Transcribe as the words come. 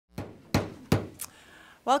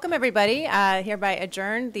Welcome, everybody. Hereby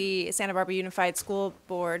adjourn the Santa Barbara Unified School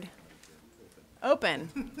Board.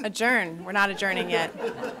 Open. Adjourn. We're not adjourning yet.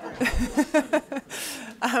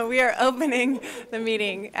 We are opening the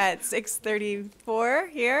meeting at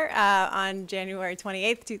 6:34 here on January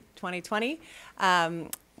 28th, 2020.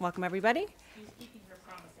 Welcome, everybody. She's keeping her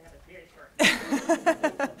promise to have it very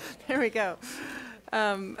short. There we go.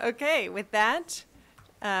 Okay, with that,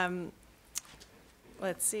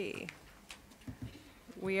 let's see.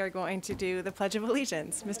 We are going to do the Pledge of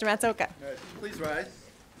Allegiance. Mr. Matsuoka. Right, please rise.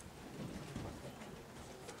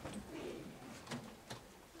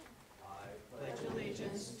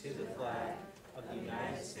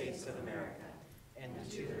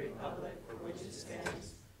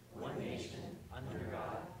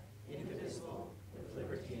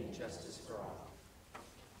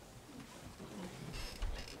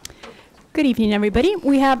 Good evening, everybody.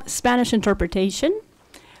 We have Spanish interpretation.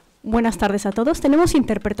 Buenas tardes a todos. Tenemos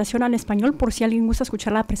interpretación en español. Por si alguien gusta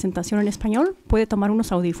escuchar la presentación en español, puede tomar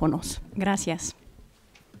unos audífonos. Gracias.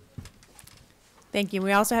 Thank you.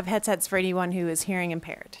 We also have headsets for anyone who is hearing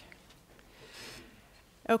impaired.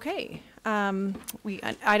 Okay.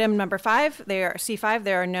 Item number 5, C5,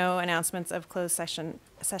 there are no announcements of closed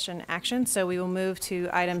session action, so we will move to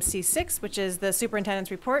item C6, which is the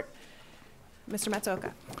superintendent's report. Mr.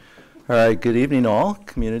 Matsuoka. All right, good evening all,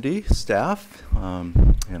 community, staff,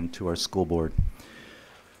 and to our school board.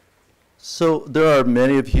 So there are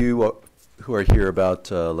many of you who are here about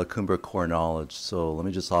La Cumbre Core Knowledge, so let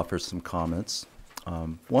me just offer some comments.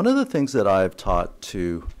 One of the things that I've taught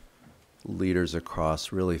to leaders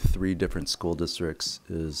across really 3 different school districts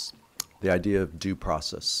is the idea of due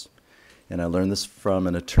process. And I learned this from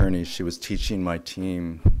an attorney. She was teaching my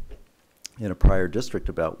team in a prior district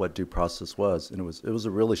about what due process was, and it was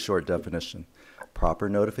a really short definition: proper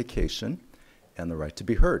notification and the right to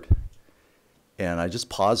be heard. And I just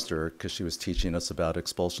paused her because she was teaching us about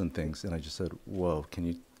expulsion things, and I just said, whoa, can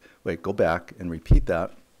you wait, go back and repeat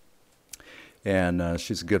that? And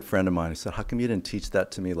she's a good friend of mine. I said, how come you didn't teach that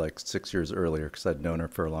to me like 6 years earlier? Because I'd known her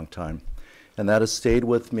for a long time. And that has stayed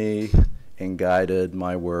with me and guided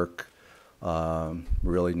my work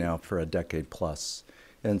really now for a decade plus.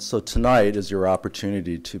 And so tonight is your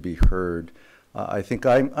opportunity to be heard. I think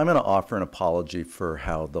I'm going to offer an apology for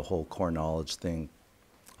how the whole core knowledge thing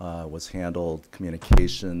was handled,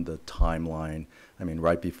 communication, the timeline. I mean,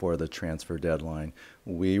 right before the transfer deadline,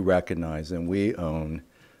 we recognize and we own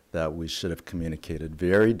that we should have communicated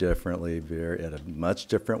very differently, in a much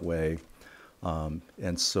different way.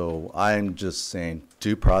 And so I'm just saying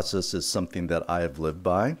due process is something that I have lived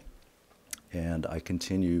by, and I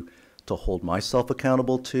continue to hold myself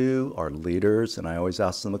accountable to our leaders, and I always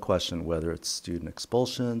ask them the question, whether it's student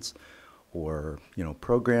expulsions or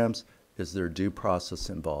programs, is there due process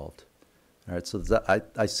involved? All right, so that,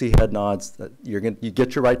 I see head nods. That you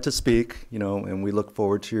get your right to speak, and we look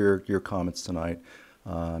forward to your comments tonight.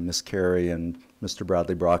 Ms. Carey and Mr.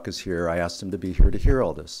 Bradley Brock is here. I asked him to be here to hear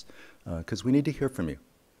all this because we need to hear from you.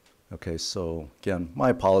 Okay, so again, my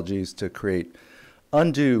apologies to create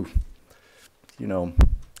undue,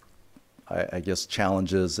 I guess,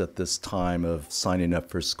 challenges at this time of signing up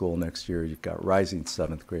for school next year. You've got rising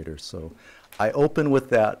 7th graders. So I open with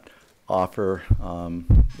that offer.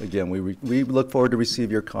 Again, we look forward to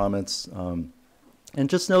receive your comments. And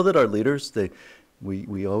just know that our leaders,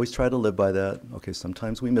 we always try to live by that. Okay,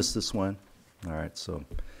 sometimes we miss this one. All right, so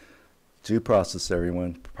due process,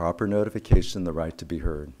 everyone, proper notification, the right to be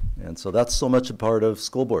heard. And so that's so much a part of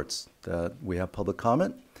school boards, that we have public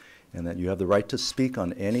comment and that you have the right to speak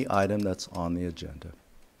on any item that's on the agenda.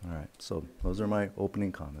 All right, so those are my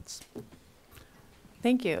opening comments.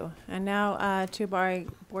 Thank you. And now to our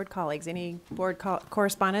board colleagues, any board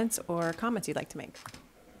correspondence or comments you'd like to make?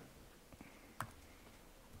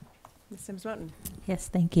 Ms. Sims-Moten. Yes,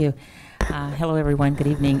 thank you. Hello, everyone. Good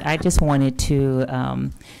evening. I just wanted to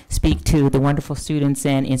speak to the wonderful students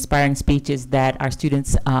and inspiring speeches that our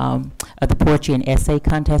students of the Poetry and Essay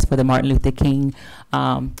Contest for the Martin Luther King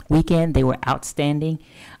weekend. They were outstanding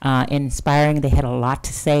and inspiring. They had a lot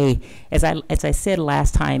to say. As I said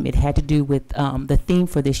last time, it had to do with the theme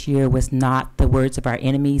for this year was not the words of our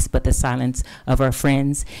enemies, but the silence of our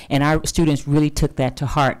friends. And our students really took that to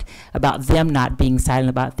heart, about them not being silent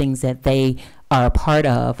about things that they are a part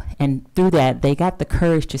of. And through that, they got the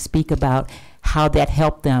courage to speak about how that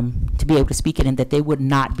helped them to be able to speak it and that they would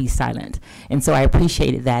not be silent. And so I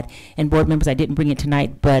appreciated that. And board members, I didn't bring it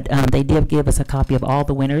tonight, but they did give us a copy of all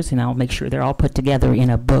the winners, and I'll make sure they're all put together in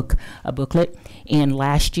a booklet. And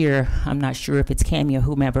last year, I'm not sure if it's Cammie or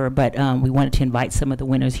whomever, but we wanted to invite some of the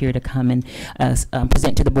winners here to come and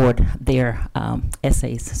present to the board their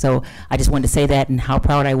essays. So I just wanted to say that and how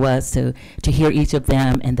proud I was to hear each of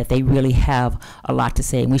them, and that they really have a lot to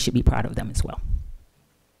say, and we should be proud of them as well.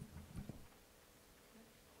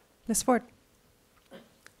 Ms. Ford.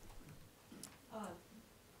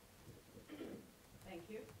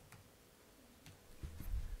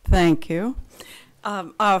 Thank you.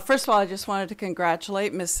 First of all, I just wanted to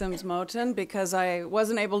congratulate Ms. Sims-Moten, because I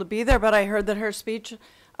wasn't able to be there, but I heard that her speech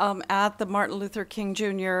at the Martin Luther King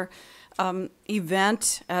Jr.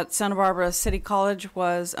 Event at Santa Barbara City College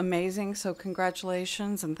was amazing. So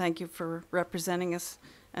congratulations, and thank you for representing us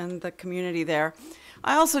and the community there.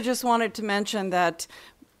 I also just wanted to mention that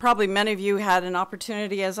probably many of you had an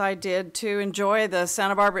opportunity, as I did, to enjoy the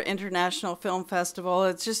Santa Barbara International Film Festival.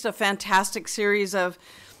 It's just a fantastic series of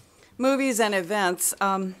movies and events.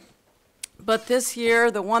 But this year,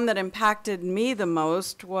 the one that impacted me the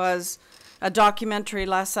most was a documentary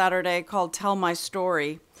last Saturday called Tell My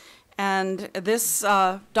Story. And this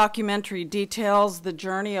documentary details the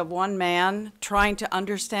journey of one man trying to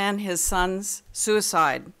understand his son's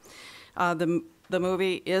suicide. The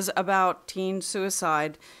movie is about teen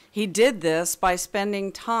suicide. He did this by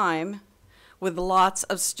spending time with lots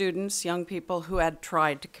of students, young people who had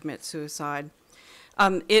tried to commit suicide.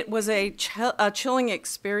 It was a chilling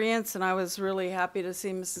experience, and I was really happy to see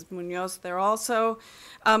Mrs. Munoz there also.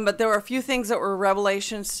 But there were a few things that were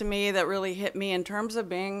revelations to me that really hit me in terms of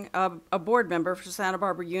being a board member for Santa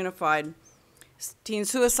Barbara Unified. Teen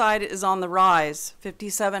suicide is on the rise.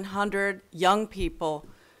 5,700 young people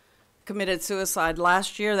committed suicide.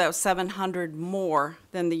 Last year, that was 700 more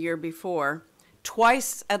than the year before.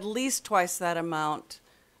 At least twice that amount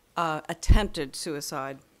attempted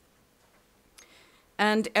suicide.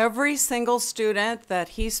 And every single student that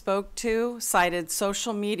he spoke to cited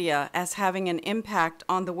social media as having an impact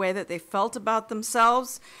on the way that they felt about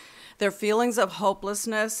themselves, their feelings of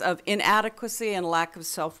hopelessness, of inadequacy, and lack of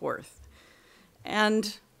self-worth.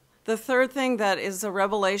 And the third thing that is a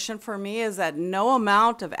revelation for me is that no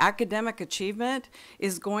amount of academic achievement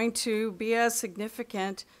is going to be as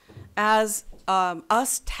significant as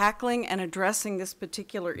us tackling and addressing this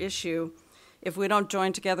particular issue if we don't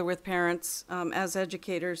join together with parents as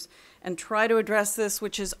educators and try to address this,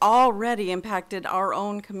 which has already impacted our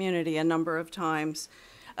own community a number of times.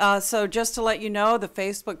 So just to let you know, the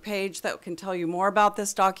Facebook page that can tell you more about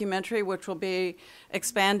this documentary, which will be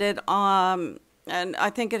expanded, and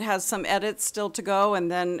I think it has some edits still to go,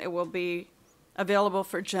 and then it will be available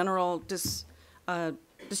for general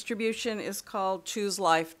distribution, is called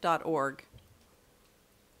chooselife.org.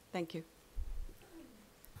 Thank you.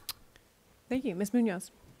 Thank you. Ms.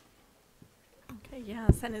 Munoz. Okay,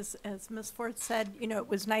 yes, and as Ms. Ford said, you know, it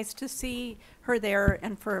was nice to see her there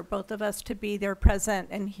and for both of us to be there present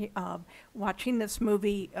and watching this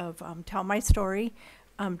movie of Tell My Story.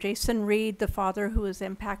 Jason Reed, the father who was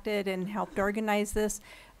impacted and helped organize this,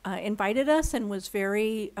 invited us and was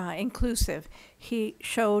very inclusive.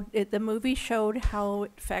 The movie showed how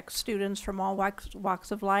it affects students from all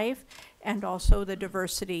walks of life and also the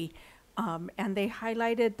diversity. And they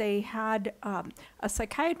highlighted, they had a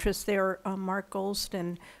psychiatrist there, Mark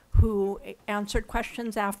Golston, who answered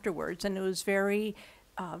questions afterwards, and it was very,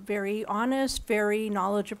 very honest, very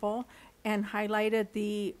knowledgeable, and highlighted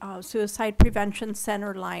the Suicide Prevention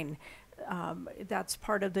Center line. That's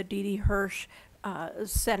part of the D.D. Hirsch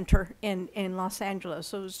Center in Los Angeles.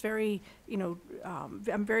 So it was very, you know,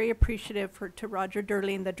 I'm very appreciative to Roger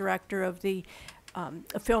Durling, the director of the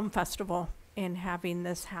film festival, in having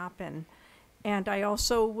this happen. And I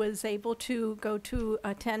also was able to go to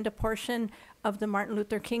attend a portion of the Martin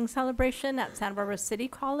Luther King celebration at Santa Barbara City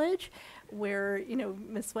College, where, you know,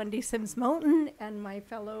 Miss Wendy Sims-Moten and my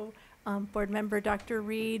fellow board member, Dr.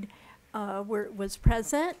 Reed, was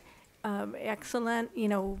present. Excellent, you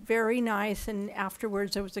know, very nice. And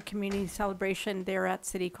afterwards, there was a community celebration there at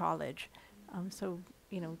City College. So,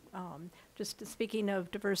 you know, just speaking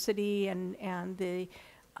of diversity and the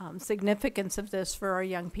significance of this for our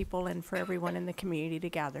young people and for everyone in the community to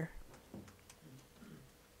gather.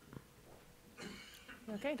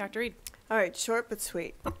 Okay, Dr. Reed. All right, short but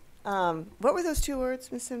sweet. What were those two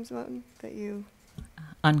words, Ms. Sims-Moten, that you...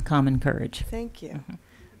 Uncommon courage. Thank you. Mm-hmm.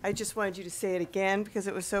 I just wanted you to say it again because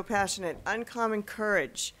it was so passionate. Uncommon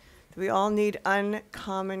courage. We all need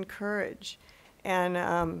uncommon courage. And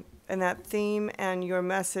that theme and your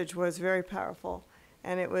message was very powerful.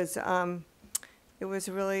 And it was it was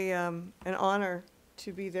really an honor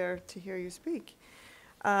to be there to hear you speak.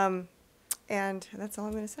 And that's all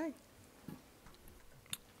I'm going to say.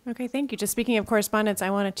 Okay, thank you. Just speaking of correspondence, I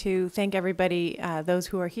wanted to thank everybody, those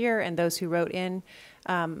who are here and those who wrote in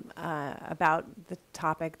about the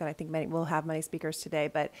topic that I think we'll have many speakers today,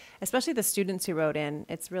 but especially the students who wrote in.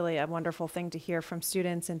 It's really a wonderful thing to hear from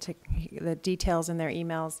students and to the details in their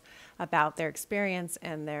emails about their experience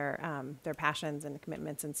and their passions and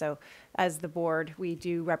commitments. And so as the board, we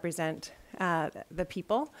do represent the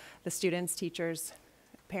people, the students, teachers,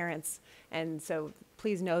 parents, and so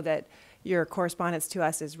please know that your correspondence to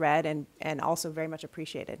us is read and also very much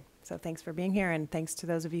appreciated. So thanks for being here, and thanks to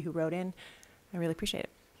those of you who wrote in. I really appreciate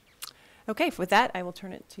it. Okay, with that, I will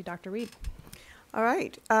turn it to Dr. Reed. All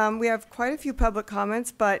right. We have quite a few public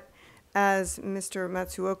comments, but as Mr.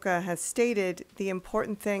 Matsuoka has stated, the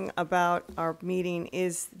important thing about our meeting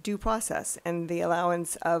is due process and the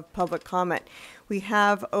allowance of public comment. We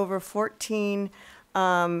have over 14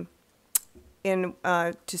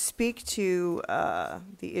 to speak to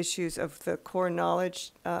the issues of the core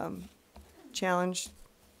knowledge challenge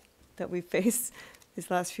that we face these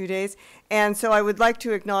last few days. And so I would like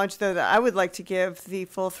to acknowledge, though, that I would like to give the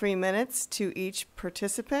full 3 minutes to each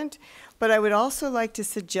participant. But I would also like to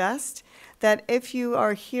suggest that if you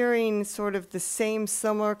are hearing sort of the same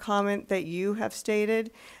similar comment that you have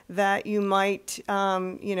stated, that you might,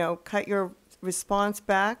 cut your response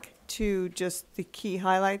back to just the key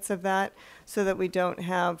highlights of that, so that we don't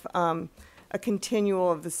have a continual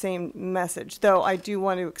of the same message. Though I do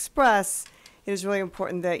want to express, it is really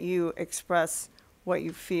important that you express what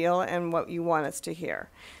you feel and what you want us to hear.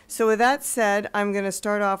 So with that said, I'm going to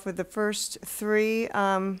start off with the first 3.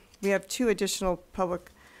 We have 2 additional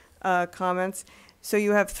public comments. So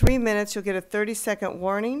you have 3 minutes. You'll get a 30-second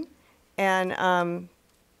warning, and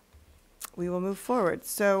we will move forward.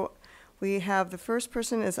 So we have the first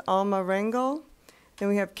person is Alma Rengel. Then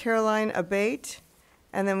we have Caroline Abate,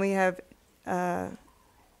 and then we have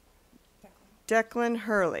Declan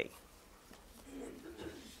Hurley.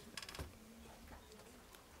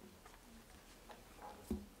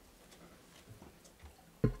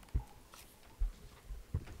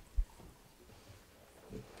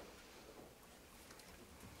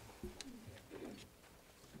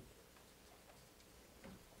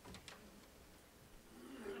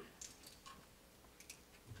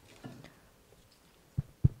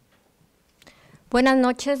 Buenas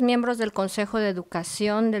noches, miembros del Consejo de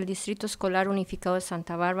Educación del Distrito Escolar Unificado de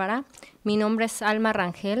Santa Bárbara. Mi nombre es Alma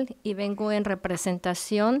Rangel y vengo en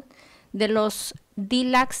representación de los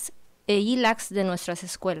DILACs e ILACs de nuestras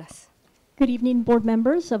escuelas. Good evening, board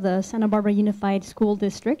members of the Santa Barbara Unified School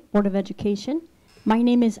District Board of Education. My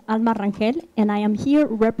name is Alma Rangel, and I am here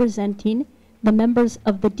representing the members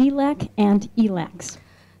of the DILAC and ILACs.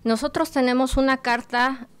 Nosotros tenemos una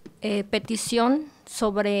carta petición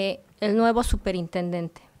sobre el nuevo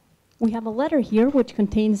superintendente. We have a letter here which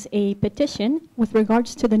contains a petition with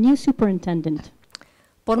regards to the new superintendent.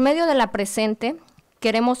 Por medio de la presente,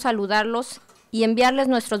 queremos saludarlos y enviarles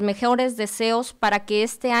nuestros mejores deseos para que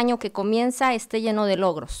este año que comienza esté lleno de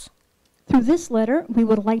logros. Through this letter, we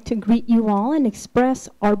would like to greet you all and express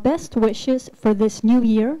our best wishes for this new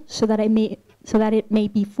year so that it may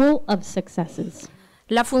be full of successes.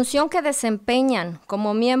 La función que desempeñan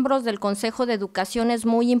como miembros del Consejo de Educación es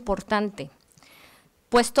muy importante,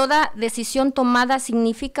 pues toda decisión tomada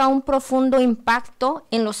significa un profundo impacto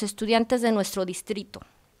en los estudiantes de nuestro distrito.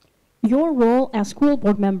 Your role as school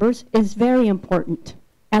board members is very important,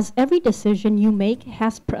 as every decision you make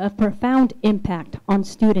has a profound impact on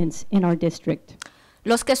students in our district.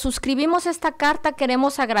 Los que suscribimos esta carta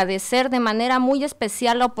queremos agradecer de manera muy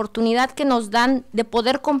especial la oportunidad que nos dan de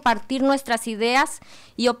poder compartir nuestras ideas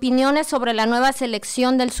y opiniones sobre la nueva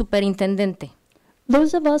selección del superintendente.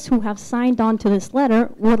 Those of us who have signed on to this letter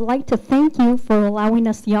would like to thank you for allowing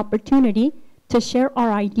us the opportunity to share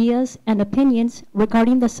our ideas and opinions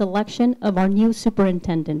regarding the selection of our new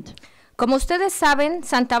superintendent. Como ustedes saben,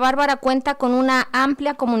 Santa Bárbara cuenta con una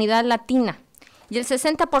amplia comunidad latina y el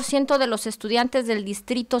 60% de los estudiantes del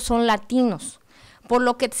distrito son latinos, por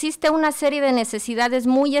lo que existe una serie de necesidades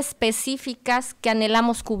muy específicas que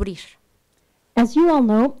anhelamos cubrir. As you all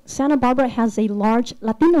know, Santa Barbara has a large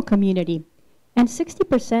Latino community, and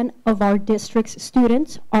 60% of our district's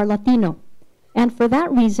students are Latino. And for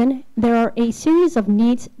that reason, there are a series of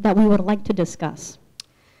needs that we would like to discuss.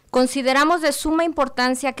 Consideramos de suma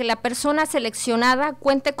importancia que la persona seleccionada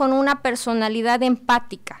cuente con una personalidad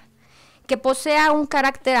empática, que posea un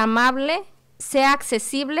carácter amable, sea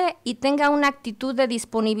accesible y tenga una actitud de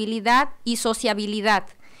disponibilidad y sociabilidad,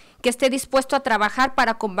 que esté dispuesto a trabajar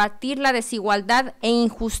para combatir la desigualdad e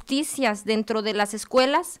injusticias dentro de las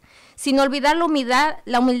escuelas, sin olvidar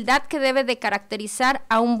la humildad que debe de caracterizar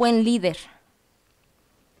a un buen líder.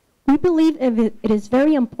 We believe it is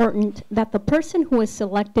very important that the person who is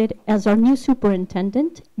selected as our new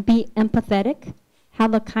superintendent be empathetic,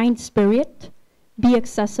 have a kind spirit, be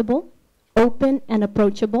accessible, open and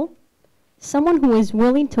approachable, someone who is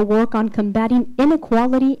willing to work on combating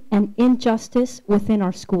inequality and injustice within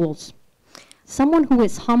our schools, someone who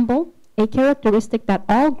is humble, a characteristic that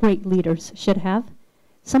all great leaders should have,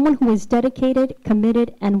 someone who is dedicated,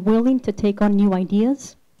 committed, and willing to take on new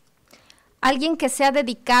ideas, alguien que sea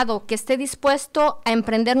dedicado, que esté dispuesto a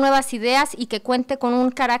emprender nuevas ideas y que cuente con un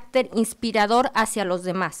carácter inspirador hacia los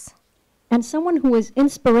demás. and someone who is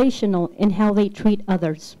inspirational in how they treat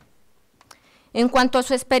others. En cuanto a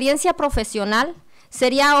su experiencia profesional,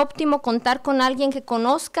 sería óptimo contar con alguien que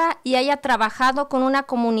conozca y haya trabajado con una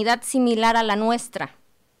comunidad similar a la nuestra.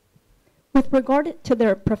 With regard to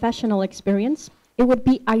their professional experience, it would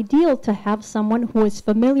be ideal to have someone who is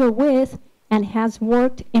familiar with and has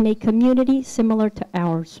worked in a community similar to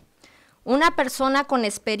ours. Una persona con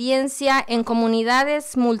experiencia en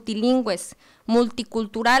comunidades multilingües,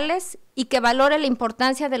 multiculturales y que valore la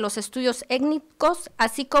importancia de los estudios étnicos,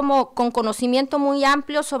 así como con conocimiento muy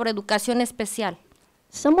amplio sobre educación especial.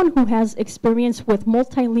 Someone who has experience with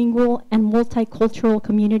multilingual and multicultural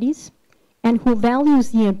communities and who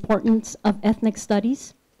values the importance of ethnic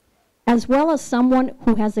studies, as well as someone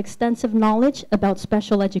who has extensive knowledge about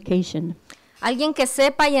special education. Alguien que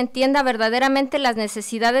sepa y entienda verdaderamente las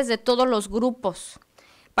necesidades de todos los grupos,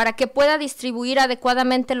 para que pueda distribuir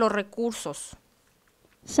adecuadamente los recursos.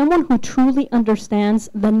 Someone who truly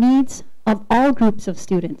understands the needs of all groups of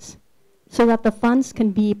students, so that the funds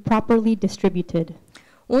can be properly distributed.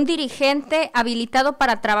 Un dirigente habilitado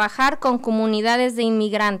para trabajar con comunidades de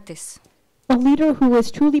inmigrantes. A leader who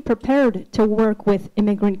is truly prepared to work with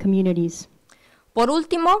immigrant communities. Por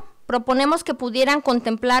último, proponemos que pudieran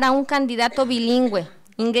contemplar a un candidato bilingüe,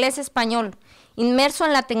 inglés-español, inmerso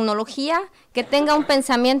en la tecnología, que tenga un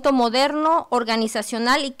pensamiento moderno,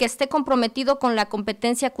 organizacional y que esté comprometido con la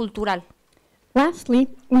competencia cultural. Lastly,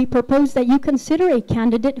 we propose that you consider a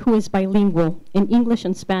candidate who is bilingual in English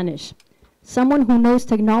and Spanish, someone who knows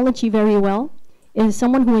technology very well, is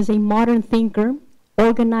someone who is a modern thinker,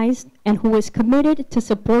 organized, and who is committed to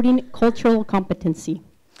supporting cultural competency.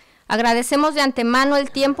 Agradecemos de antemano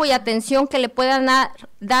el tiempo y atención que le puedan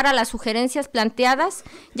dar a las sugerencias planteadas,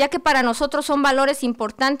 ya que para nosotros son valores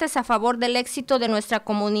importantes a favor del éxito de nuestra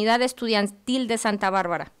comunidad estudiantil de Santa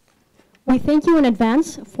Bárbara. We thank you in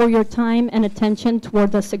advance for your time and attention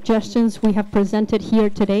toward the suggestions we have presented here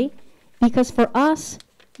today, because for us,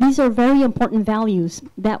 these are very important values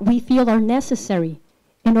that we feel are necessary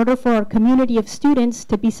in order for our community of students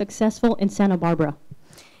to be successful in Santa Barbara.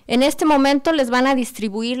 En este momento les van a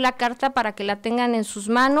distribuir la carta para que la tengan en sus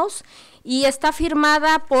manos y está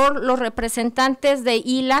firmada por los representantes de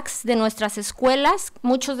ILACS de nuestras escuelas.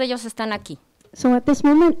 Muchos de ellos están aquí. So at this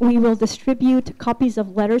moment, we will distribute copies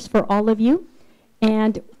of letters for all of you.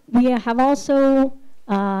 And we have also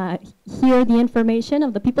here the information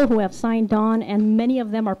of the people who have signed on, and many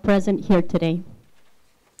of them are present here today.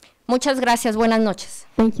 Muchas gracias. Buenas noches.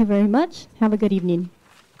 Thank you very much. Have a good evening.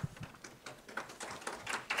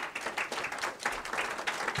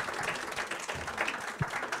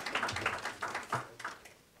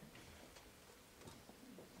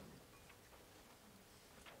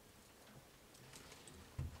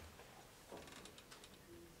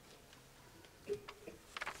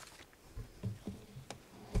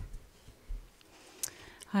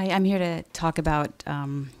 Hi, I'm here to talk about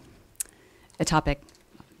a topic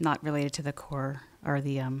not related to the core or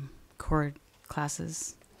the core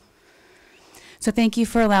classes. So thank you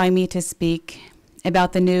for allowing me to speak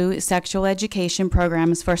about the new sexual education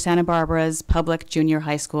programs for Santa Barbara's public junior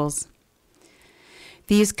high schools.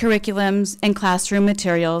 These curriculums and classroom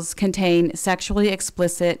materials contain sexually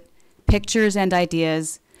explicit pictures and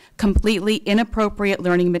ideas, completely inappropriate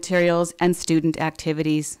learning materials, and student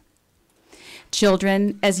activities.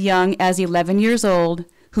 Children as young as 11 years old,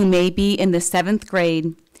 who may be in the 7th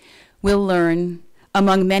grade, will learn,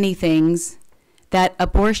 among many things, that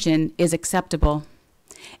abortion is acceptable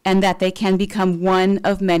and that they can become one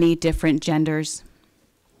of many different genders.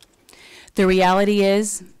 The reality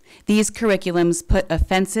is, these curriculums put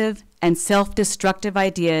offensive and self-destructive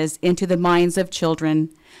ideas into the minds of children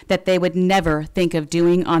that they would never think of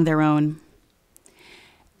doing on their own.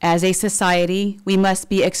 As a society, we must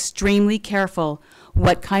be extremely careful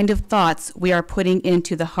what kind of thoughts we are putting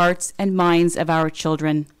into the hearts and minds of our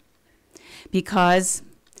children, because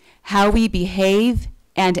how we behave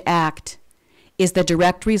and act is the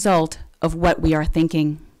direct result of what we are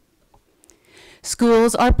thinking.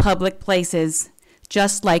 Schools are public places,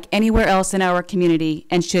 just like anywhere else in our community,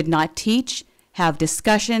 and should not teach, have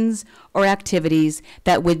discussions, or activities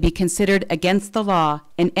that would be considered against the law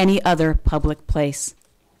in any other public place.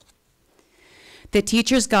 The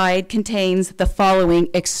Teacher's Guide contains the following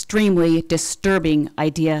extremely disturbing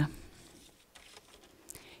idea.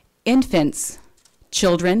 Infants,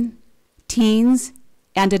 children, teens,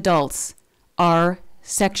 and adults are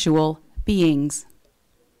sexual beings.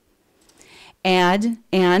 And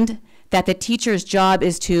that the teacher's job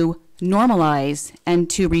is to normalize and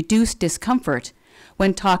to reduce discomfort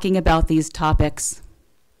when talking about these topics.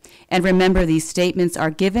 And remember, these statements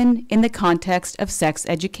are given in the context of sex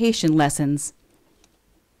education lessons.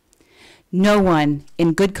 No one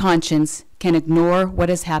in good conscience can ignore what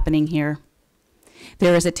is happening here.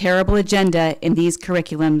 There is a terrible agenda in these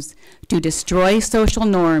curriculums to destroy social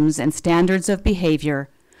norms and standards of behavior,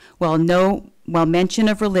 while mention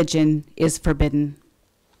of religion is forbidden.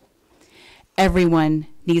 Everyone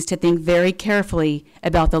needs to think very carefully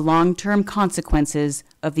about the long-term consequences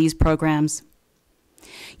of these programs.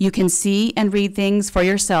 You can see and read things for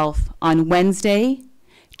yourself on Wednesday,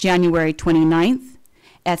 January 29th,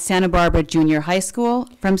 at Santa Barbara Junior High School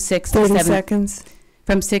from 6 to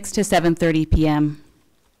 7:30 p.m.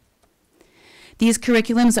 These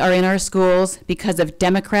curriculums are in our schools because of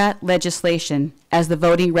Democrat legislation, as the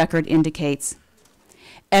voting record indicates.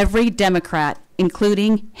 Every Democrat,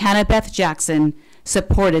 including Hannah Beth Jackson,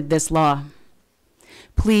 supported this law.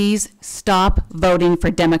 Please stop voting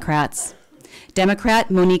for Democrats.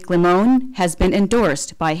 Democrat Monique Limon has been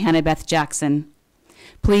endorsed by Hannah Beth Jackson.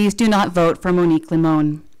 Please do not vote for Monique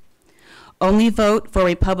Limon. Only vote for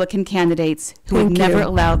Republican candidates who would never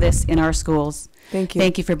allow this in our schools. Thank you.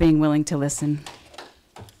 Thank you for being willing to listen.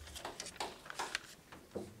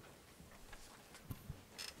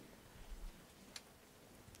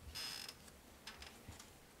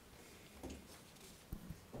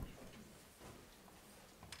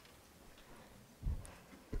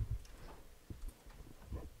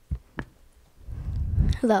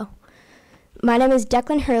 Hello. My name is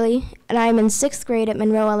Declan Hurley, and I am in 6th grade at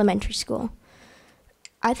Monroe Elementary School.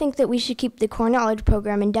 I think that we should keep the core knowledge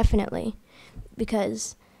program indefinitely,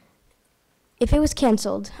 because if it was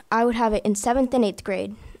canceled, I would have it in 7th and 8th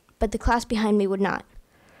grade, but the class behind me would not.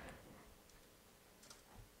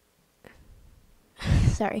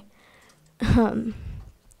 Sorry. A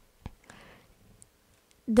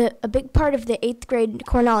big part of the 8th grade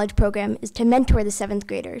core knowledge program is to mentor the 7th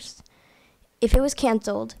graders. If it was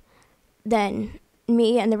canceled, then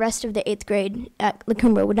me and the rest of the 8th grade at La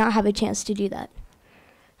Cumbre would not have a chance to do that.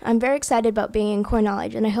 I'm very excited about being in core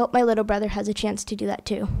knowledge, and I hope my little brother has a chance to do that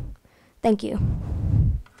too. Thank you.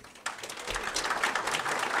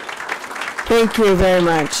 Thank you very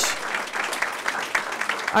much.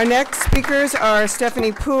 Our next speakers are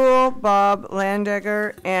Stephanie Poole, Bob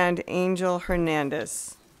Landegger, and Angel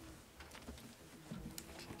Hernandez.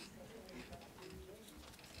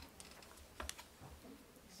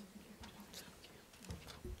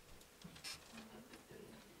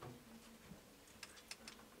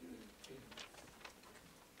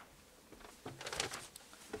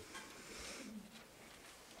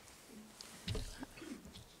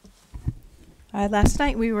 Last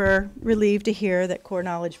night we were relieved to hear that core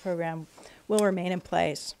knowledge program will remain in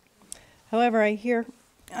place. However,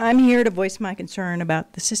 I'm here to voice my concern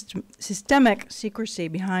about the systemic secrecy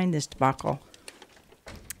behind this debacle.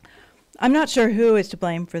 I'm not sure who is to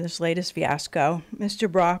blame for this latest fiasco,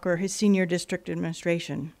 Mr. Brock or his senior district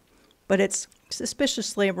administration, but it's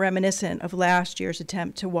suspiciously reminiscent of last year's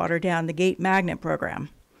attempt to water down the GATE magnet program.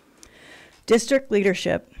 District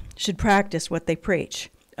leadership should practice what they preach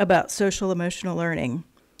about social emotional learning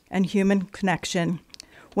and human connection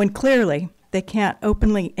when clearly they can't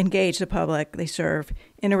openly engage the public they serve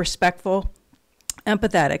in a respectful,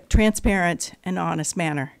 empathetic, transparent, and honest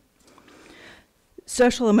manner.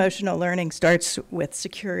 Social emotional learning starts with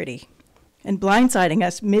security, and blindsiding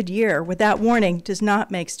us mid-year without warning does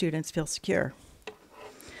not make students feel secure.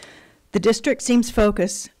 The district seems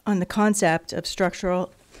focused on the concept of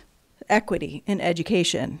structural equity in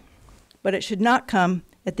education, but it should not come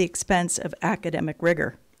at the expense of academic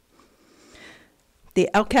rigor. The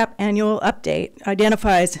LCAP annual update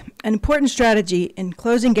identifies an important strategy in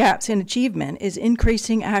closing gaps in achievement is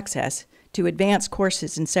increasing access to advanced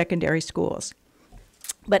courses in secondary schools.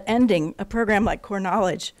 But ending a program like Core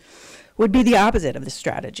Knowledge would be the opposite of this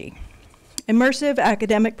strategy. Immersive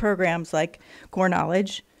academic programs like Core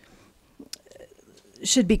Knowledge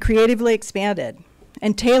should be creatively expanded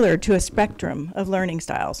and tailored to a spectrum of learning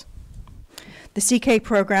styles. The CK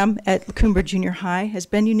program at LaCumber Junior High has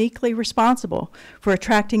been uniquely responsible for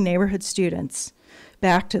attracting neighborhood students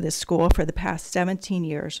back to this school for the past 17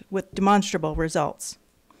 years with demonstrable results.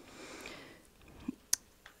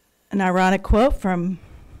 An ironic quote from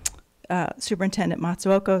Superintendent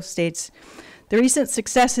Matsuoko states, "The recent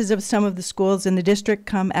successes of some of the schools in the district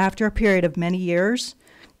come after a period of many years,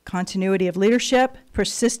 continuity of leadership,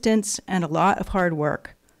 persistence, and a lot of hard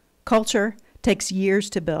work. Culture takes years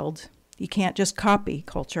to build. You can't just copy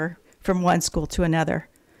culture from one school to another.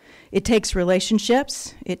 It takes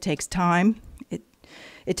relationships, it takes time,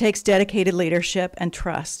 it takes dedicated leadership and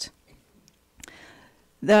trust."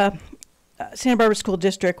 The Santa Barbara School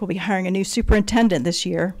District will be hiring a new superintendent this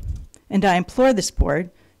year, and I implore this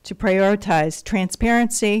board to prioritize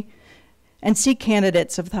transparency and seek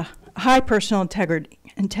candidates of the high personal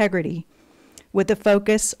integrity with a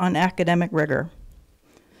focus on academic rigor.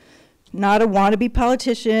 Not a wannabe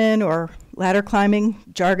politician or ladder climbing,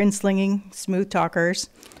 jargon slinging, smooth talkers.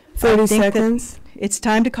 30 I think that seconds. it's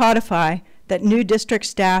time to codify that new district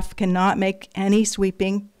staff cannot make any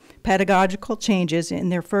sweeping pedagogical changes in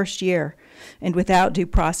their first year and without due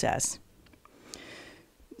process.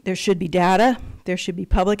 There should be data, there should be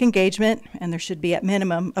public engagement, and there should be at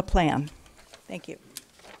minimum a plan. Thank you.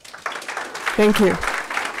 Thank you.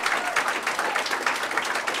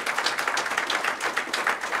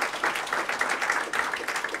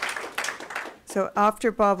 So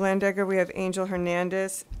after Bob Landegger, we have Angel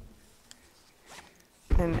Hernandez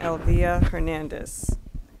and Elvia Hernandez.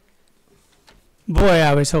 Boy,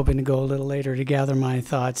 I was hoping to go a little later to gather my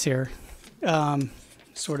thoughts here.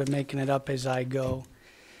 Sort of making it up as I go.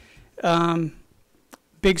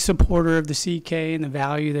 Big supporter of the CK and the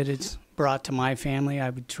value that it's brought to my family.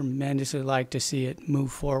 I would tremendously like to see it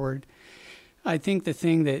move forward. I think the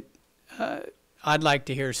thing that I'd like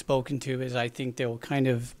to hear spoken to is I think there will kind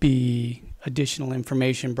of be additional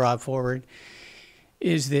information brought forward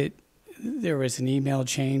is that there was an email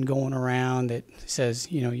chain going around that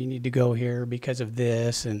says, you know, you need to go here because of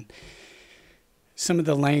this, and some of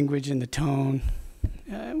the language and the tone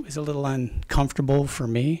was a little uncomfortable for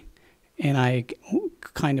me, and I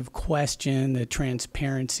kind of question the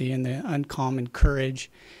transparency and the uncommon courage,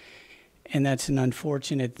 and that's an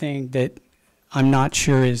unfortunate thing that I'm not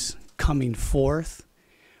sure is coming forth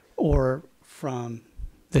or from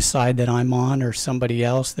the side that I'm on or somebody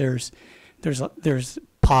else. There's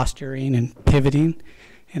posturing and pivoting,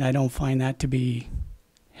 and I don't find that to be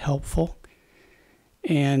helpful.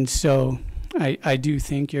 And so I do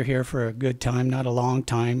think you're here for a good time, not a long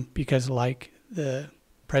time, because like the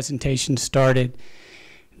presentation started,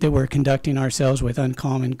 that we're conducting ourselves with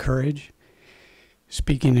uncommon courage.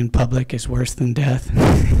 Speaking in public is worse than death.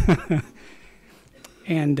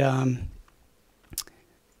 And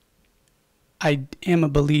I am a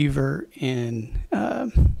believer in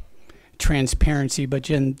transparency, but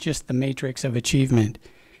in just the matrix of achievement.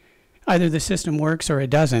 Either the system works or it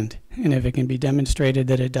doesn't. And if it can be demonstrated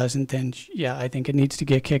that it doesn't, then yeah, I think it needs to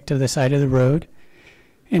get kicked to the side of the road.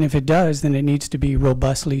 And if it does, then it needs to be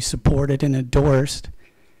robustly supported and endorsed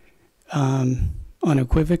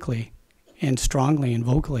unequivocally and strongly and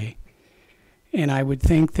vocally. And I would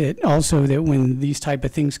think that also that when these type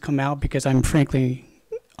of things come out, because I'm frankly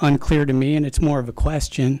unclear to me, and it's more of a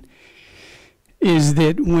question, is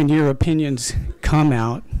that when your opinions come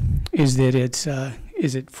out, is that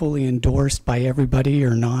is it fully endorsed by everybody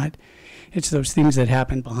or not? It's those things that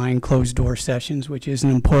happen behind closed door sessions, which is an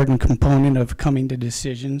important component of coming to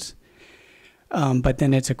decisions. But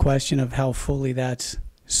then it's a question of how fully that's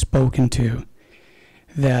spoken to.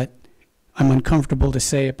 That I'm uncomfortable to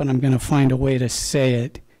say it, but I'm going to find a way to say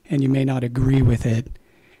it, and you may not agree with it.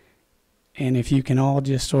 And if you can all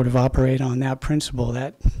just sort of operate on that principle,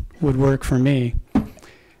 that would work for me.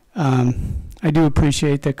 I do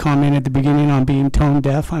appreciate the comment at the beginning on being tone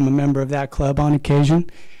deaf. I'm a member of that club on occasion.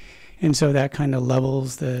 And so that kind of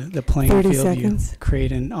levels the playing 30 field. seconds. You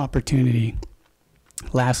create an opportunity.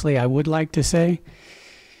 Lastly, I would like to say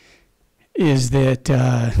is that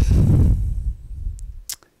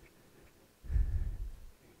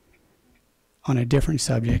on a different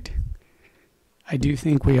subject, I do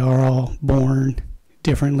think we are all born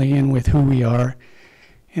differently and with who we are.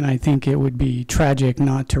 And I think it would be tragic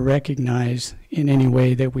not to recognize in any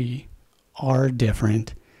way that we are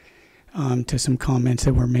different, to some comments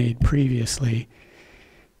that were made previously.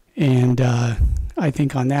 And I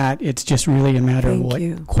think on that, it's just really a matter of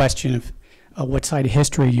what question of what side of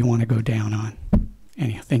history you want to go down on.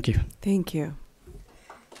 Anyhow, thank you. Thank you.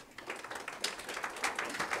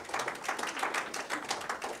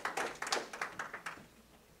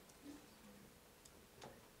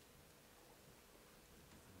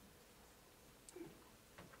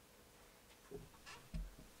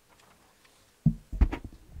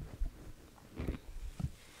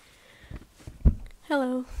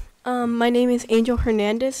 Hello. My name is Angel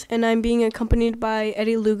Hernandez, and I'm being accompanied by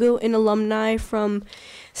Eddie Lugo, an alumni from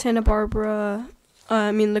La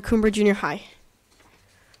Cumbre Junior High.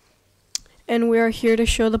 And we are here to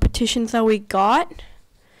show the petitions that we got.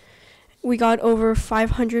 We got over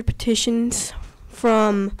 500 petitions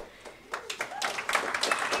from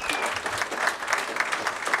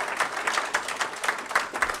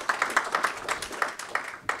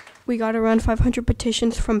We got around 500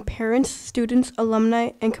 petitions from parents, students,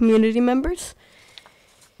 alumni, and community members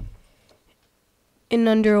in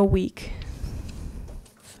under a week.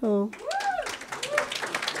 So,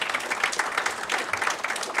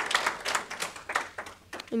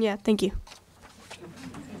 and yeah, thank you.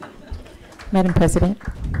 Madam President,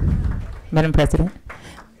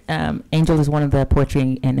 Angel is one of the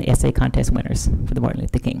poetry and the essay contest winners for the Martin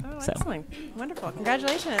Luther King. Oh, excellent. Wonderful.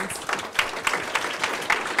 Congratulations.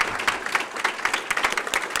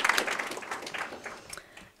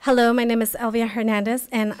 Hello, my name is Elvia Hernandez,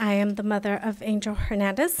 and I am the mother of Angel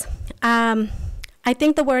Hernandez. I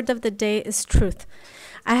think the word of the day is truth.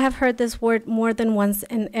 I have heard this word more than once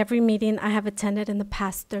in every meeting I have attended in the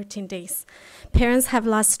past 13 days. Parents have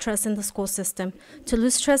lost trust in the school system. To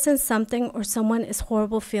lose trust in something or someone is a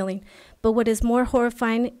horrible feeling, but what is more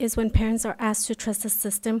horrifying is when parents are asked to trust the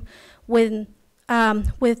system with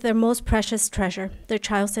their most precious treasure, their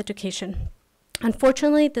child's education.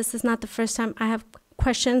 Unfortunately, this is not the first time I have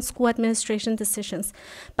questioned school administration decisions,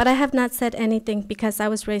 but I have not said anything because I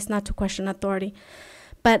was raised not to question authority.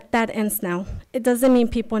 But that ends now. It doesn't mean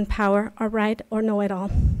people in power are right or know it all.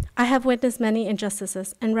 I have witnessed many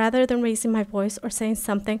injustices, and rather than raising my voice or saying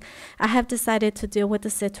something, I have decided to deal with the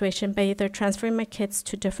situation by either transferring my kids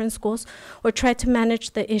to different schools or try to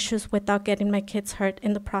manage the issues without getting my kids hurt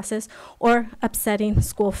in the process or upsetting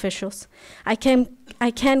school officials. I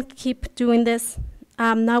can't keep doing this.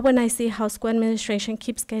 Not when I see how school administration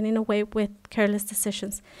keeps getting away with careless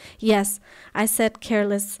decisions. Yes, I said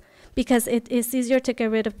careless, because it is easier to get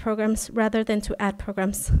rid of programs rather than to add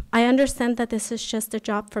programs. I understand that this is just a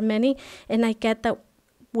job for many, and I get that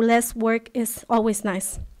less work is always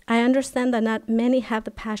nice. I understand that not many have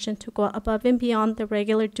the passion to go above and beyond their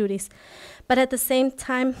regular duties, but at the same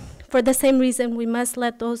time, for the same reason, we must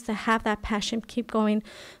let those that have that passion keep going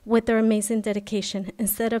with their amazing dedication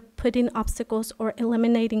instead of putting obstacles or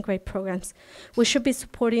eliminating great programs. We should be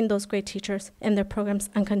supporting those great teachers and their programs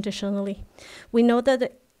unconditionally. We know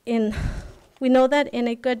that in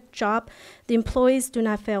a good job, the employees do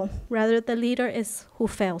not fail. Rather, the leader is who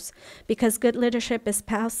fails, because good leadership is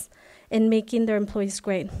passed in making their employees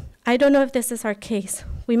great. I don't know if this is our case.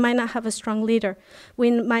 We might not have a strong leader.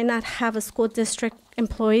 We might not have a school district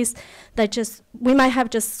employees we might have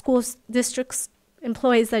just school districts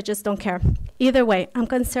employees that just don't care. Either way, I'm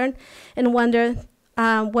concerned and wonder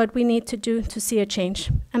what we need to do to see a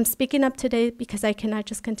change. I'm speaking up today because I cannot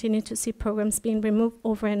just continue to see programs being removed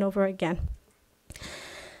over and over again.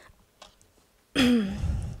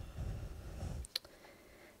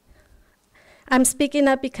 I'm speaking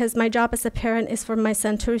up because my job as a parent is for my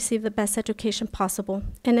son to receive the best education possible,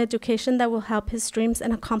 an education that will help his dreams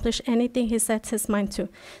and accomplish anything he sets his mind to.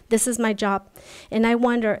 This is my job, and I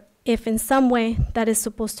wonder if in some way that is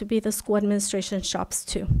supposed to be the school administration's jobs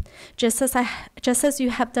too. Just as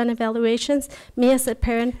you have done evaluations, me as a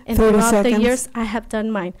parent, and throughout the years, I have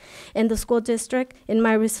done mine. And the school district, and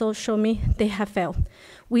my results show me they have failed.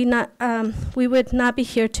 We would not be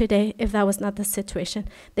here today if that was not the situation.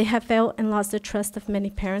 They have failed and lost the trust of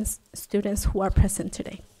many parents, students who are present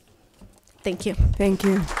today. Thank you. Thank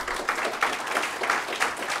you.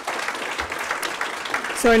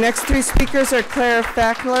 So our next three speakers are Claire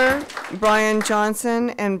Fackler, Brian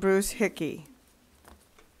Johnson, and Bruce Hickey.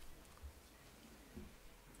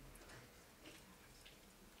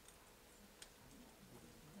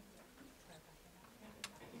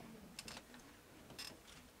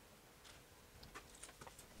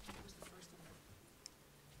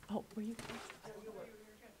 Oh, were you?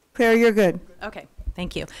 Claire, you're good. Okay,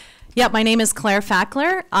 thank you. Yep, my name is Claire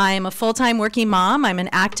Fackler. I'm a full-time working mom. I'm an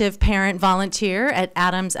active parent volunteer at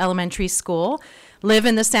Adams Elementary School. Live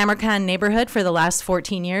in the Samarkand neighborhood for the last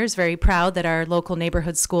 14 years. Very proud that our local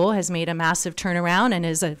neighborhood school has made a massive turnaround and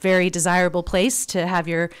is a very desirable place to have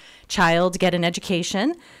your child get an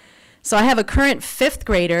education. So I have a current 5th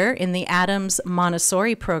grader in the Adams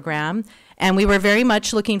Montessori program, and we were very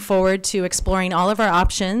much looking forward to exploring all of our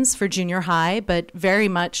options for junior high, but very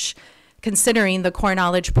much considering the core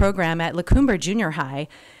knowledge program at La Cumbre Junior High,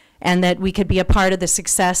 and that we could be a part of the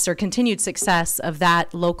success or continued success of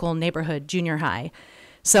that local neighborhood junior high.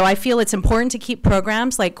 So I feel it's important to keep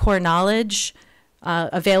programs like core knowledge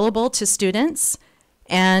available to students,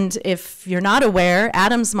 And if you're not aware,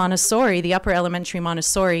 Adams Montessori, the upper elementary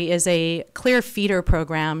Montessori, is a clear feeder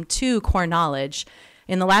program to Core Knowledge.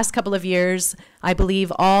 In the last couple of years, I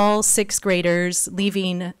believe all 6th graders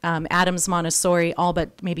leaving Adams Montessori, all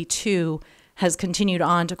but maybe 2, has continued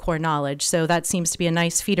on to Core Knowledge. So that seems to be a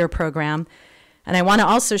nice feeder program. And I want to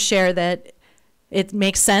also share that it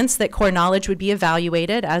makes sense that Core Knowledge would be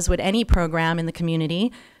evaluated, as would any program in the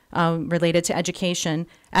community related to education.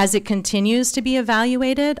 As it continues to be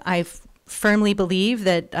evaluated, I firmly believe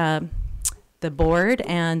that the board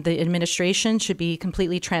and the administration should be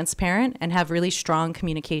completely transparent and have really strong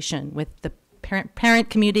communication with the parent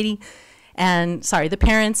community and, the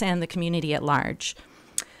parents and the community at large.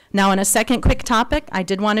 Now, on a second quick topic, I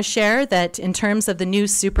did want to share that in terms of the new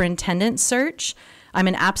superintendent search, I'm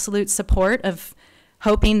in absolute support of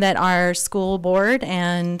hoping that our school board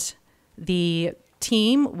and the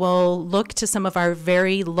team will look to some of our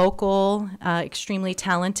very local, extremely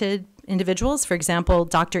talented individuals. For example,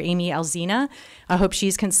 Dr. Amy Alzina. I hope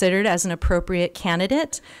she's considered as an appropriate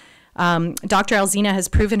candidate. Dr. Alzina has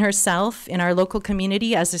proven herself in our local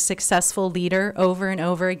community as a successful leader over and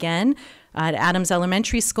over again at Adams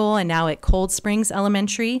Elementary School and now at Cold Springs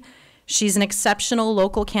Elementary. She's an exceptional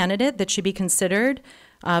local candidate that should be considered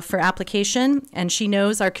for application, and she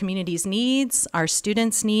knows our community's needs, our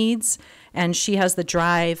students' needs, and she has the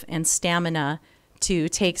drive and stamina to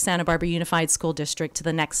take Santa Barbara Unified School District to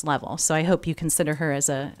the next level. So I hope you consider her as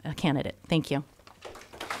a candidate. Thank you.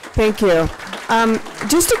 Thank you.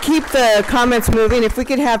 Just to keep the comments moving, if we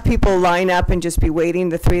could have people line up and just be waiting,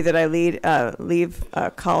 the 3 that I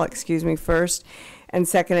call first and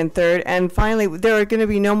second and third. And finally, there are going to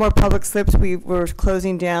be no more public slips. We're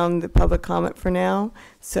closing down the public comment for now.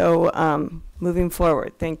 So moving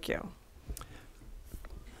forward, thank you.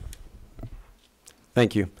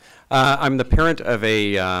 Thank you. I'm the parent of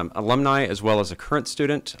a alumni as well as a current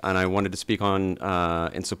student, and I wanted to speak on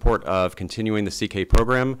in support of continuing the CK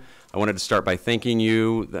program. I wanted to start by thanking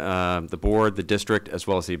you, the board, the district, as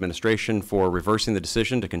well as the administration for reversing the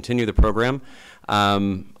decision to continue the program.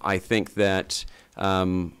 I think that,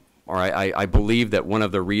 I believe that one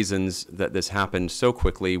of the reasons that this happened so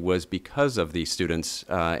quickly was because of the students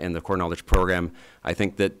in the Core Knowledge program. I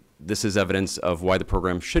think that this is evidence of why the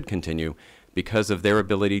program should continue, because of their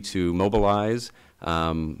ability to mobilize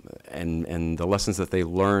and the lessons that they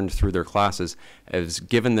learned through their classes has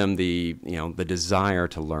given them the desire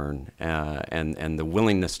to learn and the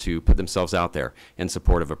willingness to put themselves out there in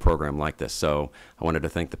support of a program like this. So I wanted to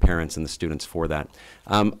thank the parents and the students for that.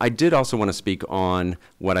 I did also want to speak on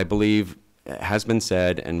what I believe has been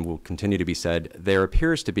said and will continue to be said. There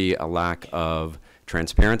appears to be a lack of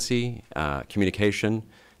transparency, communication,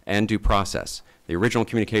 and due process. The original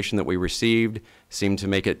communication that we received seemed to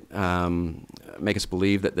make us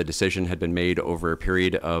believe that the decision had been made over a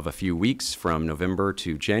period of a few weeks from November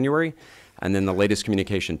to January. And then the latest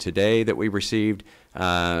communication today that we received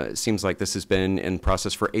seems like this has been in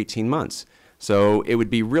process for 18 months. So it would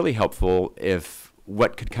be really helpful if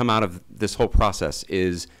what could come out of this whole process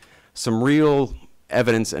is some real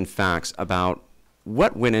evidence and facts about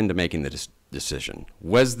what went into making the decision.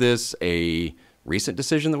 Was this a recent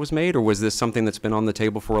decision that was made, or was this something that's been on the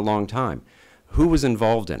table for a long time? Who was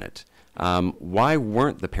involved in it? Why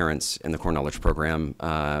weren't the parents in the Core Knowledge program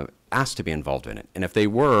asked to be involved in it? And if they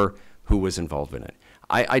were, who was involved in it?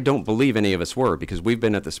 I don't believe any of us were, because we've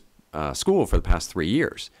been at this school for the past 3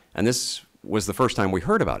 years, and this was the first time we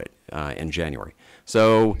heard about it in January.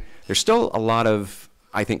 So there's still a lot of,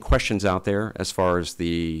 I think, questions out there as far as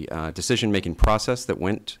the decision-making process that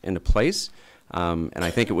went into place. And I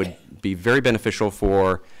think it would be very beneficial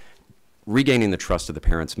for regaining the trust of the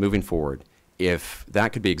parents moving forward if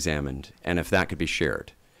that could be examined and if that could be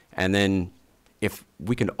shared. And then if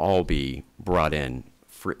we can all be brought in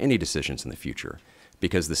for any decisions in the future,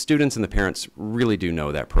 because the students and the parents really do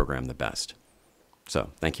know that program the best. So,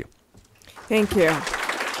 thank you. Thank you.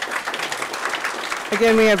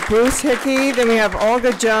 Again, we have Bruce Hickey, then we have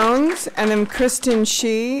Olga Jones, and then Kristen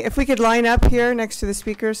Shee. If we could line up here next to the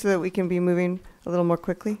speaker so that we can be moving a little more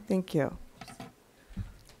quickly. Thank you.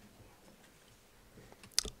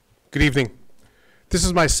 Good evening. This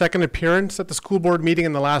is my second appearance at the school board meeting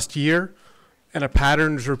in the last year, and a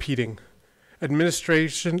pattern is repeating.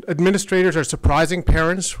 Administrators are surprising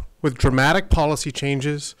parents with dramatic policy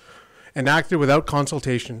changes and acted without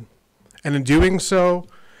consultation. And in doing so,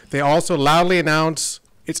 they also loudly announce,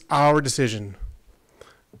 it's our decision.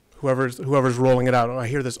 Whoever's rolling it out. I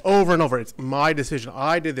hear this over and over. It's my decision.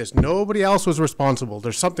 I did this. Nobody else was responsible.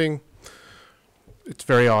 There's something, it's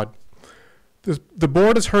very odd. The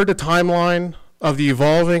board has heard the timeline of the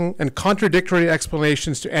evolving and contradictory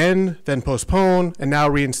explanations to end, then postpone, and now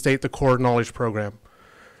reinstate the core knowledge program.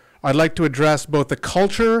 I'd like to address both the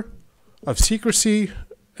culture of secrecy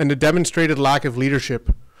and the demonstrated lack of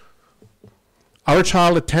leadership. Our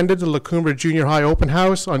child attended the La Cumbre Junior High Open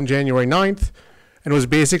House on January 9th and was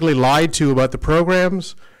basically lied to about the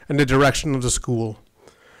programs and the direction of the school.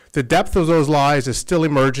 The depth of those lies is still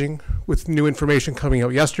emerging, with new information coming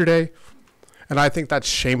out yesterday, and I think that's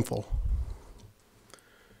shameful.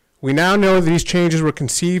 We now know these changes were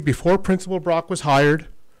conceived before Principal Brock was hired.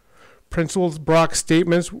 Principal Brock's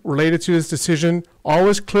statements related to this decision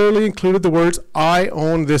always clearly included the words, "I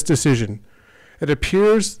own this decision." However,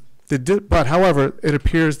 it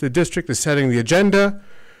appears the district is setting the agenda,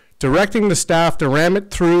 directing the staff to ram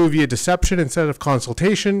it through via deception instead of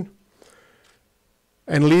consultation,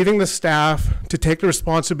 and leaving the staff to take the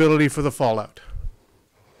responsibility for the fallout.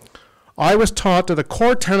 I was taught that the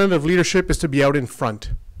core tenet of leadership is to be out in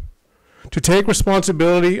front, to take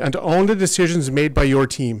responsibility and to own the decisions made by your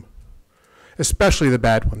team, especially the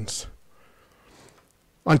bad ones.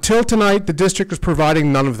 Until tonight, the district is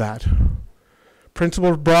providing none of that.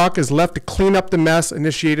 Principal Brock is left to clean up the mess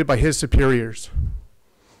initiated by his superiors.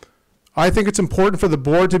 I think it's important for the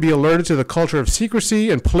board to be alerted to the culture of secrecy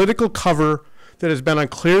and political cover that has been on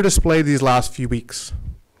clear display these last few weeks.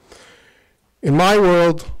 In my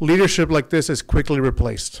world, leadership like this is quickly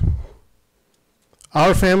replaced.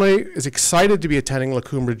 Our family is excited to be attending La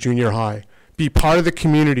Cumbre Junior High, be part of the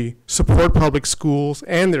community, support public schools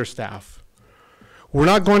and their staff. We're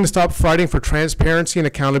not going to stop fighting for transparency and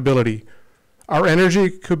accountability. Our energy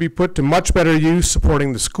could be put to much better use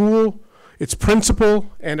supporting the school, its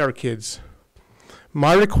principal, and our kids.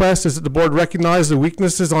 My request is that the board recognize the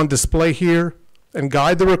weaknesses on display here and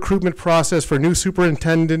guide the recruitment process for a new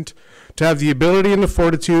superintendent to have the ability and the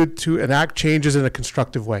fortitude to enact changes in a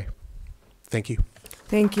constructive way. Thank you.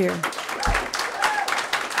 Thank you.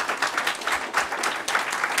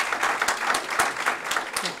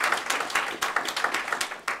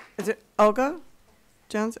 Is it Olga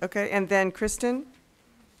Jones? Okay, and then Kristen,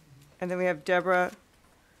 and then we have Deborah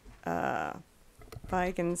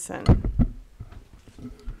Feigenson.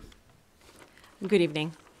 Good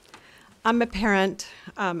evening. I'm a parent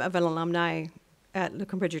of an alumni at La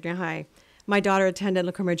Cumbre Junior High. My daughter attended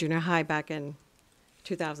La Cumbre Junior High back in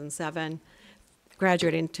 2007,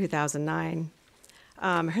 graduated in 2009.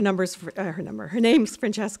 Her name's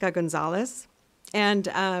Francesca Gonzalez,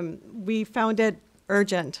 and we found it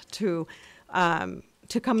urgent to come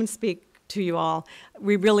and speak to you all.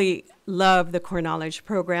 We really love the core knowledge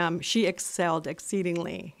program. She excelled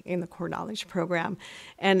exceedingly in the core knowledge program,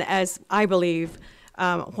 and as I believe,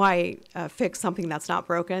 why fix something that's not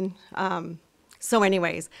broken? So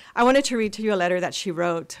anyways, I wanted to read to you a letter that she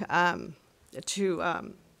wrote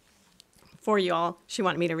for you all. She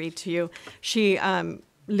wanted me to read to you. She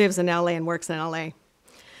lives in LA and works in LA.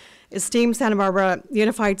 Esteemed Santa Barbara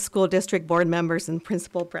Unified School District Board members and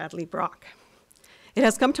Principal Bradley Brock, it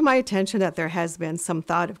has come to my attention that there has been some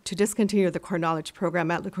thought to discontinue the core knowledge program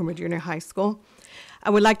at La Cumbre Junior High School. I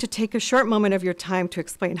would like to take a short moment of your time to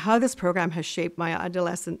explain how this program has shaped my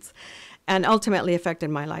adolescence and ultimately affected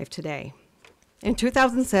my life today. In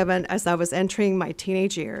 2007, as I was entering my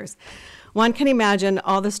teenage years, one can imagine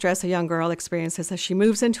all the stress a young girl experiences as she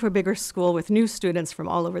moves into a bigger school with new students from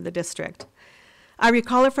all over the district. I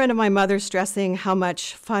recall a friend of my mother's stressing how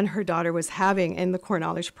much fun her daughter was having in the core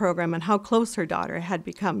knowledge program and how close her daughter had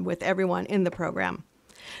become with everyone in the program.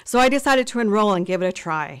 So I decided to enroll and give it a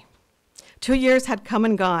try. 2 years had come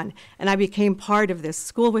and gone, and I became part of this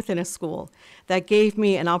school within a school that gave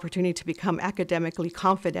me an opportunity to become academically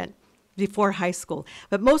confident before high school.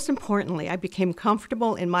 But most importantly, I became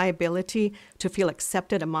comfortable in my ability to feel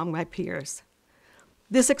accepted among my peers.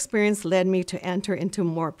 This experience led me to enter into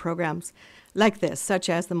more programs like this, such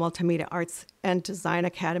as the Multimedia Arts and Design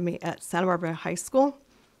Academy at Santa Barbara High School,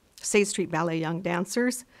 State Street Ballet Young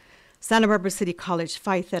Dancers, Santa Barbara City College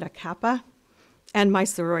Phi Theta Kappa, and my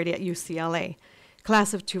sorority at UCLA,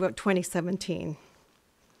 class of 2017.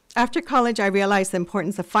 After college, I realized the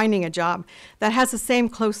importance of finding a job that has the same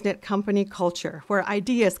close-knit company culture, where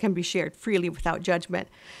ideas can be shared freely without judgment,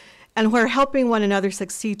 and where helping one another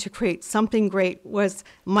succeed to create something great was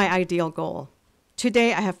my ideal goal.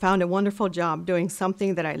 Today, I have found a wonderful job doing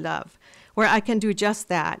something that I love, where I can do just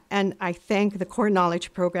that, and I thank the Core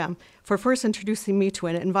Knowledge Program for first introducing me to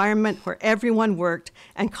an environment where everyone worked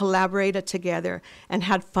and collaborated together and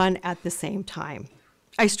had fun at the same time.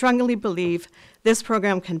 I strongly believe this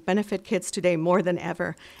program can benefit kids today more than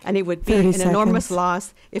ever, and it would be an enormous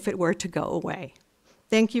loss if it were to go away.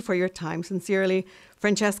 Thank you for your time. Sincerely,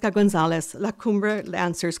 Francesca Gonzalez, La Cumbre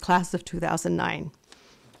Lancers, class of 2009.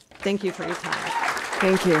 Thank you for your time.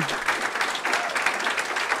 Thank you.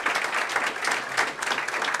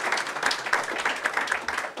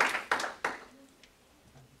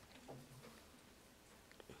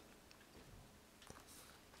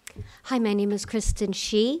 Hi, my name is Kristen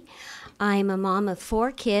Shee. I'm a mom of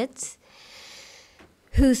 4 kids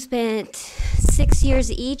who spent 6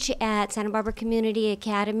 years each at Santa Barbara Community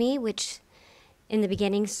Academy, which in the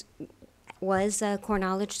beginnings was a core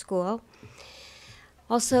knowledge school.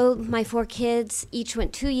 Also, my 4 kids each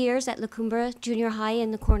went 2 years at La Cumbre Junior High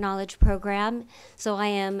in the core knowledge program, so I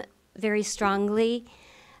am very strongly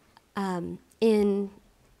in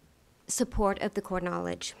support of the core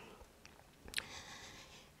knowledge.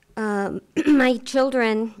 My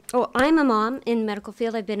children, I'm a mom in medical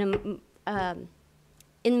field. I've been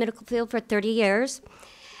in medical field for 30 years.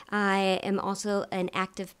 I am also an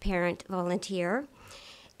active parent volunteer,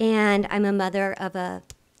 and I'm a mother of a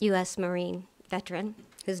U.S. Marine veteran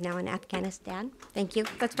who's now in Afghanistan. Thank you.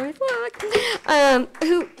 That's my vlog.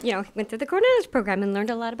 Who, went through the core knowledge program and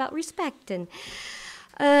learned a lot about respect. And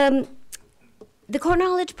the core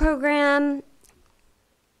knowledge program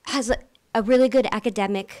has a really good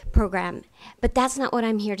academic program, but that's not what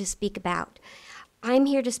I'm here to speak about. I'm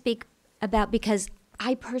here to speak about because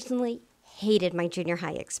I personally hated my junior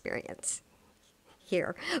high experience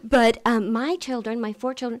here. But my children, my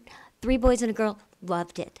 4 children, 3 boys and a girl,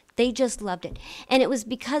 loved it. They just loved it. And it was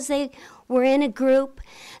because they were in a group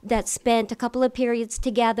that spent a couple of periods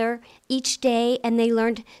together each day, and they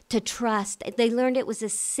learned to trust. They learned it was a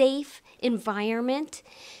safe environment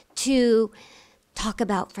to talk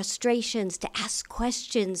about frustrations, to ask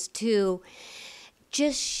questions, to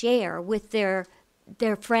just share with their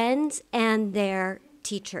friends and their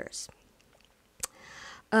teachers.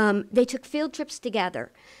 They took field trips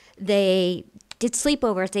together. They did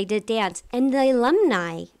sleepovers, they did dance, and the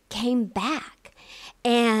alumni came back,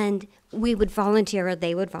 and we would volunteer, or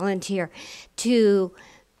they would volunteer, to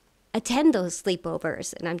attend those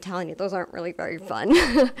sleepovers. And I'm telling you, those aren't really very fun.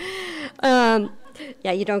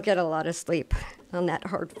 Yeah, you don't get a lot of sleep on that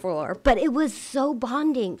hard floor. But it was so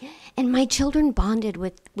bonding. And my children bonded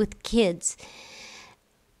with kids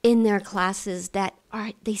in their classes that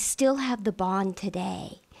they still have the bond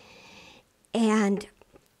today. And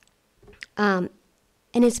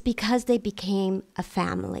it's because they became a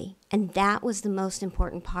family. And that was the most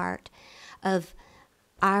important part of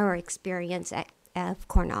our experience of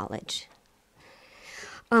core knowledge.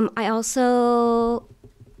 I also,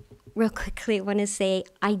 real quickly, want to say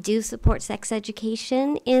I do support sex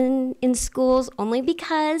education in schools, only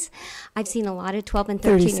because I've seen a lot of 12 and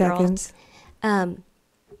 13-year-olds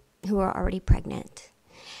who are already pregnant.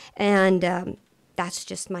 And that's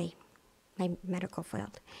just my medical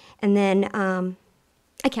field. And then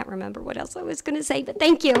I can't remember what else I was going to say, but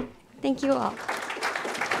thank you. Thank you all.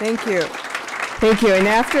 Thank you. Thank you. And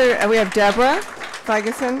after, we have Deborah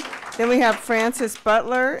Ferguson. Then we have Francis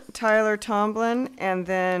Butler, Tyler Tomlin, and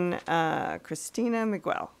then Christina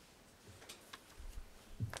Miguel.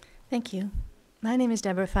 Thank you. My name is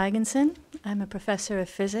Deborah Feigenson. I'm a professor of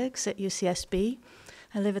physics at UCSB.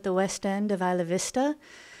 I live at the west end of Isla Vista,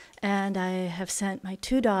 and I have sent my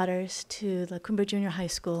 2 daughters to La Cumbre Junior High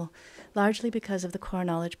School, largely because of the core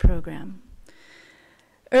knowledge program.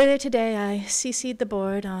 Earlier today, I CC'd the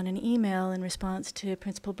board on an email in response to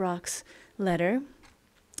Principal Brock's letter,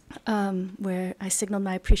 where I signaled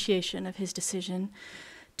my appreciation of his decision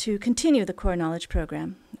to continue the core knowledge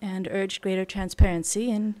program and urged greater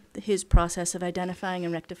transparency in his process of identifying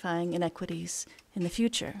and rectifying inequities in the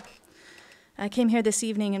future. I came here this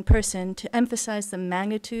evening in person to emphasize the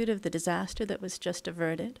magnitude of the disaster that was just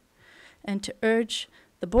averted and to urge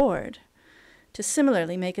the board to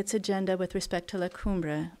similarly make its agenda with respect to La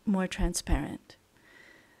Cumbre more transparent.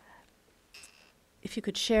 If you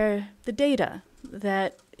could share the data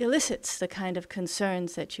that elicits the kind of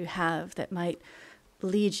concerns that you have that might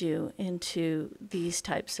lead you into these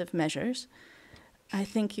types of measures, I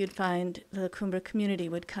think you'd find the La Cumbre community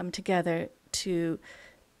would come together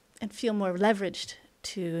and feel more leveraged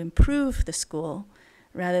to improve the school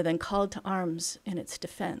rather than called to arms in its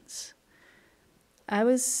defense. I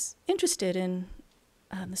was interested in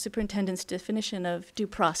the superintendent's definition of due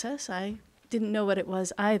process. I didn't know what it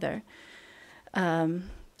was either,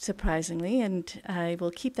 surprisingly, and I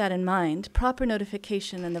will keep that in mind. Proper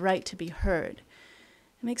notification and the right to be heard.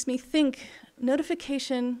 It makes me think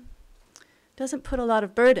notification doesn't put a lot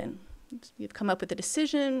of burden. You've come up with a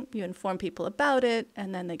decision, you inform people about it,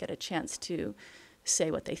 and then they get a chance to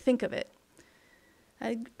say what they think of it.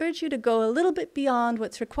 I urge you to go a little bit beyond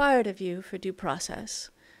what's required of you for due process.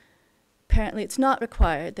 Apparently, it's not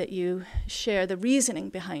required that you share the reasoning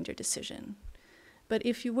behind your decision. But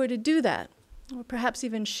if you were to do that, or perhaps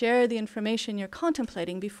even share the information you're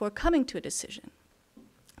contemplating before coming to a decision,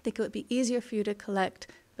 I think it would be easier for you to collect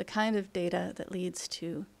the kind of data that leads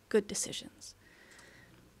to good decisions.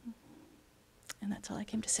 And that's all I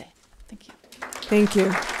came to say. Thank you. Thank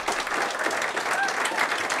you.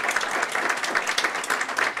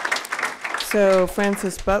 So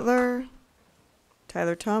Francis Butler,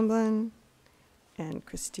 Tyler Tomlin, and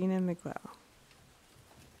Christina McLeod.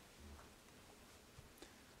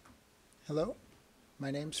 Hello,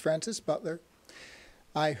 my name's Francis Butler.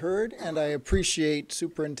 I heard and I appreciate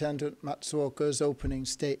Superintendent Matsuoka's opening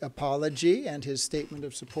apology and his statement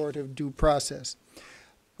of support of due process.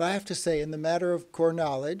 But I have to say, in the matter of core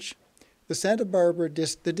knowledge, the Santa Barbara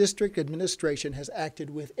the district administration has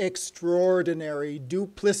acted with extraordinary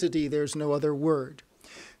duplicity. There's no other word.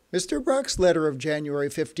 Mr. Brock's letter of January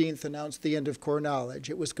 15th announced the end of core knowledge.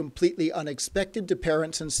 It was completely unexpected to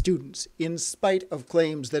parents and students, in spite of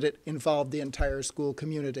claims that it involved the entire school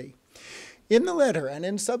community. In the letter and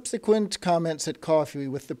in subsequent comments at coffee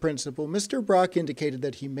with the principal, Mr. Brock indicated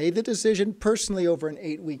that he made the decision personally over an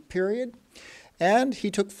 8-week period, and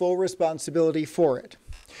he took full responsibility for it.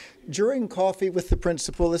 During coffee with the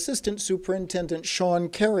principal, Assistant Superintendent Sean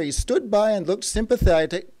Carey stood by and looked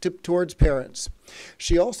sympathetic towards parents.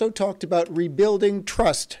 She also talked about rebuilding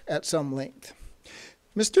trust at some length.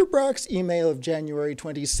 Mr. Brock's email of January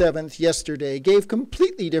 27th, yesterday, gave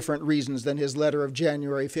completely different reasons than his letter of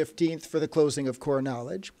January 15th for the closing of core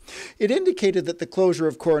knowledge. It indicated that the closure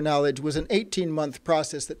of core knowledge was an 18-month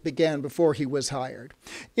process that began before he was hired.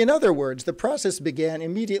 In other words, the process began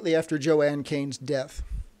immediately after Joanne Kane's death.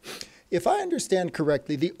 If I understand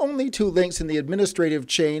correctly, the only two links in the administrative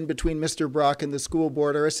chain between Mr. Brock and the school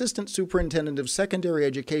board are Assistant Superintendent of Secondary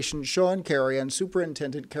Education Sean Carey and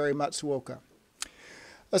Superintendent Carey Matsuoka.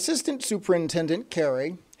 Assistant Superintendent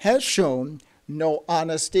Carey has shown no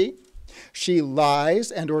honesty. She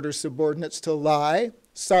lies and orders subordinates to lie.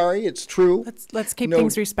 Sorry, it's true. Let's keep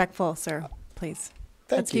things respectful, sir, please.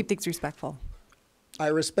 Let's you. keep things respectful. I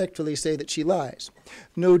respectfully say that she lies.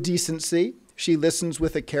 No decency. She listens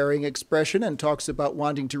with a caring expression and talks about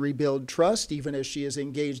wanting to rebuild trust, even as she is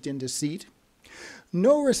engaged in deceit.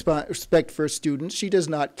 No respect for students. She does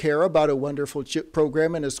not care about a wonderful CHIP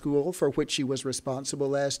program in a school for which she was responsible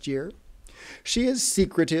last year. She is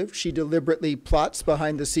secretive. She deliberately plots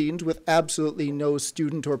behind the scenes with absolutely no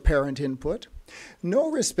student or parent input.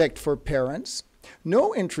 No respect for parents.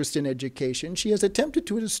 No interest in education. She has attempted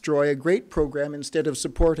to destroy a great program instead of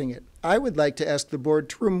supporting it. I would like to ask the board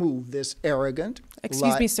to remove this arrogant.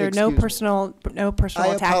 Excuse me, sir. No personal attacks,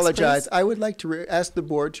 I apologize. please. I would like to ask the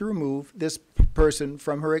board to remove this person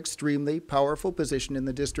from her extremely powerful position in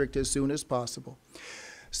the district as soon as possible.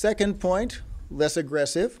 Second point, less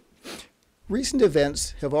aggressive. Recent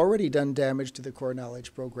events have already done damage to the core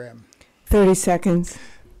knowledge program. 30 seconds.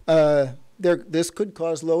 This could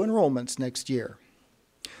cause low enrollments next year.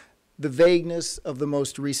 The vagueness of the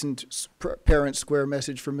most recent Parent Square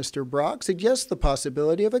message from Mr. Brock suggests the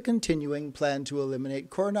possibility of a continuing plan to eliminate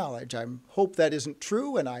core knowledge. I hope that isn't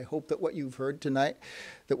true, and I hope that what we've heard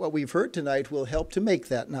tonight will help to make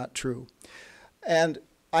that not true. And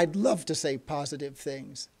I'd love to say positive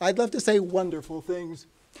things. I'd love to say wonderful things,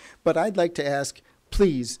 but I'd like to ask,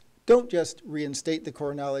 please, don't just reinstate the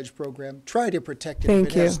core knowledge program. Try to protect it if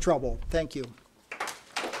it has trouble. Thank you.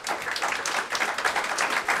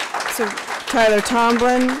 So Tyler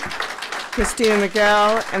Tomlin, Christina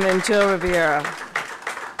Miguel, and then Jill Riviera.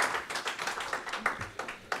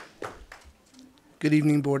 Good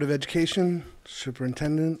evening, Board of Education,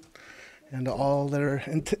 Superintendent, and all that are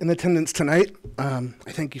in attendance tonight. I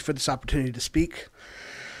thank you for this opportunity to speak.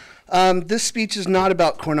 This speech is not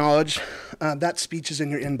about core knowledge. That speech is in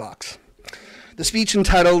your inbox. The speech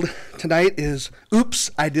entitled tonight is Oops,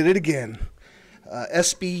 I Did It Again.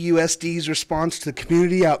 SBUSD's response to the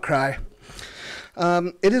community outcry.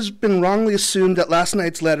 It has been wrongly assumed that last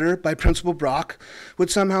night's letter by Principal Brock would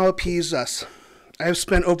somehow appease us. I have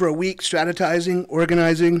spent over a week strategizing,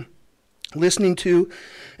 organizing, listening to,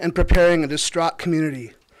 and preparing a distraught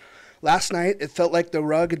community. Last night, it felt like the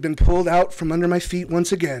rug had been pulled out from under my feet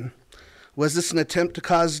once again. Was this an attempt to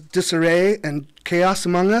cause disarray and chaos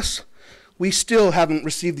among us? We still haven't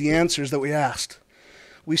received the answers that we asked.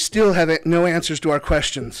 We still have no answers to our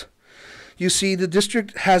questions. You see, the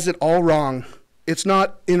district has it all wrong. It's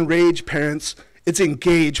not enrage parents, it's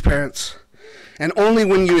engage parents. And only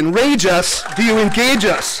when you enrage us do you engage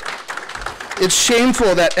us. It's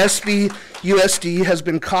shameful that SB USD has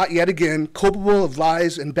been caught yet again culpable of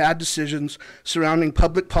lies and bad decisions surrounding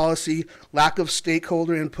public policy, lack of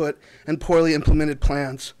stakeholder input, and poorly implemented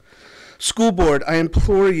plans. School board, I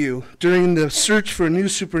implore you, during the search for a new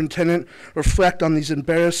superintendent, reflect on these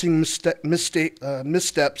embarrassing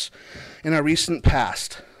missteps in our recent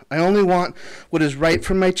past. I only want what is right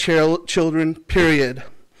for my children, period.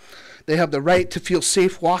 They have the right to feel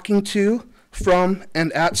safe walking to, from,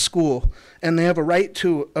 and at school, and they have a right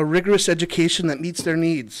to a rigorous education that meets their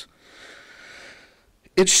needs.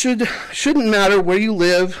 It shouldn't matter where you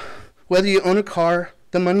live, whether you own a car,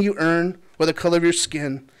 the money you earn, or the color of your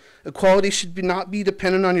skin. Equality should not be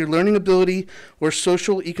dependent on your learning ability or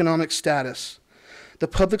social economic status. The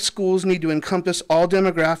public schools need to encompass all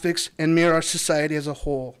demographics and mirror our society as a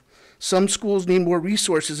whole. Some schools need more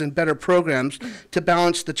resources and better programs to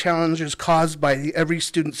balance the challenges caused by the Every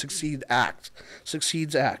Student Succeeds Act.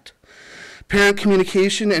 Parent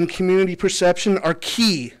communication and community perception are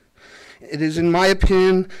key. It is, in my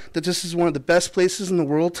opinion, that this is one of the best places in the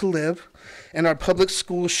world to live, and our public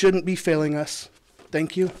schools shouldn't be failing us.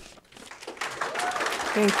 Thank you.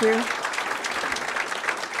 Thank you.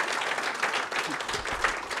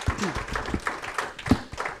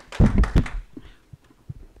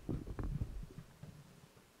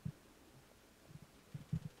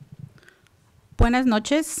 Buenas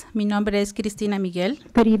noches, mi nombre es Cristina Miguel.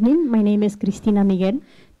 Good evening, my name is Cristina Miguel.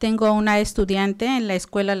 Tengo una estudiante en la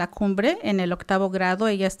escuela La Cumbre en el 8º grado,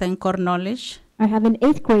 ella está en Core Knowledge. I have an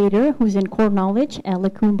 8th grader who's in Core Knowledge at La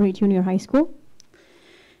Cumbre Junior High School.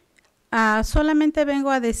 Solamente vengo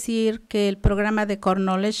a decir que el programa de Core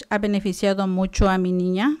Knowledge ha beneficiado mucho a mi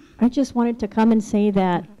niña. I just wanted to come and say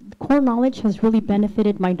that Core Knowledge has really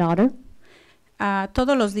benefited my daughter.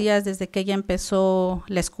 Todos los días desde que ella empezó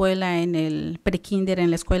la escuela en el pre-kinder, en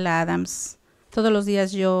la escuela Adams, todos los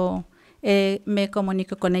días yo me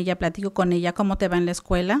comunico con ella, platico con ella, ¿cómo te va en la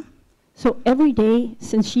escuela? So every day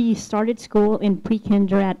since she started school in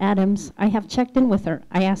pre-kinder at Adams, I have checked in with her.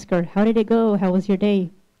 I ask her, how did it go? How was your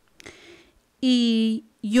day? Y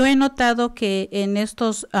yo he notado que en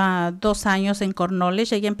estos 2 años en Core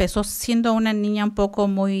Knowledge, ella empezó siendo una niña un poco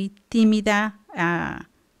muy tímida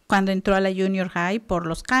cuando entró a la Junior High por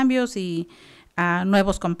los cambios y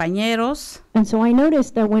nuevos compañeros. And so I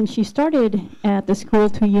noticed that when she started at the school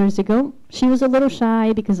 2 years ago, she was a little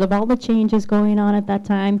shy because of all the changes going on at that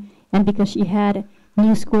time and because she had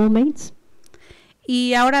new schoolmates.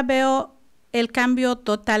 Y ahora veo el cambio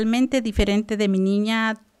totalmente diferente de mi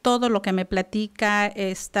niña. Todo lo que me platica,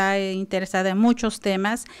 está interesada en muchos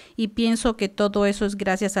temas y pienso que todo eso es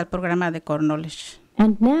gracias al programa de Core Knowledge.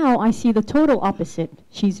 And now I see the total opposite.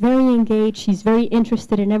 She's very engaged, she's very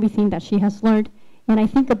interested in everything that she has learned, and I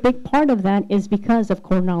think a big part of that is because of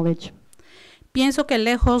Core Knowledge. Pienso que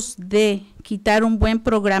lejos de quitar un buen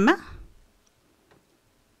programa,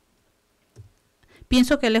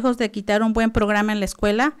 en la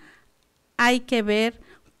escuela, hay que ver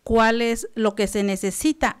cuál es lo que se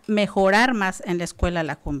necesita mejorar más en la escuela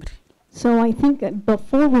La Cumbre. So I think that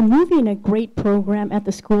before removing a great program at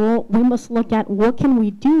the school, we must look at what can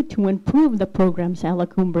we do to improve the programs at La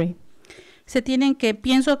Cumbre.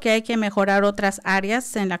 Pienso que hay que mejorar otras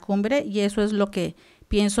áreas en La Cumbre y eso es lo que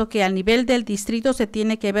pienso que al nivel del distrito se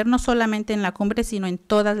tiene que ver no solamente en La Cumbre, sino en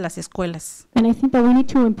todas las escuelas. And I think that we need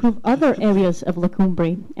to improve other areas of La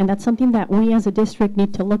Cumbre, and that's something that we as a district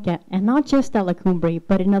need to look at, and not just at La Cumbre,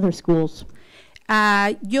 but in other schools.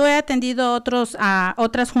 Yo he atendido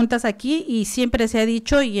otras juntas aquí y siempre se ha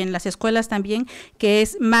dicho, y en las escuelas también, que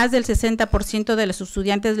es más del 60% de los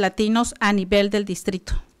estudiantes latinos a nivel del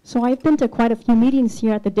distrito. So I've been to quite a few meetings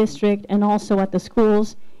here at the district and also at the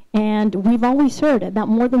schools, and we've always heard that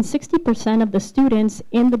more than 60% of the students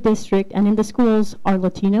in the district and in the schools are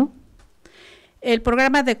Latino. El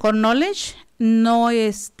programa de Core Knowledge no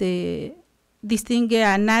distingue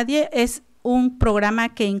a nadie, es un programa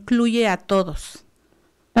que incluye a todos.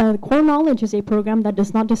 Core Knowledge is a program that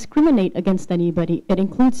does not discriminate against anybody. It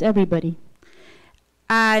includes everybody.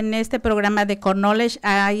 En este programa de Core Knowledge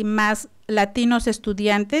hay más latinos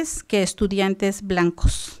estudiantes que estudiantes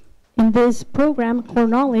blancos. In this program, Core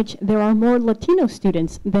Knowledge, there are more Latino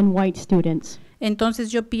students than white students. Entonces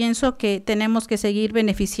yo pienso que tenemos que seguir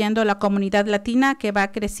beneficiando a la comunidad latina que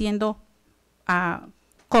va creciendo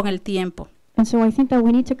con el tiempo. And so I think that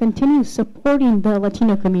we need to continue supporting the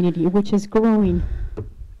Latino community, which is growing.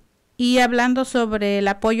 Y hablando sobre el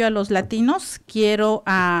apoyo a los latinos, quiero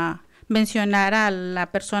mencionar a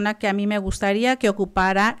la persona que a mí me gustaría que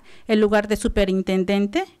ocupara el lugar de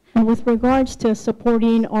superintendente. And with regards to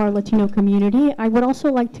supporting our Latino community, I would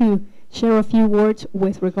also like to share a few words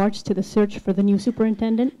with regards to the search for the new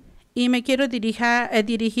superintendent. Y me quiero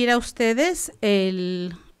dirigir a ustedes,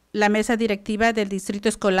 la mesa directiva del distrito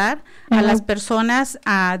escolar, a las personas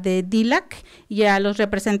de DILAC y a los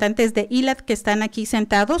representantes de ILAT que están aquí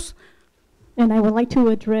sentados. And I would like to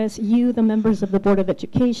address you, the members of the Board of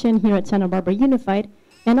Education here at Santa Barbara Unified,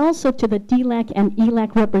 and also to the DLAC and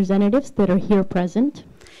ELAC representatives that are here present.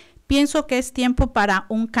 Pienso que es tiempo para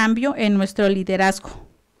un cambio en nuestro liderazgo.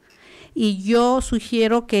 Y yo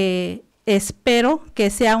sugiero que espero que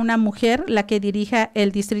sea una mujer la que dirija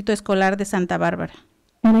el distrito escolar de Santa Bárbara.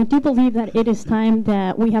 And I do believe that it is time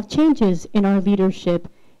that we have changes in our leadership,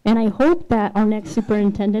 and I hope that our next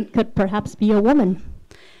superintendent could perhaps be a woman.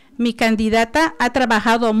 Mi candidata ha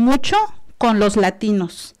trabajado mucho con los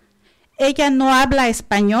latinos. Ella no habla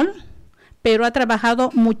español, pero ha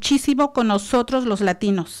trabajado muchísimo con nosotros los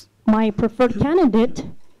latinos. My preferred candidate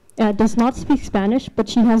does not speak Spanish, but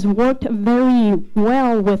she has worked very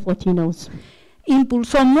well with Latinos.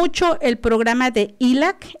 Impulsó mucho el programa de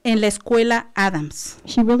ELAC en la escuela Adams.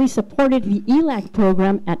 She really supported the ELAC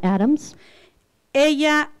program at Adams.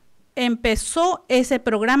 Ella empezó ese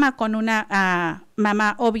programa con una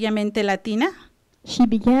mamá obviamente latina. She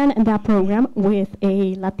began that program with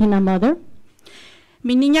a Latina mother.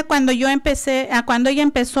 Mi niña cuando ella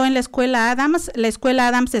empezó en la escuela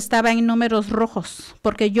Adams estaba en números rojos,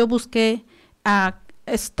 porque yo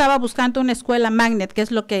estaba buscando una escuela magnet, que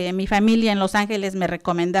es lo que mi familia en Los Ángeles me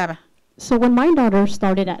recomendaba. So when my daughter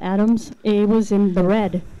started at Adams, it was in the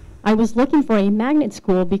red. I was looking for a magnet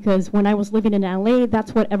school because when I was living in LA,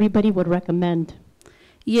 that's what everybody would recommend.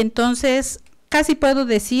 Y entonces casi puedo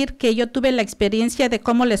decir que yo tuve la experiencia de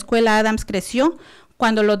cómo la escuela Adams creció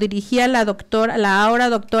cuando lo dirigía la ahora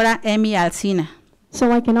doctora Amy Alsina.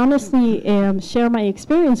 So I can honestly share my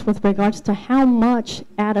experience with regards to how much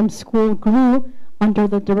Adams School grew under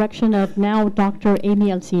the direction of now Dr.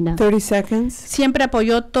 Amy Alsina. 30 seconds. Siempre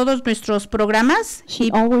apoyó todos nuestros programas.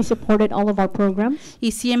 She always supported all of our programs.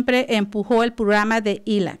 Y siempre empujó el programa de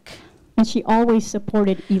ELAC. And she always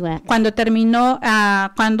supported ELAC.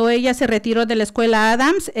 Cuando ella se retiró de la escuela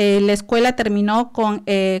Adams, la escuela terminó con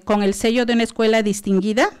el sello de una escuela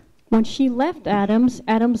distinguida. When she left Adams,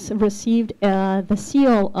 Adams received the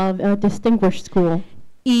seal of a distinguished school.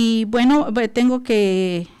 Y bueno, tengo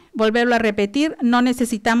que volverlo a repetir, no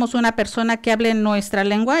necesitamos una persona que hable nuestra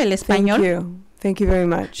lengua, el español. Thank you very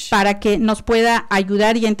much. Para que nos pueda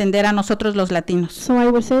ayudar y entender a nosotros los latinos. So I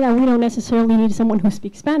would say that we don't necessarily need someone who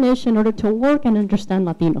speaks Spanish in order to work and understand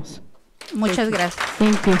Latinos. Muchas gracias.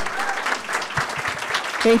 Thank you.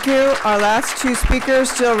 Thank you. Our last two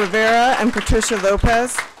speakers, Jill Rivera and Patricia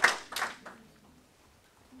Lopez.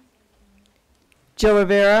 Jill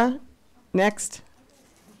Rivera, next.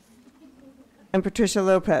 And Patricia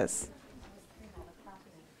Lopez.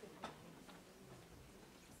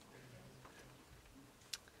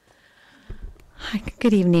 Hi,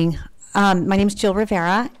 good evening. My name is Jill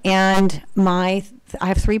Rivera, and I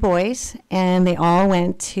have 3 boys, and they all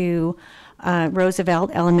went to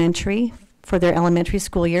Roosevelt Elementary for their elementary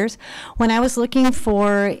school years. When I was looking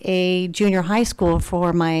for a junior high school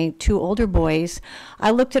for my 2 older boys,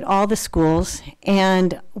 I looked at all the schools,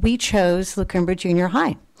 and we chose Lacumba Junior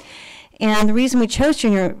High. And the reason we chose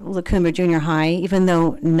Lacumba Junior High, even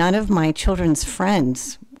though none of my children's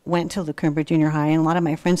friends went to Lacumba Junior High, and a lot of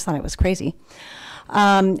my friends thought I was crazy,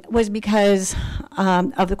 was because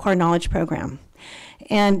of the core knowledge program.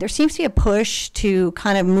 And there seems to be a push to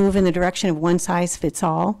kind of move in the direction of one size fits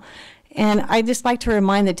all. And I just like to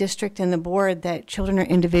remind the district and the board that children are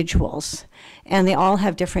individuals and they all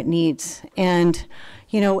have different needs. And,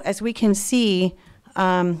 as we can see,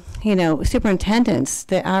 superintendents,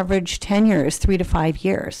 the average tenure is 3 to 5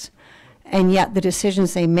 years. And yet the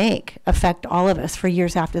decisions they make affect all of us for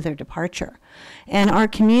years after their departure. And our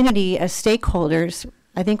community as stakeholders,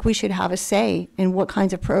 I think we should have a say in what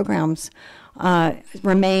kinds of programs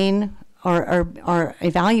remain or are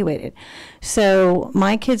evaluated. So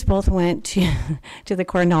my kids both went to the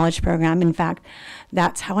core knowledge program. In fact,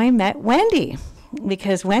 that's how I met Wendy,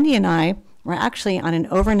 because Wendy and I were actually on an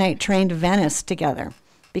overnight train to Venice together,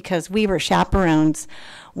 because we were chaperones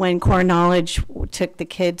when core knowledge took the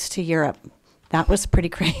kids to Europe. That was pretty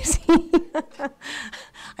crazy.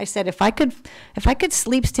 I said if I could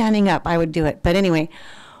sleep standing up, I would do it. But anyway,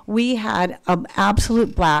 we had an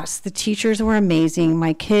absolute blast. The teachers were amazing.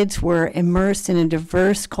 My kids were immersed in a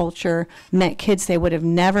diverse culture, met kids they would have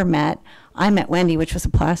never met. I met Wendy, which was a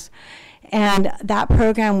plus. And that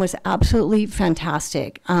program was absolutely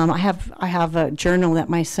fantastic. I have a journal that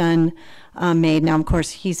my son made. Now, of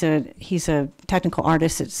course, he's a technical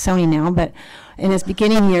artist at Sony now, but in his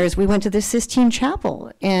beginning years, we went to the Sistine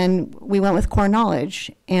Chapel, and we went with Core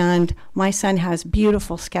Knowledge, and my son has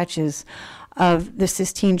beautiful sketches of the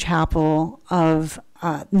Sistine Chapel, of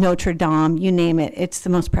Notre Dame, you name it. It's the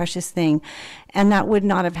most precious thing. And that would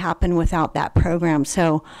not have happened without that program.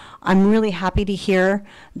 So I'm really happy to hear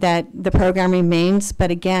that the program remains. But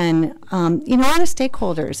again, a lot of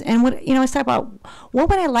stakeholders. And I talk about, what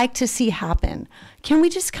would I like to see happen? Can we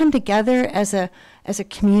just come together as a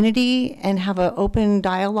community and have an open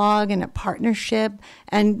dialogue and a partnership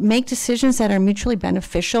and make decisions that are mutually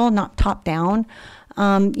beneficial, not top down?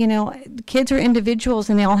 Kids are individuals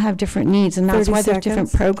and they all have different needs, and that's why there's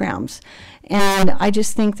different programs. And I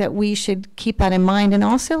just think that we should keep that in mind, and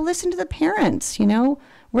also listen to the parents.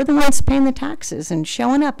 We're the ones paying the taxes and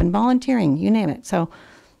showing up and volunteering, you name it. So,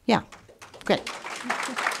 yeah, great.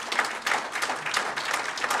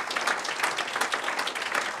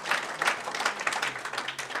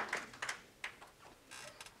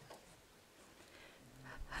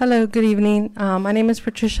 Hello, good evening. My name is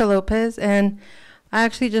Patricia Lopez, and I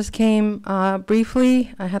actually just came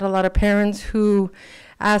briefly. I had a lot of parents who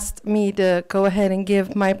asked me to go ahead and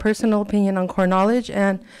give my personal opinion on Core Knowledge.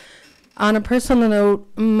 And on a personal note,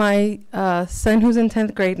 my son, who's in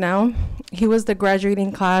 10th grade now, he was the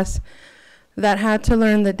graduating class that had to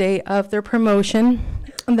learn the day of their promotion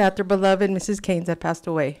that their beloved Mrs. Keynes had passed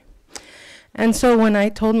away. And so when I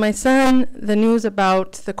told my son the news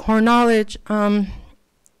about the Core Knowledge, the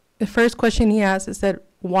first question he asked is that,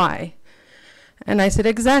 why? And I said,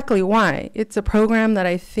 exactly why? It's a program that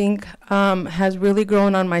I think has really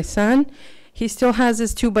grown on my son. He still has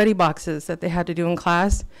his 2 buddy boxes that they had to do in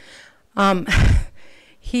class.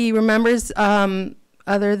 He remembers,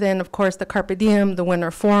 other than, of course, the Carpe Diem, the winter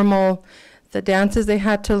formal, the dances they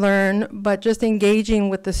had to learn, but just engaging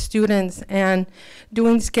with the students and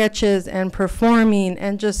doing sketches and performing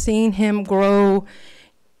and just seeing him grow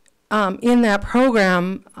in that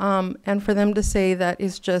program, and for them to say that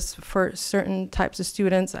it's just for certain types of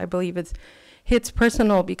students, I believe it hits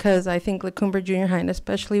personal, because I think La Cumbre Junior High, and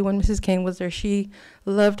especially when Mrs. Kane was there, she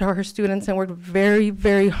loved her students and worked very,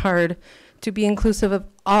 very hard to be inclusive of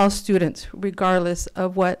all students, regardless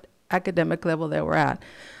of what academic level they were at.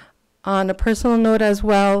 On a personal note as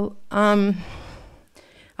well, I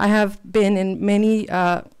have been in many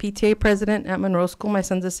PTA president at Monroe School. My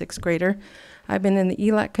son's a 6th grader. I've been in the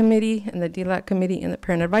ELAC committee, and the DLAC committee, and the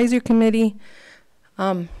parent advisory committee.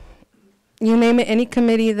 You name it, any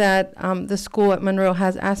committee that the school at Monroe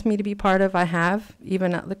has asked me to be part of, I have,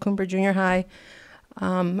 even at La Cumbre Junior High.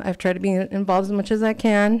 I've tried to be involved as much as I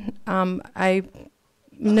can. I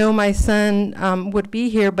know my son would be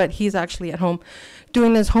here, but he's actually at home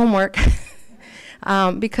doing his homework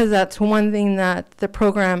because that's one thing that the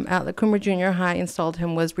program at La Cumbre Junior High installed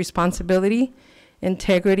him was responsibility,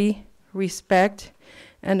 integrity, respect,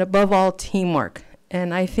 and above all, teamwork.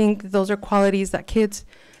 And I think those are qualities that kids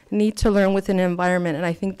need to learn within an environment, and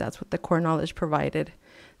I think that's what the Core Knowledge provided.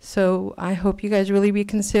 So I hope you guys really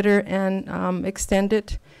reconsider and extend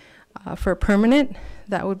it for permanent.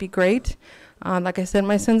 That would be great. Like I said,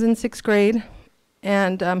 my son's in 6th grade,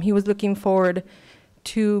 and he was looking forward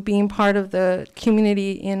to being part of the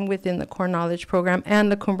community within the Core Knowledge program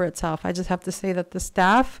and the Cumbre itself. I just have to say that the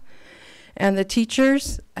staff and the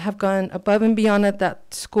teachers have gone above and beyond at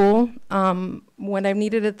that school. When I've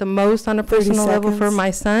needed it the most on a personal level for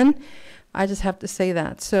my son, I just have to say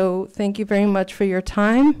that. So thank you very much for your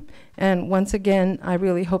time. And once again, I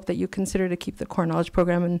really hope that you consider to keep the Core Knowledge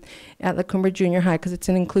program at La Cumbre Junior High, because it's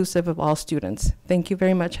an inclusive of all students. Thank you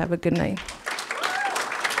very much. Have a good night.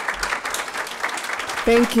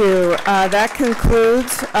 Thank you. That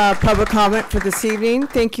concludes public comment for this evening.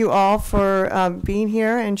 Thank you all for being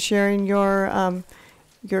here and sharing your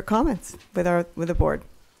comments with the board.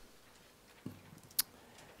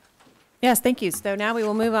 Yes, thank you. So now we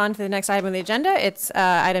will move on to the next item on the agenda. It's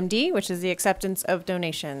item D, which is the acceptance of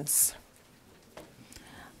donations.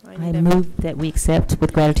 I move that we accept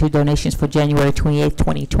with gratitude donations for January 28th,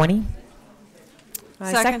 2020.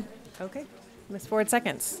 Second. Okay. Ms. Ford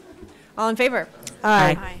seconds. All in favor?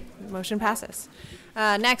 Aye. Aye. Motion passes.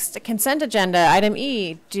 Next, consent agenda, item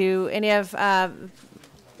E. Do any of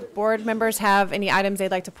board members have any items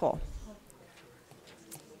they'd like to pull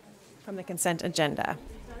from the consent agenda?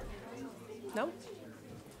 No?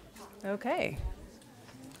 Okay.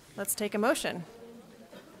 Let's take a motion.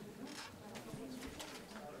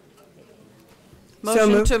 So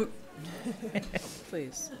moved. to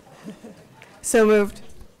please. So moved.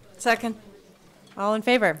 Second. All in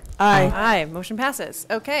favor? Aye. Aye. Motion passes.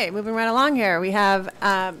 Okay, moving right along here. We have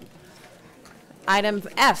item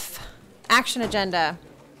F, action agenda.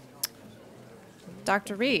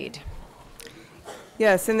 Dr. Reed.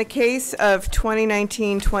 Yes, in the case of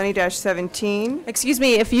 2019-20-17. Excuse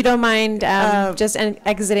me, if you don't mind just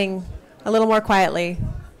exiting a little more quietly.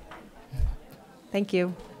 Thank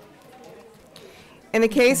you. In the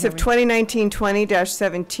case of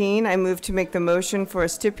 2019-20-17, I move to make the motion for a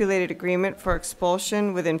stipulated agreement for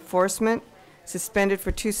expulsion with enforcement suspended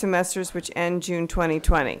for 2 semesters which end June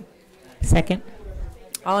 2020. Second.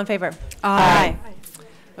 All in favor? Aye.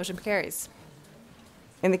 Motion carries.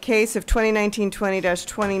 In the case of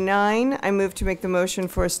 2019-20-29, I move to make the motion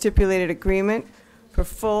for a stipulated agreement for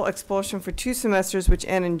full expulsion for 2 semesters which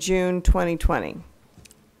end in June 2020.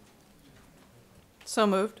 So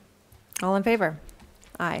moved. All in favor?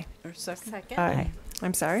 Aye. Or second? Aye.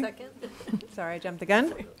 I'm sorry. Second. Sorry, I jumped the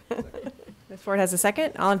gun. Ms. Ford has a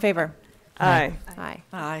second. All in favor? Aye. Aye.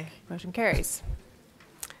 Aye. Motion carries.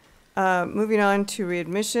 Moving on to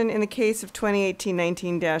readmission. In the case of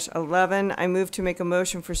 2018-19-11, I move to make a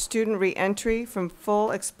motion for student reentry from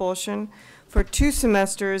full expulsion for 2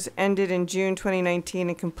 semesters ended in June 2019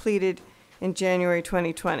 and completed in January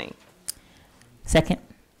 2020. Second.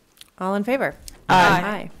 All in favor? Aye.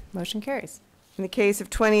 Aye. Motion carries. In the case of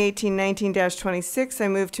 2018-19-26, I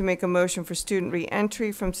move to make a motion for student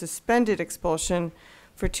reentry from suspended expulsion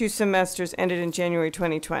for 2 semesters ended in January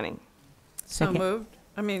 2020. So moved.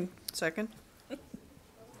 Second.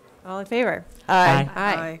 All in favor? Aye.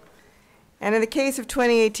 Aye. And in the case of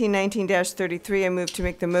 2018-19-33, I move to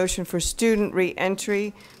make the motion for student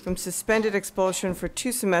reentry from suspended expulsion for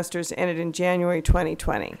 2 semesters ended in January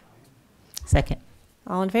 2020. Second.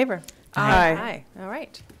 All in favor? Aye. Aye. All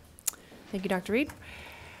right. Thank you, Dr. Reed.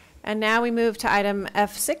 And now we move to item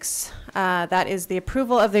F6. That is the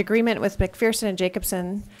approval of the agreement with McPherson and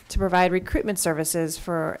Jacobson to provide recruitment services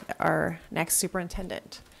for our next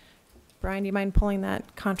superintendent. Brian, do you mind pulling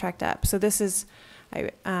that contract up? So this is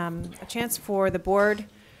a chance for the board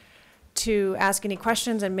to ask any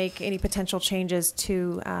questions and make any potential changes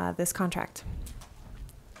to this contract.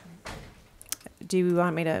 Do you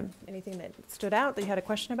want me to, anything that stood out that you had a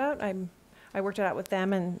question about? I worked it out with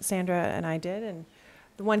them, and Sandra and I did. And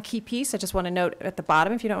the one key piece I just want to note at the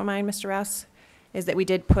bottom, if you don't mind, Mr. Rouse, is that we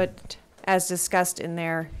did put, as discussed in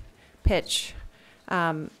their pitch,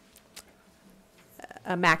 a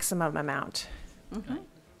maximum amount. Mm-hmm.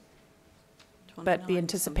 But the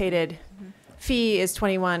anticipated fee is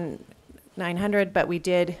 $21,900, but we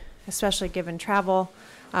did, especially given travel,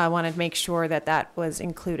 wanted to make sure that that was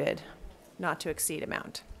included, not to exceed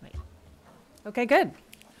amount. Okay, good.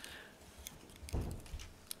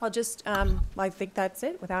 I'll just, I think that's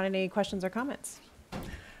it, without any questions or comments.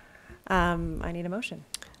 I need a motion.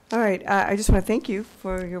 All right. I just want to thank you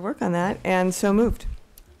for your work on that, and so moved.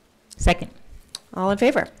 Second. All in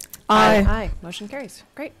favor? Aye. Aye. Motion carries.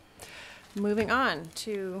 Great. Moving on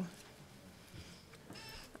to,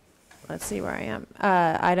 let's see where I am.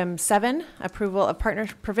 Item 7, approval of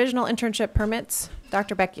provisional internship permits.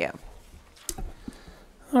 Dr. Becchio.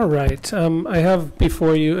 All right. I have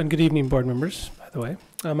before you, and good evening, board members, by the way.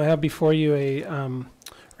 I have before you a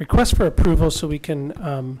request for approval so we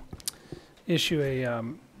can issue a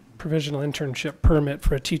provisional internship permit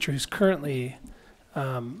for a teacher who's currently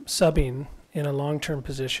subbing in a long-term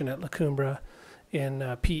position at La Cumbre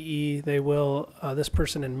in PE. They will, this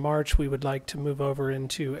person in March, we would like to move over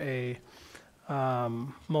into a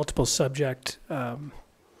multiple subject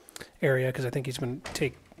area, because I think he's going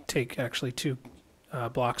to take actually 2 a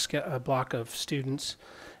block of students.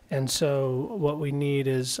 And so what we need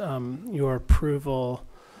is your approval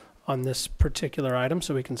on this particular item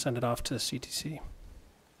so we can send it off to CTC.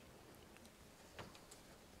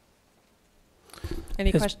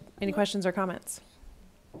 Any questions or comments?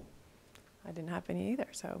 I didn't have any either,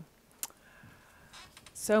 so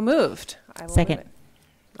moved. I will Second. move it.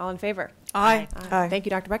 All in favor? Aye. Aye. Thank you,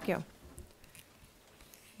 Dr. Becchio.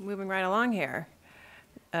 Moving right along here.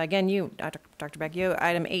 Again, you, Dr. Becchio,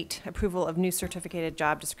 item 8, approval of new certificated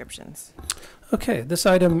job descriptions. Okay, this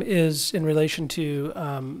item is in relation to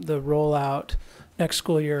the rollout next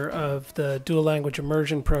school year of the dual language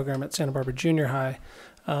immersion program at Santa Barbara Junior High.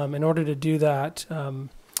 In order to do that,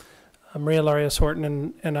 Maria Larios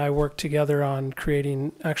Horton and I worked together on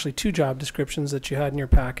creating actually 2 job descriptions that you had in your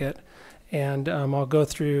packet. And I'll go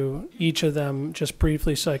through each of them just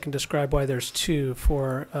briefly so I can describe why there's 2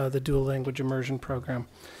 for the dual language immersion program.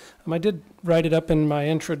 I did write it up in my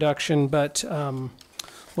introduction, but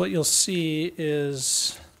what you'll see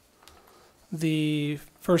is the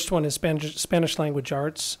first one is Spanish language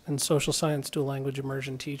arts and social science dual language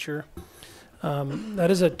immersion teacher. That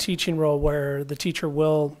is a teaching role where the teacher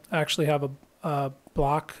will actually have a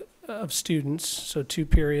block of students, so 2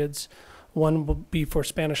 periods, One will be for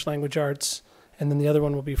Spanish language arts, and then the other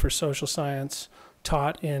one will be for social science,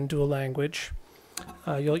 taught in dual language.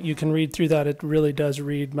 You can read through that. It really does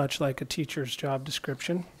read much like a teacher's job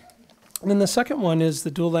description. And then the second one is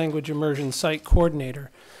the dual language immersion site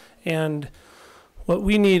coordinator. And what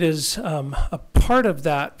we need is a part of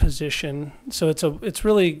that position. So it's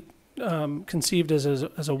really conceived as a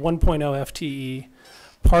 1.0 FTE.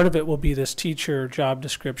 Part of it will be this teacher job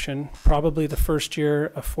description, probably the first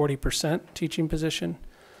year a 40% teaching position,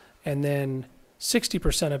 and then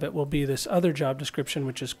 60% of it will be this other job description,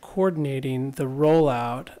 which is coordinating the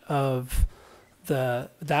rollout of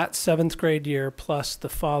that 7th grade year plus the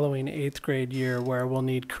following 8th grade year, where we'll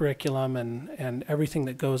need curriculum and everything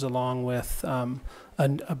that goes along with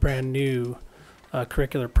a brand new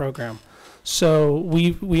curricular program. So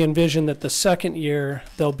we envision that the second year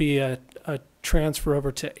there'll be a transfer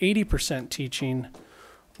over to 80% teaching,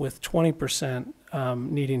 with 20%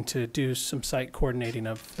 needing to do some site coordinating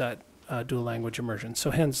of that dual language immersion.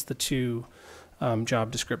 So hence the two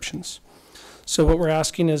job descriptions. So what we're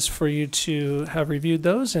asking is for you to have reviewed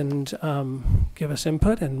those and give us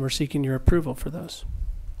input, and we're seeking your approval for those.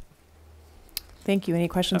 Thank you. Any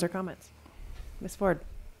questions or comments? Ms. Ford.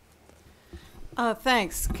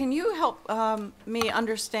 Thanks. Can you help me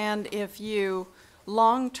understand if you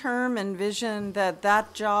long-term envision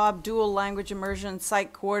that job, dual language immersion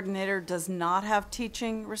site coordinator, does not have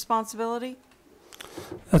teaching responsibility?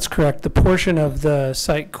 That's correct. The portion of the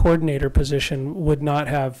site coordinator position would not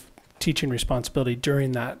have teaching responsibility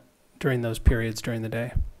during those periods during the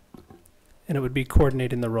day. And it would be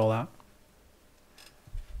coordinating the rollout.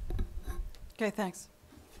 Okay, thanks.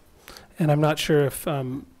 And I'm not sure if,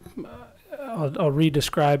 I'll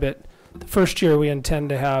re-describe it. The first year we intend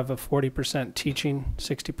to have a 40% teaching,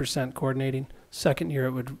 60% coordinating. Second year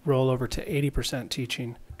it would roll over to 80%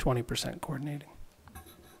 teaching, 20% coordinating.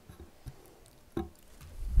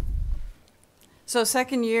 So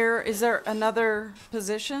second year, is there another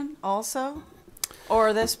position also?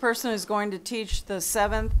 Or this person is going to teach the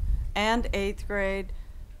 7th and 8th grade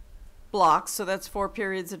blocks, so that's 4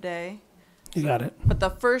 periods a day? You got it. But the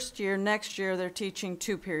first year, next year, they're teaching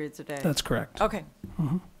 2 periods a day? That's correct. Okay.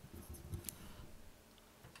 Mm-hmm.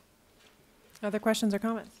 Other questions or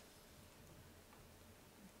comments?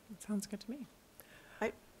 That sounds good to me.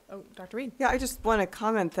 Oh, Dr. Reed. Yeah, I just want to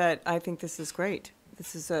comment that I think this is great.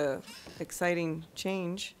 This is a exciting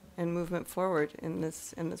change and movement forward in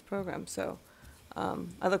this program. So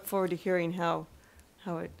I look forward to hearing how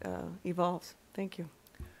it evolves. Thank you.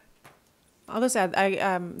 I'll just add,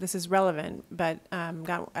 this is relevant, but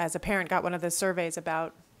as a parent, got one of the surveys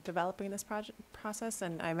about developing this process,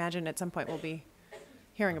 and I imagine at some point we'll be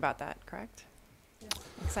hearing about that, correct? Yeah.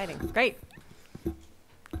 Exciting. Great.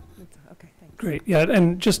 Okay, thanks. Great. Yeah,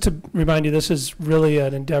 and just to remind you, this is really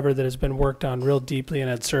an endeavor that has been worked on real deeply in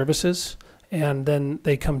Ed Services, and then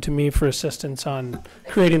they come to me for assistance on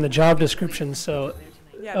creating the job description. So,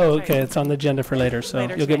 yeah, oh, right. okay, it's on the agenda for later, so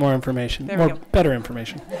Later you'll get today. more information, There we go. better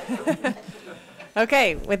information.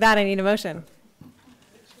 Okay, with that, I need a motion.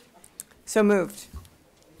 So moved.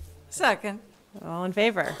 Second. All in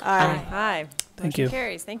favor? Aye. Aye. Thank Motion you.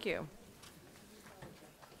 carries. Thank you.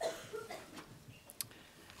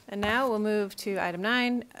 And now we'll move to item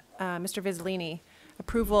 9, Mr. Vizzolini,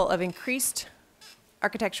 approval of increased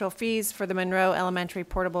architectural fees for the Monroe Elementary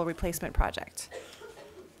Portable Replacement Project.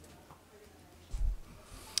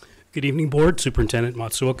 Good evening, Board. Superintendent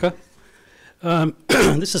Matsuoka.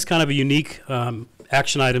 This is kind of a unique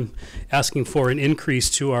action item asking for an increase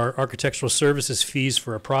to our architectural services fees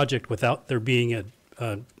for a project without there being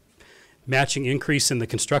a matching increase in the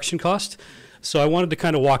construction cost. So I wanted to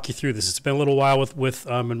kind of walk you through this. It's been a little while with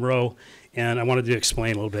Monroe, and I wanted to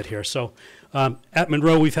explain a little bit here. So at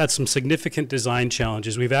Monroe, we've had some significant design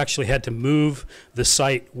challenges. We've actually had to move the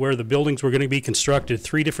site where the buildings were going to be constructed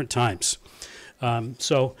 3 different times.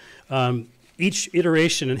 Each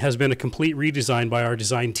iteration has been a complete redesign by our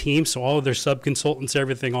design team. So all of their sub-consultants,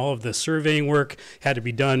 everything, all of the surveying work had to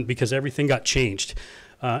be done because everything got changed.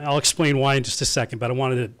 I'll explain why in just a second, but I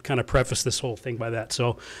wanted to kind of preface this whole thing by that.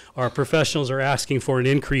 So our professionals are asking for an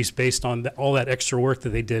increase based on all that extra work that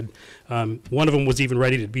they did. One of them was even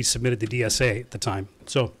ready to be submitted to DSA at the time.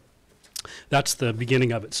 So that's the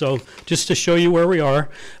beginning of it. So just to show you where we are,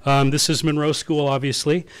 this is Monroe School,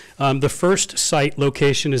 obviously. The first site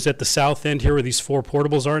location is at the south end here where these 4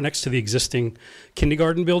 portables are next to the existing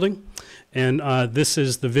kindergarten building. And this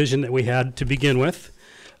is the vision that we had to begin with.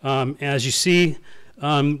 As you see,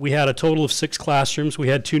 we had a total of 6 classrooms. We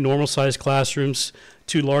had 2 normal-sized classrooms,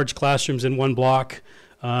 2 large classrooms in 1 block,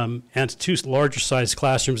 and 2 larger-sized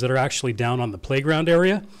classrooms that are actually down on the playground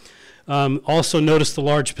area. Also notice the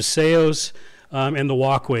large paseos and the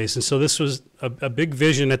walkways. And so this was a big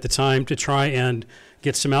vision at the time to try and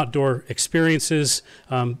get some outdoor experiences,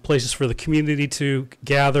 places for the community to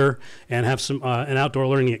gather and have some an outdoor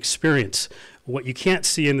learning experience. What you can't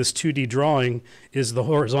see in this 2D drawing is the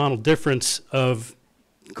horizontal difference of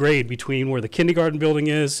grade between where the kindergarten building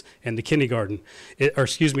is and the kindergarten, and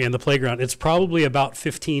the playground. It's probably about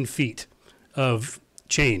 15 feet of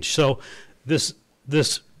change. So this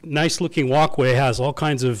nice looking walkway has all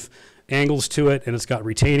kinds of angles to it, and it's got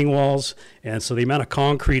retaining walls, and so the amount of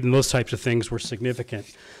concrete and those types of things were significant.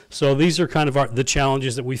 So these are kind of the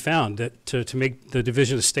challenges that we found, that to make the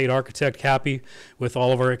Division of State Architect happy with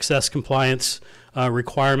all of our access compliance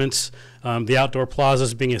requirements. The outdoor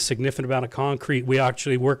plazas being a significant amount of concrete, we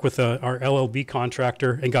actually worked with our LLB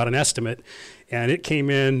contractor and got an estimate, and it came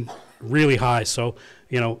in really high. So,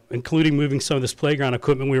 you know, including moving some of this playground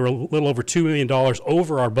equipment, we were a little over $2 million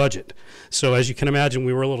over our budget. So as you can imagine,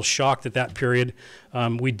 we were a little shocked at that period.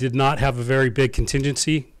 We did not have a very big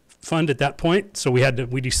contingency fund at that point, so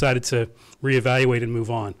we decided to reevaluate and move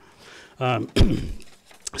on.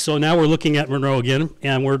 So now we're looking at Monroe again,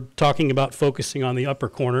 and we're talking about focusing on the upper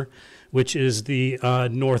corner, which is the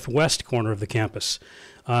northwest corner of the campus.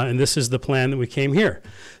 And this is the plan that we came here.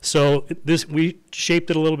 So we shaped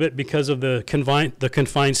it a little bit because of the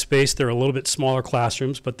confined space. They're a little bit smaller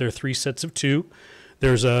classrooms, but they're 3 sets of 2.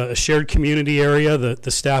 There's a shared community area.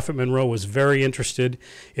 The staff at Monroe was very interested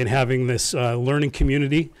in having this learning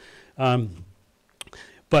community.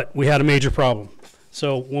 But we had a major problem.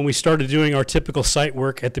 So when we started doing our typical site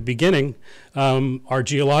work at the beginning, our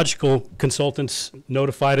geological consultants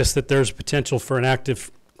notified us that there's potential for an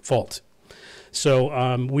active fault.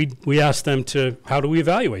 So we asked them how do we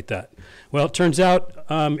evaluate that? Well, it turns out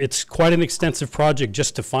it's quite an extensive project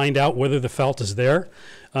just to find out whether the fault is there,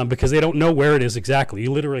 because they don't know where it is exactly.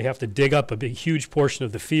 You literally have to dig up a huge portion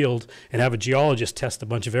of the field and have a geologist test a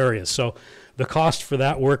bunch of areas. So the cost for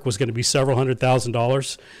that work was going to be several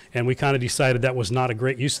 $100,000, and we kind of decided that was not a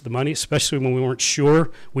great use of the money, especially when we weren't sure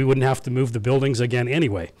we wouldn't have to move the buildings again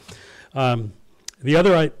anyway. The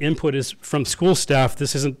other input is from school staff.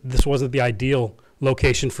 This wasn't the ideal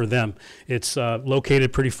location for them. It's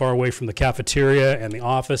located pretty far away from the cafeteria and the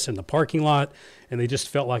office and the parking lot, and they just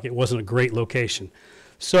felt like it wasn't a great location.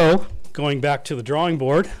 So going back to the drawing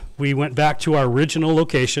board, we went back to our original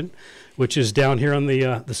location, which is down here on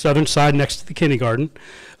the southern side next to the kindergarten.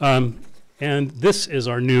 And this is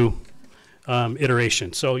our new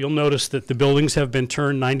iteration. So you'll notice that the buildings have been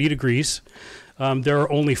turned 90 degrees. There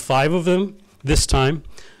are only 5 of them this time.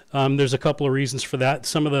 There's a couple of reasons for that.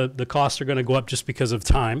 Some of the costs are going to go up just because of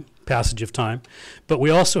passage of time. But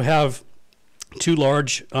we also have 2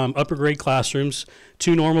 large upper grade classrooms,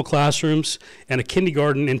 2 normal classrooms, and a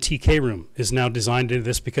kindergarten and TK room is now designed into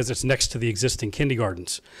this because it's next to the existing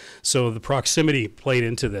kindergartens. So the proximity played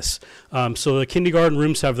into this. So the kindergarten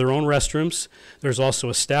rooms have their own restrooms. There's also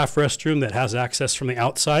a staff restroom that has access from the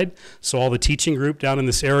outside. So all the teaching group down in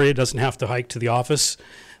this area doesn't have to hike to the office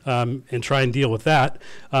and try and deal with that.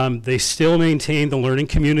 They still maintain the learning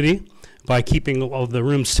community by keeping all the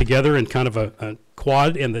rooms together in kind of a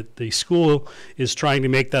quad, and the school is trying to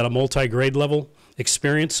make that a multi-grade level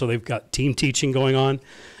experience, so they've got team teaching going on.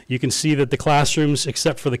 You can see that the classrooms,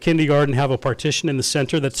 except for the kindergarten, have a partition in the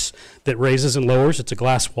center that raises and lowers. It's a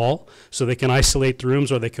glass wall, so they can isolate the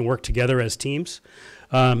rooms or they can work together as teams.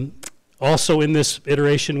 Also in this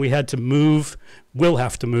iteration, will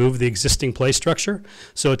have to move the existing play structure.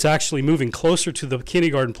 So it's actually moving closer to the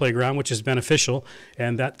kindergarten playground, which is beneficial,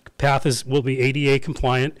 and that path will be ADA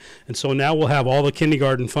compliant. And so now we'll have all the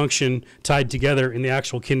kindergarten function tied together in the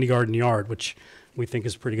actual kindergarten yard, which we think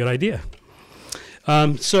is a pretty good idea.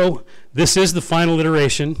 So this is the final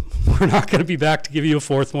iteration. We're not going to be back to give you a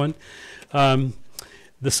 4th one.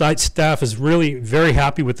 The site staff is really very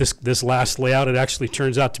happy with this last layout. It actually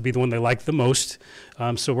turns out to be the one they like the most.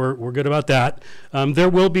 So we're good about that. There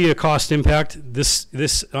will be a cost impact. This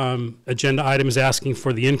agenda item is asking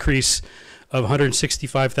for the increase of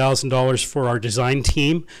 $165,000 for our design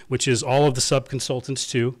team, which is all of the sub-consultants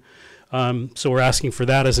too. So we're asking for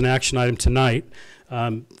that as an action item tonight.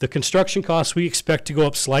 The construction costs we expect to go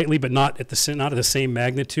up slightly, but not at the same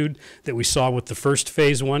magnitude that we saw with the first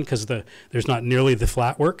phase 1, because there's not nearly the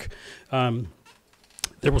flat work.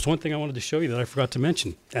 There was one thing I wanted to show you that I forgot to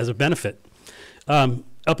mention as a benefit. Up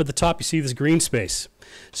at the top, you see this green space.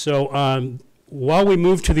 So while we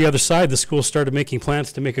moved to the other side, the school started making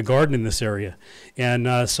plans to make a garden in this area.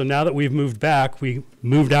 And so now that we've moved back, we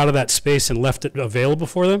moved out of that space and left it available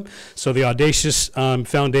for them. So the Audacious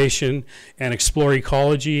Foundation and Explore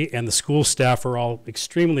Ecology and the school staff are all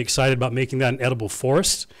extremely excited about making that an edible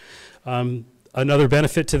forest. Another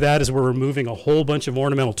benefit to that is we're removing a whole bunch of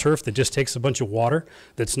ornamental turf that just takes a bunch of water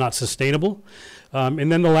that's not sustainable.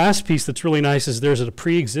 And then the last piece that's really nice is there's a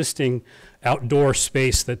pre-existing outdoor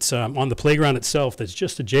space that's on the playground itself that's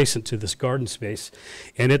just adjacent to this garden space.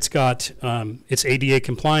 And it's got, it's ADA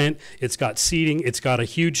compliant, it's got seating, it's got a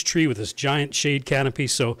huge tree with this giant shade canopy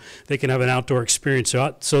so they can have an outdoor experience.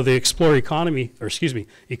 So the Explore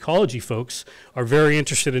Ecology folks are very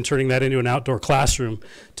interested in turning that into an outdoor classroom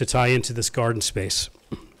to tie into this garden space.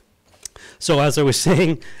 So as I was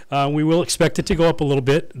saying, we will expect it to go up a little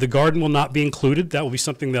bit. The garden will not be included. That will be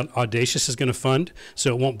something that Audacious is going to fund.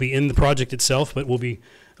 So it won't be in the project itself, but will be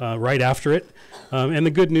right after it. And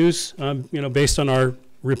the good news, you know, based on our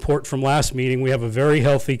report from last meeting, we have a very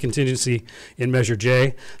healthy contingency in Measure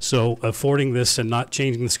J. So affording this and not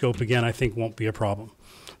changing the scope again, I think won't be a problem.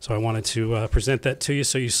 So I wanted to present that to you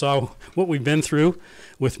so you saw what we've been through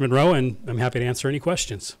with Monroe, and I'm happy to answer any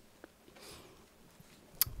questions.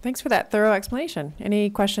 Thanks for that thorough explanation. Any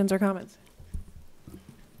questions or comments?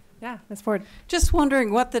 Yeah, Ms. Ford. Just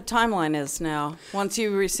wondering what the timeline is now, once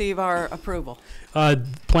you receive our approval.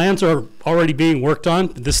 Plans are already being worked on.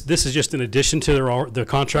 This is just in addition to the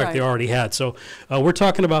contract they already had. So we're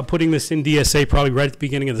talking about putting this in DSA probably right at the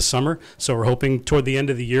beginning of the summer. So we're hoping toward the end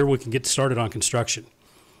of the year we can get started on construction.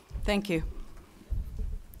 Thank you.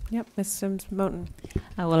 Yep, Ms. Sims-Moton.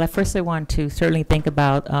 Well, at first I want to certainly think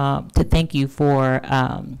about, to thank you for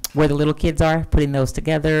where the little kids are, putting those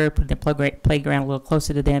together, putting the playground a little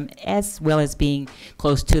closer to them, as well as being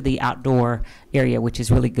close to the outdoor area, which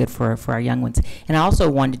is really good for our young ones. And I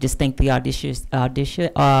also wanted to just thank the Audacious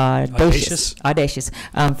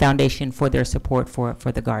Foundation for their support for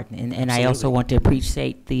the garden. And I also want to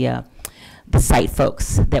appreciate the site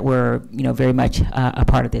folks that were, you know, very much a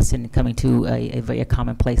part of this and coming to a very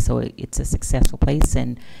common place. So it's a successful place,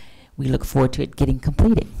 and we look forward to it getting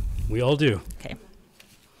completed. We all do. Okay.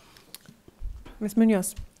 Ms.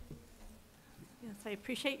 Munoz. Yes, I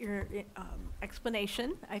appreciate your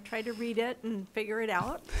explanation. I tried to read it and figure it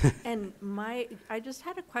out. And I just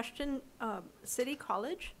had a question. City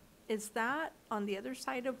College, is that on the other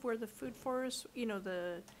side of where the food forest, you know,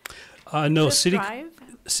 the no, Drive?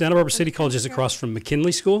 Santa Barbara City College is across from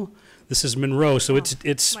McKinley School. This is Monroe, so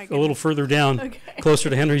it's a little further down, closer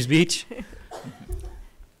to Henry's Beach.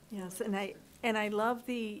 Yes, and I love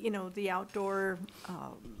the, you know, the outdoor.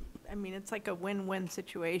 I mean, it's like a win-win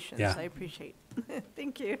situation. Yeah. So I appreciate.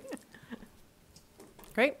 Thank you.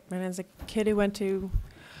 Great. And as a kid who went to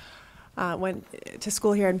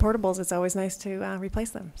school here in portables, it's always nice to replace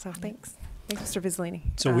them. So thanks. Thanks, Mr. Vizzolini.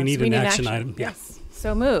 So we need an action item. Yeah. Yes.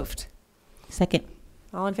 So moved. Second.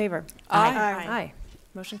 All in favor? Aye. Aye.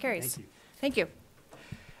 Motion carries. Thank you.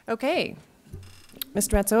 Okay.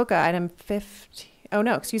 Mr. Matsuoka, item 15. Oh,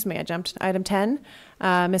 no, excuse me. I jumped. Item 10.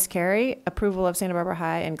 Ms. Carey, approval of Santa Barbara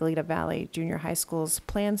High and Goleta Valley Junior High School's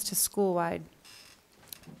plans to school-wide.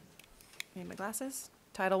 Need my glasses?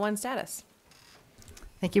 Title I status.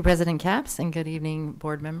 Thank you, President Capps, and good evening,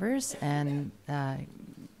 board members and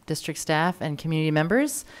district staff and community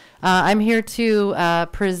members. I'm here to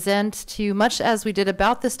present to you, much as we did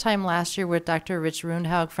about this time last year with Dr. Rich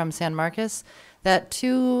Rundhaug from San Marcos, that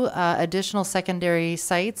 2 additional secondary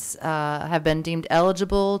sites have been deemed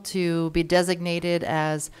eligible to be designated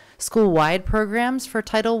as school-wide programs for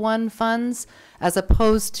Title I funds, as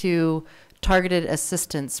opposed to targeted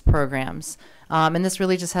assistance programs. And this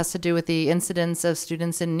really just has to do with the incidence of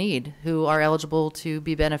students in need who are eligible to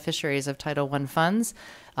be beneficiaries of Title I funds.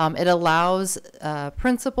 It allows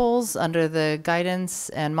principals, under the guidance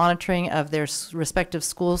and monitoring of their respective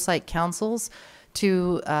school site councils,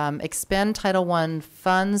 to expend Title I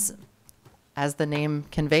funds, as the name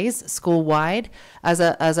conveys, school-wide,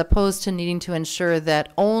 as opposed to needing to ensure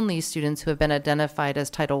that only students who have been identified as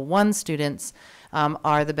Title I students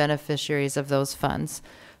are the beneficiaries of those funds.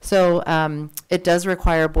 So it does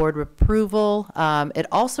require board approval. It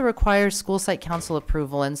also requires school site council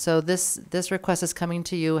approval. And so this request is coming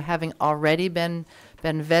to you having already been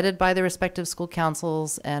vetted by the respective school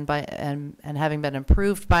councils and having been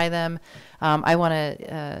approved by them. I want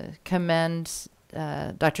to commend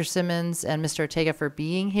Dr. Simmons and Mr. Ortega for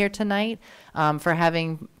being here tonight, for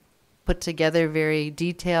having put together very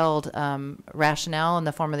detailed rationale in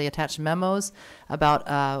the form of the attached memos about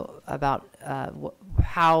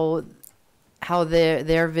how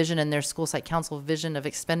their vision and their school site council vision of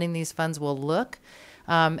expending these funds will look.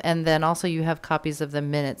 And then also you have copies of the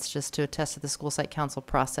minutes just to attest to the school site council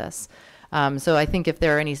process. So I think if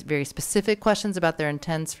there are any very specific questions about their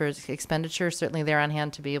intents for expenditure, certainly they're on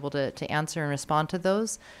hand to be able to answer and respond to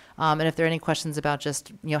those. And if there are any questions about just,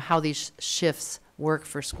 you know, how these shifts work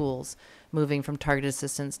for schools, moving from targeted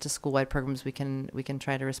assistance to school-wide programs, we can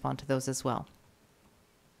try to respond to those as well.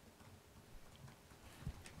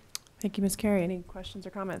 Thank you, Ms. Carey. Any questions or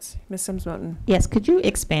comments? Ms. Sims-Moton? Yes, could you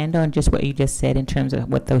expand on just what you just said in terms of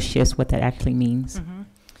what those shifts, what that actually means? Mm-hmm.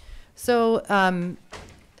 So,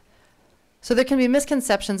 so there can be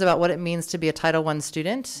misconceptions about what it means to be a Title I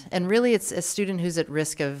student, and really it's a student who's at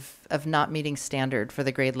risk of not meeting standard for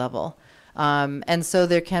the grade level. And so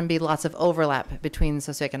there can be lots of overlap between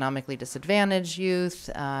socioeconomically disadvantaged youth,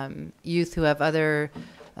 youth who have other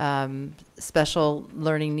special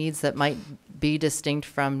learning needs that might be distinct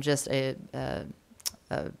from just a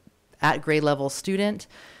at grade level student.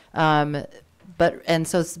 But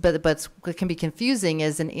what can be confusing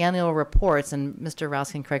is in annual reports, and Mr.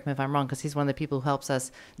 Rouse can correct me if I'm wrong, because he's one of the people who helps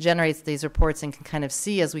us generate these reports and can kind of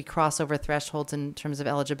see as we cross over thresholds in terms of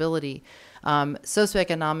eligibility,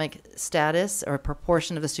 socioeconomic status or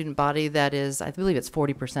proportion of the student body that is, I believe it's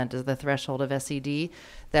 40% is the threshold of SED,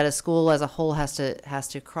 that a school as a whole has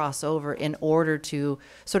to cross over in order to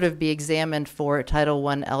sort of be examined for Title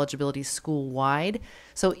I eligibility school-wide.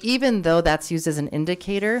 So even though that's used as an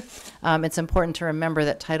indicator, it's important to remember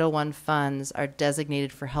that Title I funds are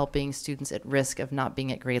designated for helping students at risk of not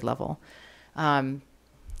being at grade level.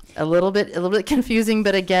 A little bit confusing,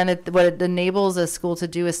 but again, what it enables a school to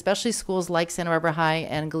do, especially schools like Santa Barbara High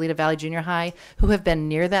and Goleta Valley Junior High, who have been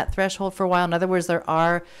near that threshold for a while. In other words, there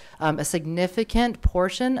are a significant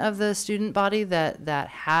portion of the student body that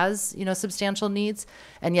has, substantial needs,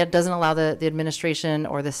 and yet doesn't allow the administration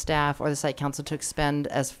or the staff or the site council to expend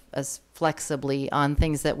as flexibly on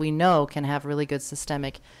things that we know can have really good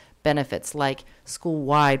systemic benefits, like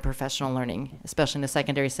school-wide professional learning, especially in a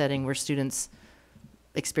secondary setting where students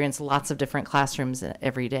experience lots of different classrooms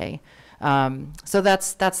every day. So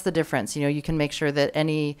that's the difference. You can make sure that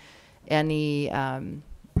any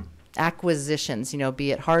acquisitions,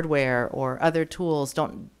 be it hardware or other tools,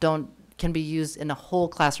 can be used in a whole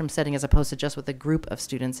classroom setting as opposed to just with a group of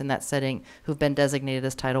students in that setting who've been designated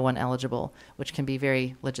as Title I eligible, which can be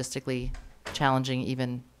very logistically challenging,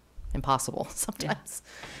 even impossible sometimes.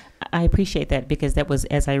 Yeah. I appreciate that, because that was,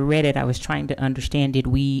 as I read it, I was trying to understand, did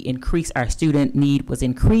we increase, our student need was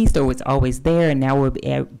increased, or was always there, and now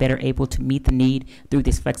we're better able to meet the need through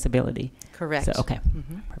this flexibility? Correct. So, okay,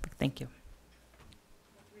 perfect, thank you.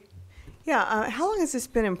 Yeah, how long has this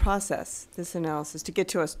been in process, this analysis, to get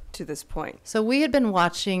to us to this point? So we had been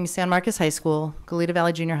watching San Marcos High School, Goleta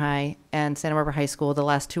Valley Junior High, and Santa Barbara High School the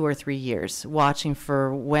last 2 or 3 years, watching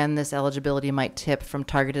for when this eligibility might tip from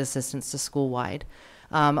targeted assistance to school-wide.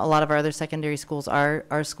 A lot of our other secondary schools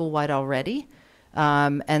are school-wide already.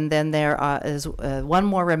 And then there is one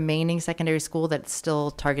more remaining secondary school that's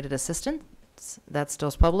still targeted assistance. That's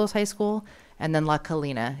Dos Pueblos High School. And then La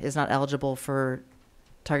Colina is not eligible for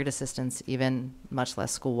target assistance, even much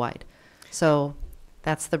less school-wide. So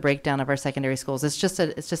that's the breakdown of our secondary schools. It's just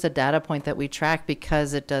a data point that we track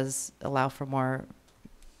because it does allow for more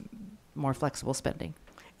flexible spending.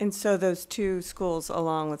 And so those 2 schools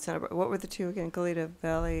along with Santa Barbara, what were the 2 again, Goleta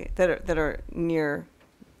Valley, that are near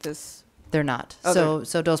this? They're not. Oh,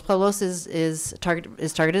 so Dos Pueblos is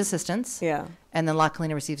targeted assistance. Yeah. And then La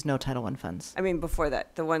Colina receives no Title I funds. I mean, before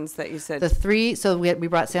that, the ones that you said. The 3, so we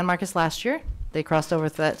brought San Marcos last year. They crossed over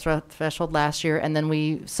that threshold last year. And then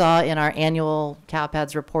we saw in our annual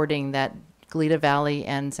CalPADS reporting that Goleta Valley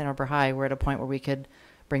and Santa Barbara High were at a point where we could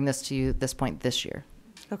bring this to this point this year.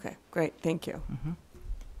 Okay, great, thank you. Mm-hmm.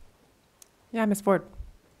 Yeah, Ms. Ford.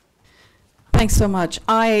 Thanks so much.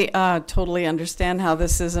 I totally understand how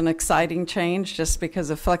this is an exciting change just because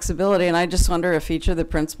of flexibility, and I just wonder if each of the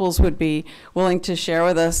principals would be willing to share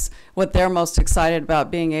with us what they're most excited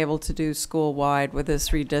about being able to do school-wide with this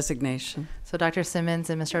redesignation. So Dr. Simmons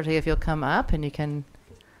and Mr. Ortega, if you'll come up and you can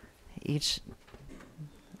each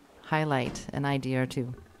highlight an idea or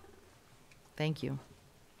two. Thank you.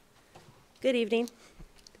 Good evening.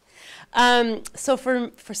 So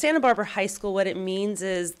for Santa Barbara High School, what it means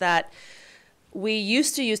is that we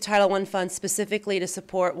used to use Title I funds specifically to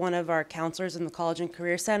support one of our counselors in the College and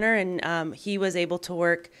Career Center, and he was able to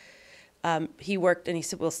work, he worked and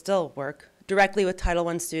he will still work directly with Title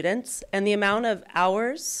I students, and the amount of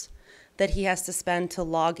hours that he has to spend to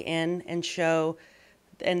log in and show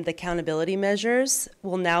and the accountability measures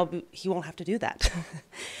will now be, he won't have to do that.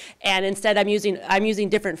 And instead I'm using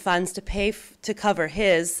different funds to pay to cover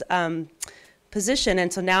his position,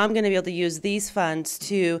 and so now I'm going to be able to use these funds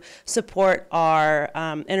to support our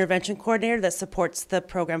intervention coordinator that supports the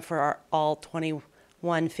program for our all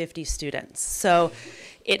 2150 students. So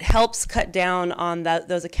it helps cut down on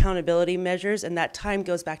those accountability measures, and that time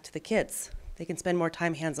goes back to the kids. They can spend more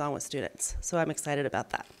time hands-on with students. So I'm excited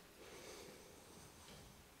about that.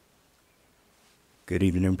 Good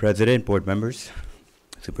evening, President, board members,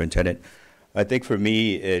 Superintendent. I think for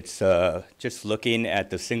me, it's just looking at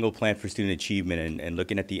the single plan for student achievement and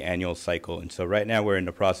looking at the annual cycle. And so right now we're in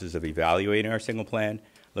the process of evaluating our single plan,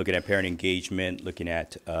 looking at parent engagement, looking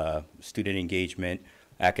at student engagement,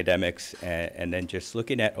 academics, and then just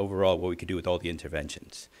looking at overall what we could do with all the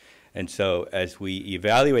interventions. And so as we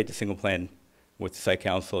evaluate the single plan with the Site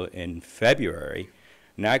Council in February,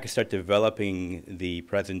 now I can start developing the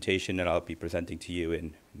presentation that I'll be presenting to you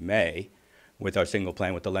in May with our single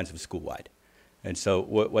plan with the lens of school-wide. And so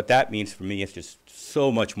what that means for me is just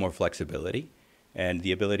so much more flexibility and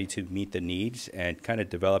the ability to meet the needs and kind of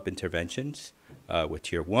develop interventions with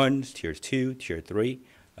tier 1s, tier 2, tier 3,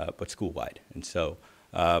 but school-wide. And so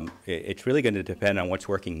it's really going to depend on what's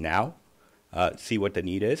working now, see what the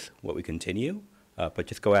need is, what we continue, but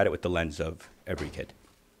just go at it with the lens of every kid.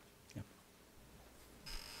 Yeah.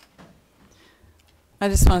 I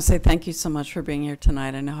just want to say thank you so much for being here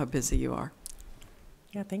tonight. I know how busy you are.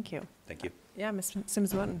 Yeah, thank you. Thank you. Yeah, Ms.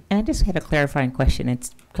 Sims-Moten. And I just had a clarifying question.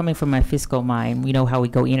 It's coming from my fiscal mind. We know how we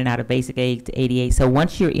go in and out of basic aid to 88. So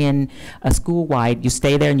once you're in a school-wide, you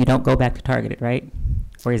stay there and you don't go back to targeted, right?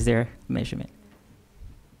 Or is there a measurement?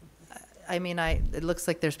 I mean, it looks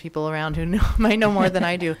like there's people around who might know more than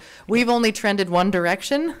I do. We've only trended one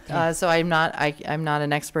direction, so I'm not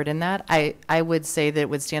an expert in that. I would say that it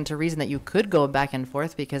would stand to reason that you could go back and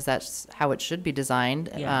forth because that's how it should be designed.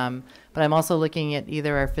 Yeah. But I'm also looking at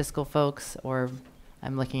either our fiscal folks or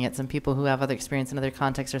I'm looking at some people who have other experience in other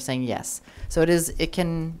contexts are saying yes. So it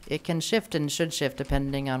can shift and should shift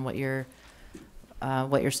depending on what your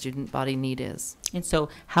student body need is. And so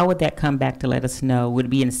how would that come back to let us know? Would it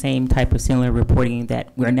be in the same type of similar reporting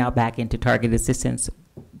that we're now back into targeted assistance?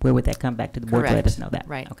 Where would that come back to the board to let us know that?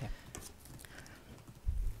 Right. Okay.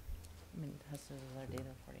 Our data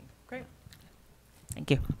reporting. Great.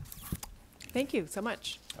 Thank you. Thank you so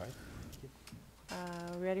much. All right.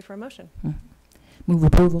 Ready for a motion? Move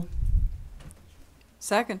approval.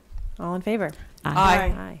 Second. All in favor?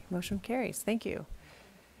 Aye. Aye. Motion carries. Thank you.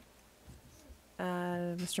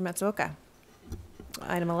 Mr. Matsuoka.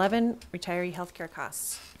 Item 11, retiree healthcare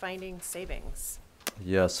costs, finding savings.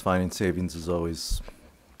 Yes, finding savings is always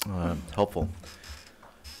helpful.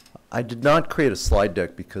 I did not create a slide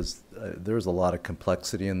deck because there's a lot of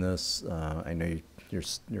complexity in this. I know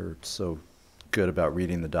you're so good about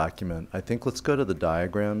reading the document. I think let's go to the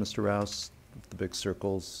diagram, Mr. Rouse, the big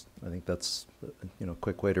circles. I think that's a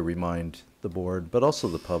quick way to remind the board, but also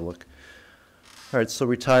the public. All right, so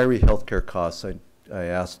retiree healthcare costs. I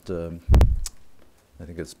asked, I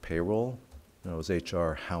think it's payroll. No, it was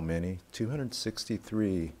HR. How many?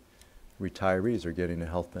 263 retirees are getting a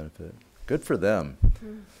health benefit. Good for them.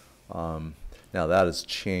 Now that has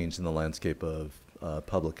changed in the landscape of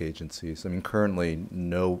public agencies. I mean, currently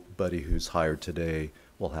nobody who's hired today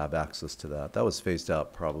will have access to that. That was phased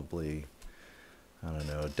out probably, I don't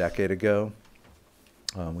know, a decade ago.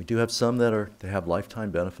 We do have some that they have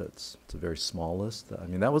lifetime benefits. It's a very small list. I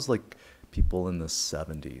mean, that was like people in the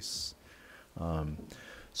 70s.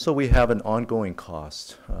 So we have an ongoing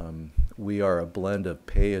cost. We are a blend of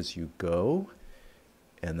pay as you go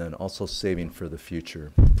and then also saving for the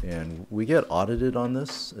future. And we get audited on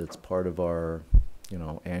this. It's part of our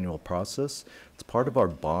annual process. It's part of our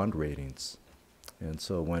bond ratings. And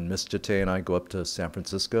so when Ms. Jate and I go up to San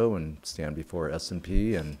Francisco and stand before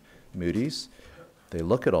S&P and Moody's, they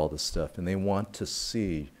look at all this stuff and they want to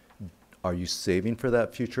see, are you saving for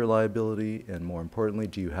that future liability? And more importantly,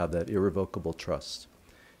 do you have that irrevocable trust?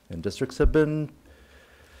 And districts have been,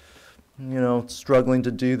 struggling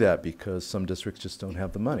to do that because some districts just don't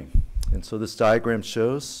have the money. And so this diagram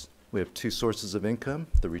shows we have two sources of income.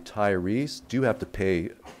 The retirees do have to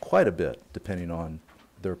pay quite a bit depending on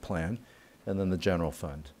their plan, and then the general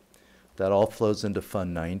fund. That all flows into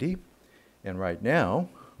Fund 90. And right now,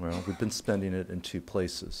 well, we've been spending it in two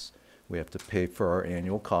places. We have to pay for our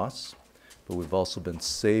annual costs, but we've also been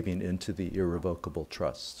saving into the irrevocable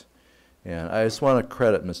trust. And I just want to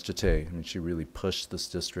credit Ms. Jate. I mean, she really pushed this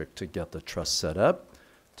district to get the trust set up,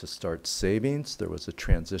 to start savings. There was a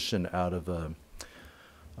transition out of a,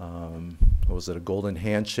 a golden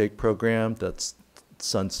handshake program that's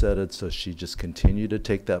sunsetted, so she just continued to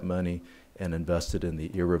take that money and invest it in the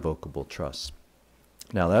irrevocable trust.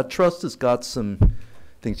 Now that trust has got some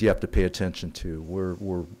things you have to pay attention to.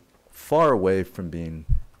 We're far away from being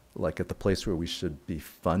like at the place where we should be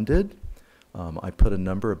funded. I put a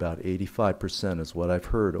number about 85% is what I've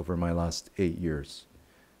heard over my last 8 years.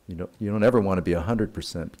 You don't ever want to be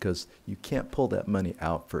 100% because you can't pull that money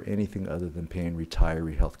out for anything other than paying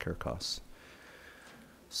retiree healthcare costs.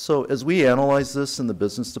 So as we analyze this in the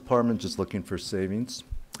business department, just looking for savings,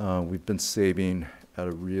 we've been saving at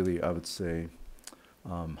a really, I would say,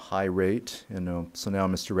 high rate. So now,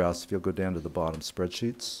 Mr. Rouse, if you'll go down to the bottom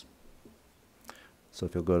spreadsheets. So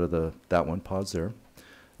if you'll go to that one, pause there.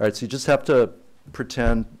 All right, so you just have to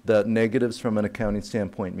pretend that negatives from an accounting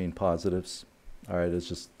standpoint mean positives. All right, it's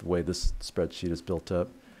just the way this spreadsheet is built up.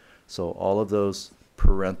 So all of those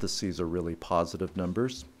parentheses are really positive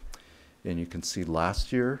numbers. And you can see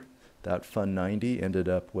last year, that Fund 90 ended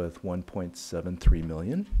up with 1.73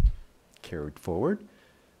 million carried forward.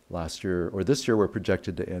 Last year, or this year, we're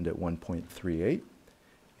projected to end at 1.38.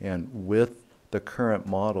 And with the current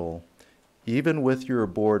model, even with your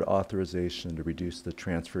board authorization to reduce the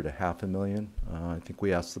transfer to $500,000, I think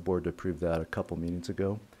we asked the board to approve that a couple meetings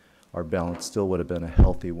ago, our balance still would have been a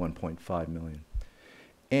healthy 1.5 million.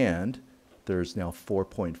 And there's now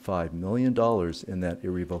 $4.5 million in that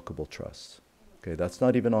irrevocable trust. Okay, that's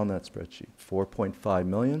not even on that spreadsheet. 4.5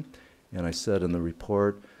 million, and I said in the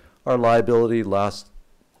report, our liability last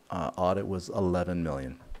audit was 11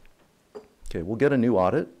 million. Okay, we'll get a new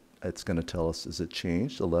audit. It's going to tell us, is it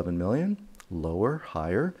changed? 11 million, lower,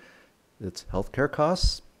 higher? It's healthcare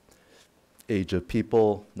costs, age of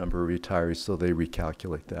people, number of retirees, so they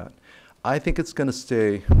recalculate that. I think it's going to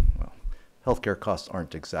stay, well, healthcare costs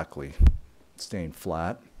aren't exactly staying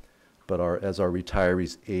flat, but as our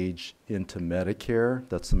retirees age into Medicare,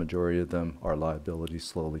 that's the majority of them, our liability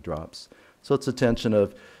slowly drops. So it's a tension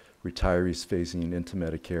of retirees phasing into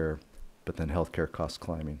Medicare, but then healthcare costs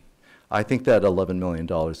climbing. I think that $11 million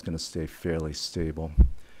is going to stay fairly stable.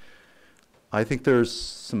 I think there's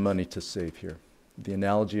some money to save here. The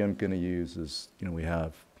analogy I'm going to use is, we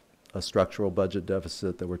have a structural budget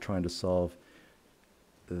deficit that we're trying to solve.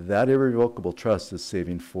 That irrevocable trust is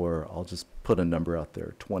saving for, I'll just put a number out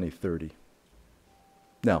there, 2030.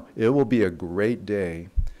 Now, it will be a great day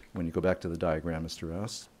when you go back to the diagram, Mr.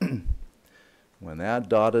 Rouse. When that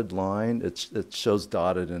dotted line, it shows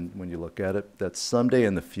dotted, and when you look at it, that someday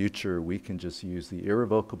in the future, we can just use the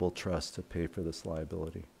irrevocable trust to pay for this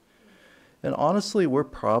liability. And honestly, we're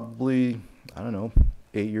probably, 8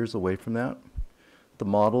 years away from that. The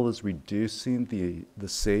model is reducing the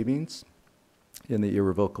savings in the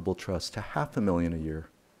irrevocable trust to $500,000 a year.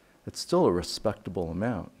 It's still a respectable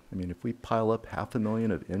amount. I mean, if we pile up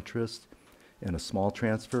 $500,000 of interest in a small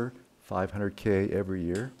transfer, $500K every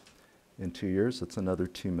year, in 2 years, that's another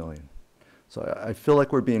 $2 million. So I feel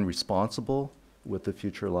like we're being responsible with the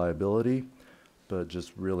future liability, but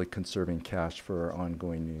just really conserving cash for our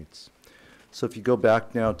ongoing needs. So if you go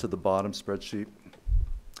back now to the bottom spreadsheet,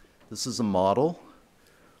 this is a model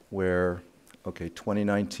where,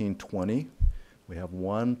 2019-20, we have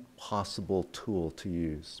one possible tool to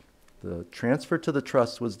use. The transfer to the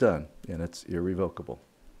trust was done, and it's irrevocable.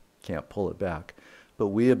 Can't pull it back. But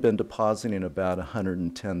we have been depositing about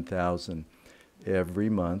 $110,000 every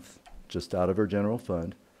month, just out of our general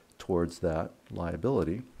fund, towards that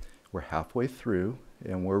liability. We're halfway through,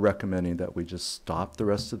 and we're recommending that we just stop the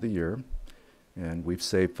rest of the year. And we've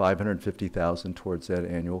saved $550,000 towards that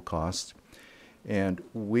annual cost. And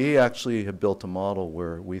we actually have built a model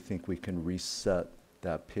where we think we can reset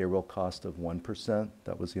that payroll cost of 1%,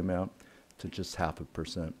 that was the amount, to just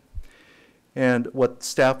 0.5%. And what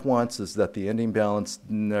staff wants is that the ending balance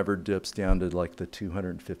never dips down to like the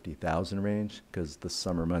 250,000 range, because the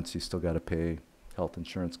summer months you still got to pay health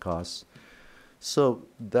insurance costs. So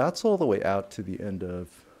that's all the way out to the end of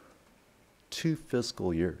 2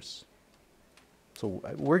 fiscal years. So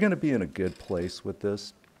we're going to be in a good place with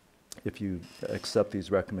this if you accept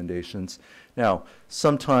these recommendations. Now,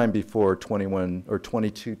 sometime before 21 or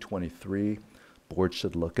 22, 23, board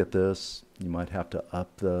should look at this. You might have to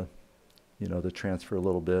up the transfer a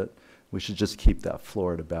little bit. We should just keep that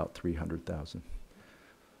floor at about 300,000.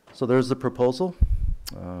 So there's the proposal.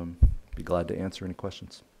 Be glad to answer any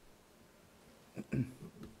questions.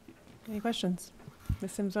 Any questions?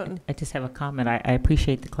 Ms. Sims-Oten. I just have a comment. I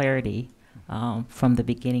appreciate the clarity from the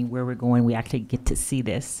beginning where we're going. We actually get to see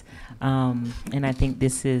this. And I think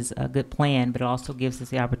this is a good plan, but it also gives us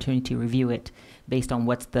the opportunity to review it based on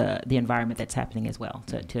what's the environment that's happening as well,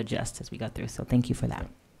 to adjust as we go through. So thank you for that.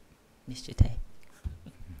 Ms. Jate.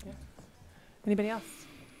 Yeah. Anybody else?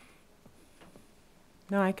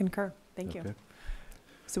 No, I concur. Thank you.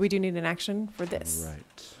 So we do need an action for this.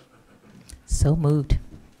 Right. So moved.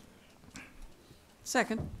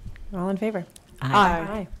 Second. All in favor?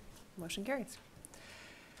 Aye. Motion carries.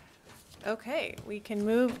 Okay, we can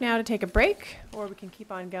move now to take a break, or we can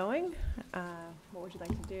keep on going. What would you like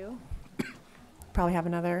to do? Probably have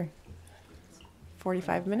another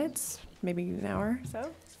 45 minutes, maybe an hour or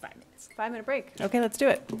so. 5 minutes. 5-minute break. Okay, let's do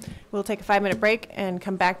it. We'll take a 5-minute break and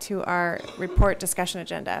come back to our report discussion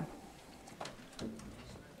agenda.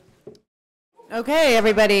 Okay,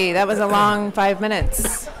 everybody, that was a long 5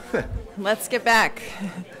 minutes. Let's get back.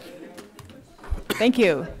 Thank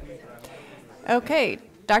you. Okay,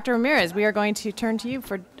 Dr. Ramirez, we are going to turn to you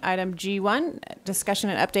for item G1, discussion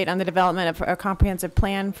and update on the development of a comprehensive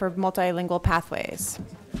plan for multilingual pathways.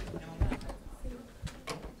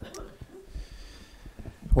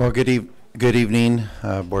 Well, good evening,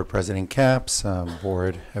 Board President Capps,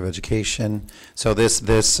 Board of Education. So this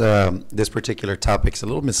particular topic is a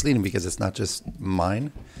little misleading because it's not just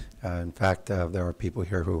mine. In fact, there are people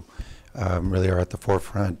here who really are at the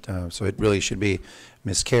forefront. So it really should be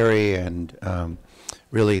Ms. Carey and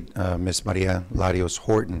really Ms. Maria Larios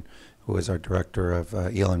Horton, who is our Director of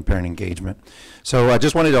ELN Parent Engagement. So I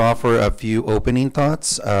just wanted to offer a few opening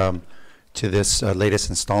thoughts to this latest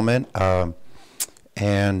installment.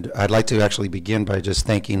 And I'd like to actually begin by just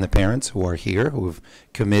thanking the parents who are here, who have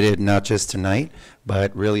committed not just tonight,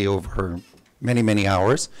 but really over many, many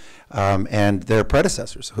hours, and their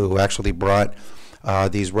predecessors who actually brought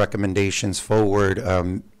these recommendations forward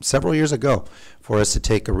several years ago for us to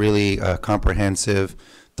take a really comprehensive,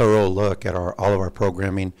 thorough look at all of our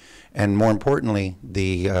programming, and more importantly,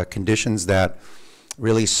 the conditions that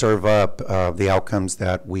really serve up the outcomes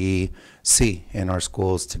that we see in our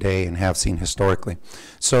schools today and have seen historically.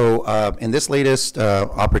 So in this latest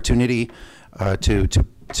opportunity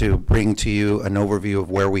to bring to you an overview of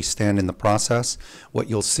where we stand in the process, what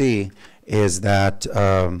you'll see is that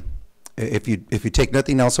if you take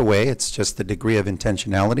nothing else away, it's just the degree of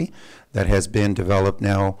intentionality that has been developed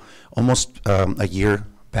now almost a year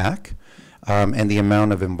back, and the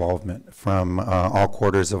amount of involvement from all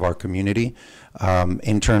quarters of our community,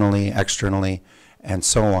 internally, externally, and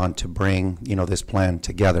so on, to bring this plan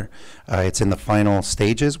together. It's in the final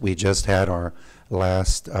stages. We just had our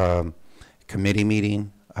last committee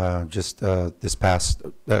meeting just this past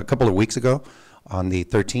a couple of weeks ago on the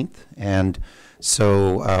 13th, and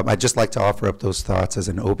so I'd just like to offer up those thoughts as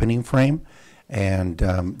an opening frame, and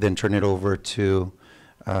then turn it over to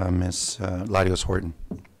Ms. Larios Horton.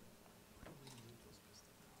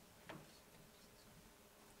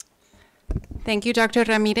 Thank you, Dr.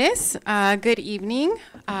 Ramirez. Good evening,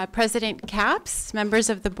 President Capps, members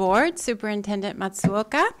of the board, Superintendent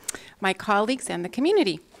Matsuoka, my colleagues, and the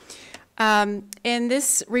community. In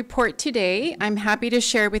this report today, I'm happy to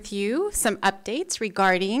share with you some updates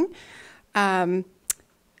regarding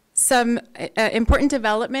some important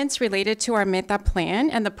developments related to our META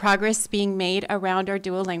plan and the progress being made around our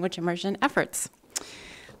dual language immersion efforts.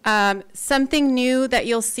 Something new that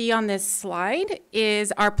you'll see on this slide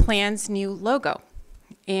is our plan's new logo,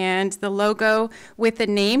 and the logo with the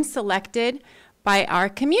name selected by our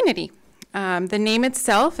community. The name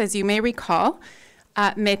itself, as you may recall,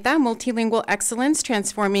 META, Multilingual Excellence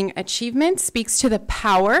Transforming Achievement, speaks to the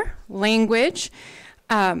power language,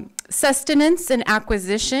 sustenance, and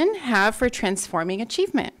acquisition have for transforming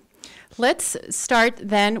achievement. Let's start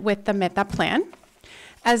then with the META plan.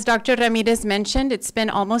 As Dr. Ramirez mentioned, it's been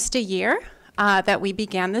almost a year that we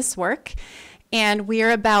began this work, and we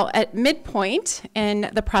are about at midpoint in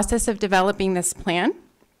the process of developing this plan.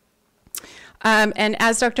 And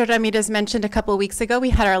as Dr. Ramirez mentioned a couple of weeks ago,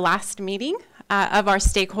 we had our last meeting of our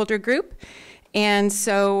stakeholder group, and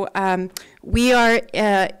so we are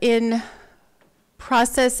in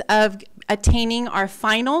process of attaining our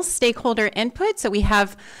final stakeholder input. So we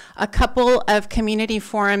have a couple of community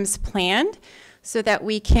forums planned so that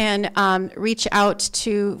we can reach out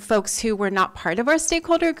to folks who were not part of our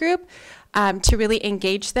stakeholder group to really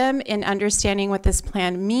engage them in understanding what this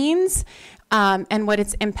plan means and what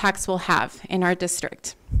its impacts will have in our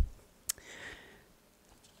district.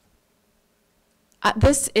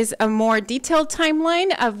 This is a more detailed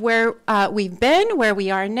timeline of where we've been, where we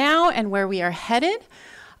are now, and where we are headed.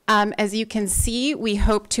 As you can see, we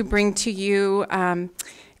hope to bring to you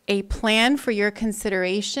a plan for your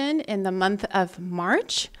consideration in the month of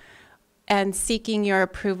March and seeking your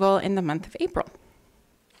approval in the month of April.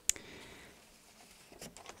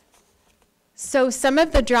 So some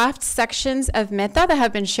of the draft sections of META that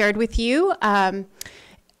have been shared with you are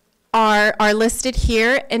listed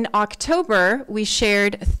here. In October, we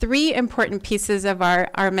shared 3 important pieces of our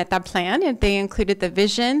META plan, and they included the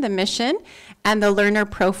vision, the mission, and the learner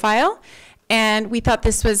profile. And we thought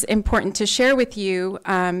this was important to share with you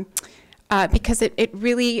because it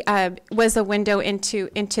really was a window into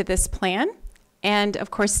this plan. And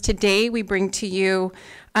of course, today we bring to you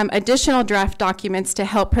additional draft documents to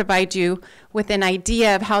help provide you with an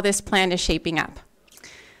idea of how this plan is shaping up.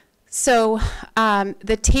 So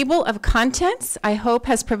the table of contents, I hope,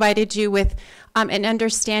 has provided you with an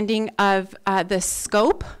understanding of the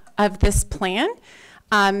scope of this plan.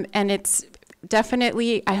 And it's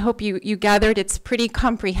definitely, I hope you gathered, it's pretty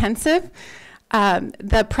comprehensive.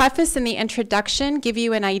 The preface and the introduction give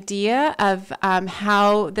you an idea of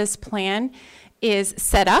how this plan is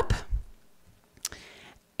set up.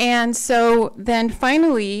 And so then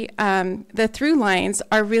finally, the through lines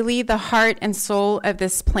are really the heart and soul of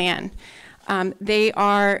this plan. They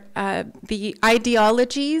are the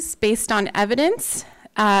ideologies based on evidence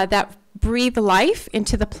that breathe life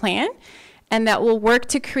into the plan, and that will work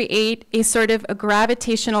to create a sort of a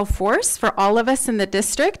gravitational force for all of us in the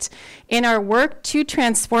district in our work to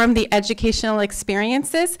transform the educational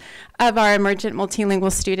experiences of our emergent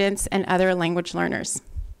multilingual students and other language learners.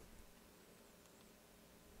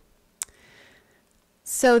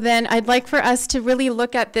 So then I'd like for us to really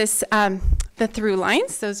look at this, the through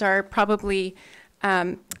lines. Those are probably,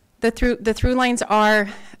 the through lines are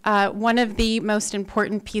one of the most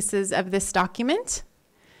important pieces of this document.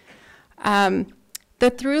 The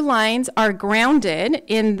through lines are grounded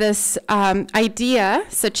in this idea,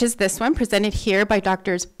 such as this one, presented here by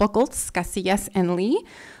Drs. Buchholz, Casillas, and Lee,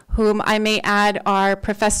 whom I may add are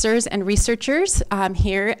professors and researchers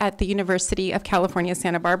here at the University of California,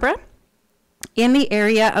 Santa Barbara, in the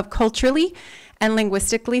area of culturally and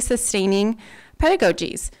linguistically sustaining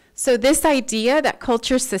pedagogies. So this idea that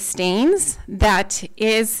culture sustains, that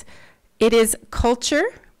it is culture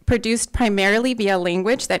produced primarily via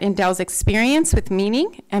language that endows experience with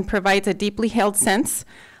meaning and provides a deeply held sense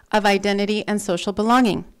of identity and social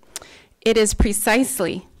belonging. It is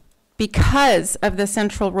precisely because of the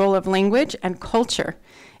central role of language and culture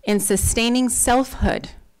in sustaining selfhood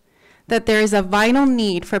that there is a vital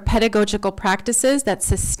need for pedagogical practices that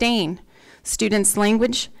sustain students'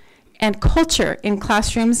 language and culture in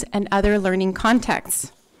classrooms and other learning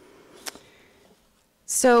contexts.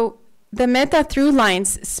 So the meta through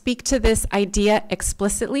lines speak to this idea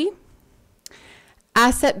explicitly.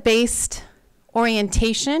 Asset-based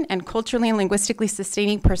orientation and culturally and linguistically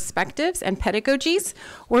sustaining perspectives and pedagogies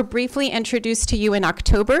were briefly introduced to you in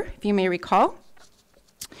October, if you may recall.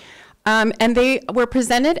 And they were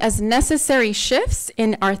presented as necessary shifts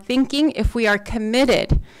in our thinking if we are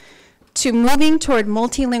committed to moving toward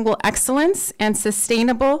multilingual excellence and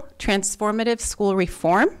sustainable transformative school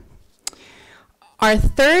reform. Our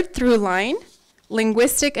third through line,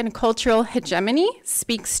 linguistic and cultural hegemony,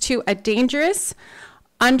 speaks to a dangerous,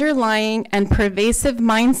 underlying, and pervasive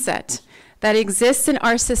mindset that exists in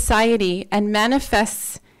our society and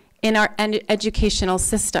manifests in our educational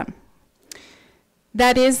system.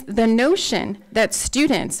 That is the notion that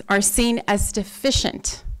students are seen as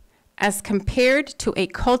deficient as compared to a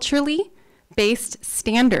culturally based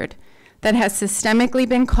standard that has systemically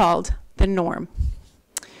been called the norm.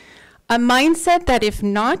 A mindset that, if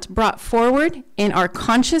not brought forward in our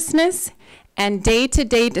consciousness and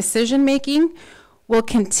day-to-day decision-making, will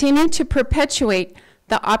continue to perpetuate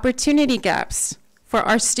the opportunity gaps for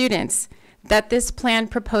our students that this plan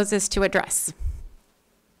proposes to address.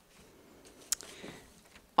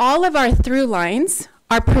 All of our through lines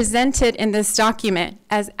are presented in this document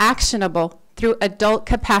as actionable through adult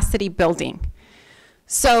capacity building.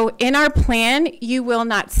 So in our plan, you will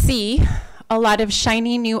not see a lot of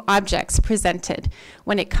shiny new objects presented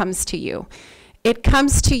when it comes to you. It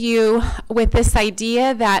comes to you with this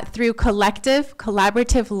idea that through collective,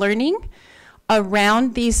 collaborative learning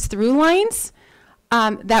around these through lines,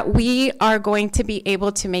 that we are going to be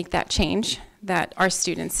able to make that change that our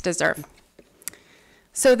students deserve.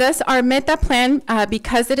 So thus our meta plan,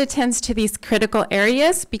 because it attends to these critical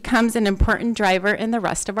areas, becomes an important driver in the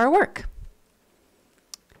rest of our work.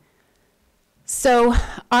 So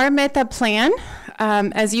our meta plan,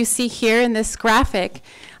 as you see here in this graphic,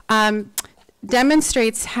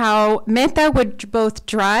 demonstrates how meta would both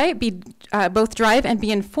drive and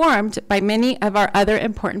be informed by many of our other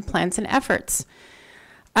important plans and efforts.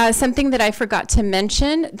 Something that I forgot to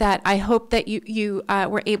mention that I hope that you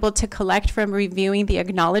were able to collect from reviewing the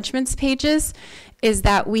acknowledgements pages is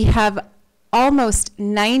that we have almost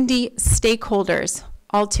 90 stakeholders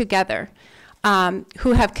altogether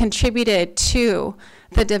who have contributed to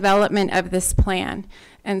the development of this plan.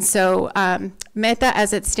 And so Meta,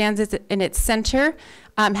 as it stands in its center,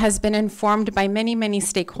 has been informed by many, many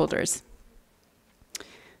stakeholders.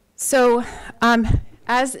 So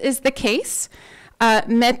as is the case,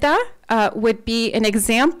 Meta would be an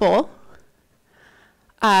example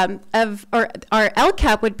or our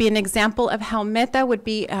LCAP would be an example of how Meta would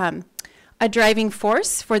be a driving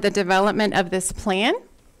force for the development of this plan.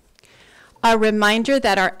 A reminder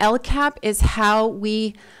that our LCAP is how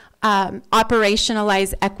we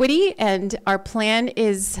operationalize equity, and our plan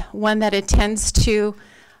is one that attends to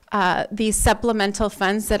these supplemental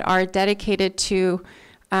funds that are dedicated to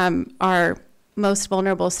our most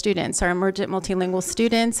vulnerable students, our emergent multilingual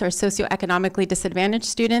students, our socioeconomically disadvantaged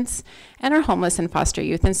students, and our homeless and foster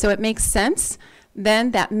youth. And so it makes sense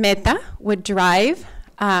then that Meta would drive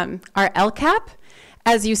our LCAP.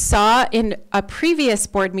 As you saw in a previous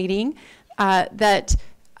board meeting that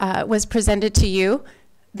was presented to you,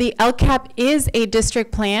 the LCAP is a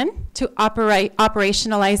district plan to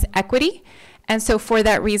operationalize equity. And so for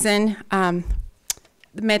that reason,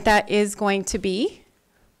 Meta is going to be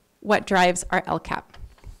what drives our LCAP.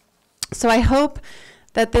 So I hope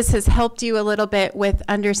that this has helped you a little bit with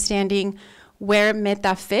understanding where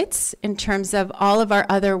Meta fits in terms of all of our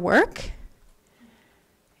other work.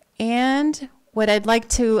 And what I'd like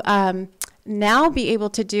to now be able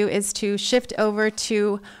to do is to shift over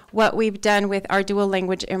to what we've done with our dual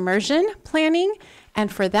language immersion planning.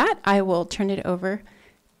 And for that, I will turn it over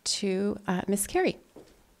to Ms. Carey.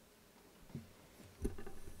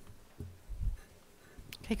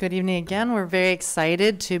 Okay, good evening again. We're very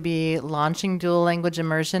excited to be launching dual language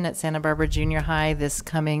immersion at Santa Barbara Junior High this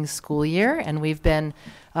coming school year. And we've been,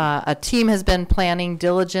 a team has been planning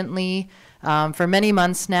diligently for many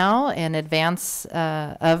months now in advance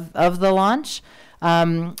of the launch.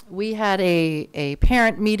 We had a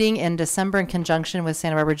parent meeting in December in conjunction with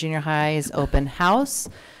Santa Barbara Junior High's open house.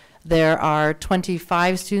 There are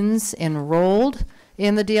 25 students enrolled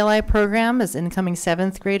in the DLI program as incoming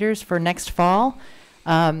 7th graders for next fall.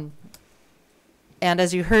 And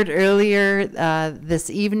as you heard earlier this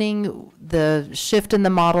evening, the shift in the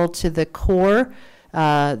model to the core,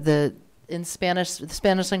 in Spanish, the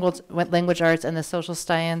Spanish language arts and the social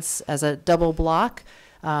science as a double block,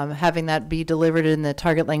 having that be delivered in the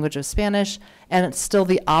target language of Spanish, and it's still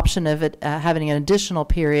the option of it having an additional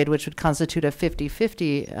period, which would constitute a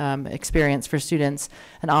 50-50 experience for students,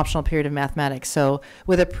 an optional period of mathematics. So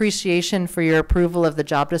with appreciation for your approval of the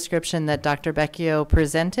job description that Dr. Becchio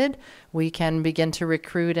presented, we can begin to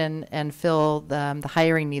recruit and fill the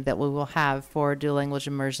hiring need that we will have for dual language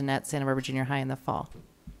immersion at Santa Barbara Junior High in the fall.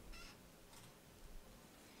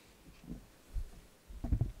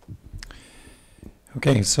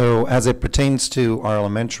 Okay, so as it pertains to our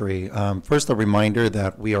elementary, first a reminder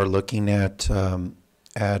that we are looking at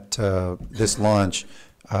this launch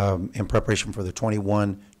in preparation for the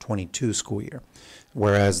 21-22 school year,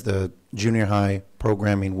 whereas the junior high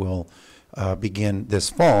programming will begin this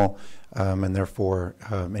fall, and therefore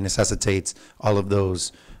it necessitates all of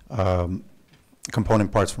those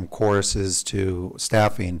component parts from courses to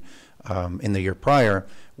staffing in the year prior.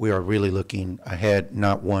 We are really looking ahead,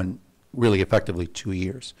 not really effectively 2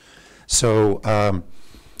 years. So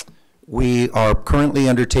we are currently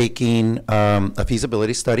undertaking a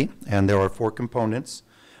feasibility study, and there are 4 components.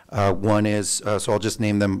 One is, so I'll just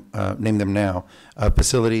name them now,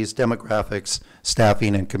 facilities, demographics,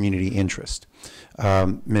 staffing, and community interest.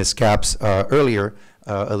 Ms. Capps earlier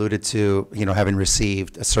alluded to, having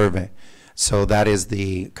received a survey. So that is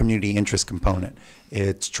the community interest component.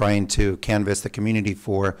 It's trying to canvass the community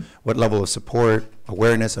for what level of support,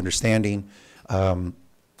 awareness, understanding,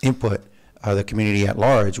 input the community at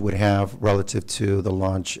large would have relative to the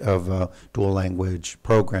launch of a dual language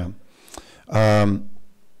program.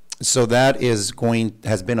 So that has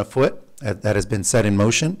been afoot, that has been set in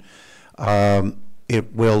motion.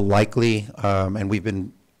 It will likely, and we've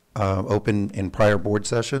been open in prior board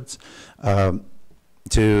sessions,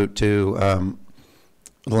 to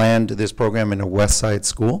land this program in a West Side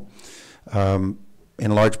school, in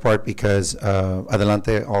large part because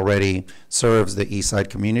Adelante already serves the East Side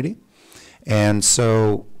community. And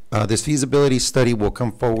so this feasibility study will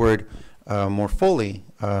come forward more fully.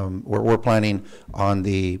 We're planning on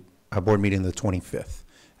the board meeting the 25th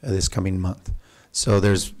this coming month. So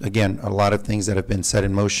there's, again, a lot of things that have been set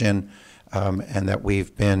in motion and that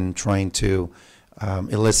we've been trying to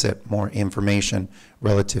elicit more information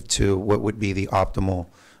relative to what would be the optimal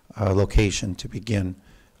location to begin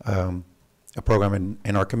a program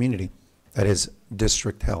in our community that is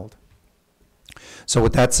district held. So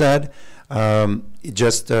with that said,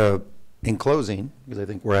 just in closing, because I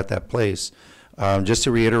think we're at that place, just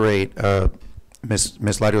to reiterate Ms.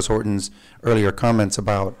 Larios Horton's earlier comments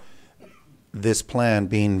about this plan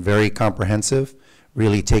being very comprehensive,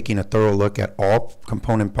 really taking a thorough look at all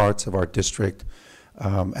component parts of our district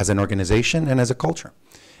as an organization and as a culture.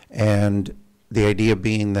 And the idea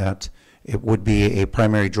being that it would be a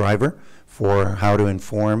primary driver for how to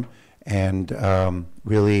inform and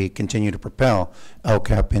really continue to propel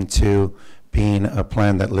LCAP into being a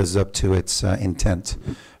plan that lives up to its intent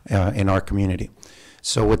in our community.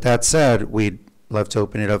 So with that said, we'd love to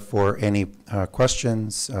open it up for any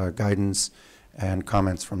questions, guidance, and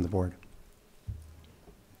comments from the board.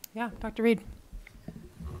 Yeah, Dr. Reed.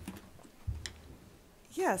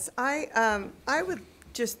 Yes, I would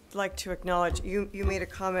just like to acknowledge, you made a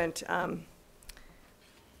comment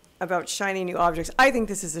about shiny new objects. I think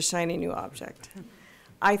this is a shiny new object.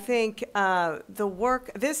 I think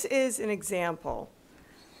this is an example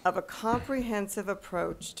of a comprehensive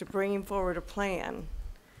approach to bringing forward a plan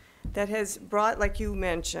that has brought, like you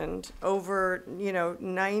mentioned, over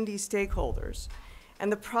 90 stakeholders.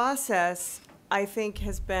 And the process, I think,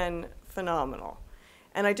 has been phenomenal.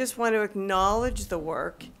 And I just want to acknowledge the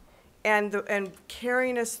work and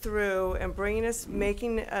carrying us through and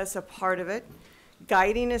making us a part of it,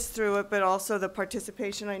 guiding us through it, but also the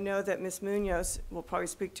participation. I know that Ms. Munoz will probably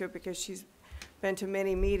speak to it because she's been to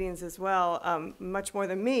many meetings as well, much more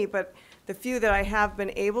than me, but the few that I have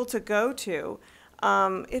been able to go to,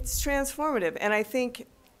 it's transformative. And I think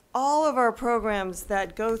all of our programs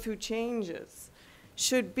that go through changes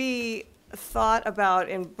should be thought about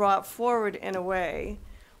and brought forward in a way,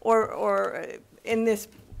 or in this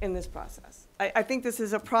process. I think this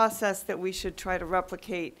is a process that we should try to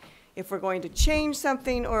replicate if we're going to change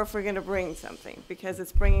something or if we're going to bring something, because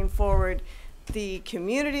it's bringing forward the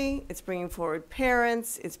community, it's bringing forward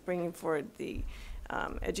parents, it's bringing forward the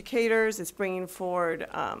educators, it's bringing forward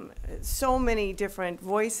so many different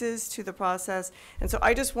voices to the process. And so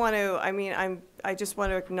I just want to, I just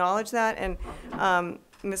want to acknowledge that. And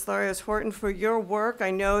Ms. Larios Horton, for your work,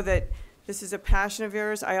 I know that this is a passion of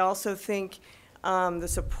yours. I also think the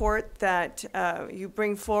support that you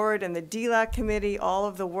bring forward and the DLAC committee, all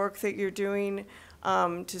of the work that you're doing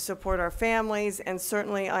to support our families, and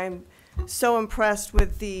certainly I'm so impressed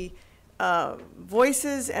with the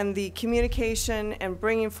voices and the communication and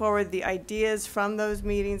bringing forward the ideas from those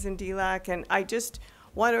meetings in DLAC. And I just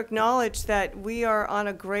want to acknowledge that we are on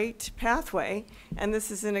a great pathway, and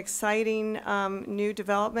this is an exciting new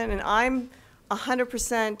development, and I'm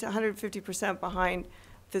 100%, 150% behind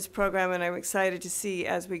this program, and I'm excited to see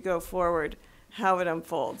as we go forward how it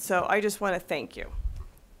unfolds. So I just want to thank you.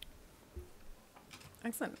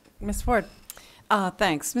 Excellent. Ms. Ford.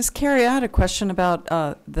 Thanks. Ms. Carey, I had a question about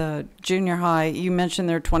the junior high. You mentioned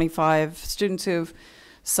there are 25 students who've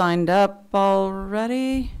signed up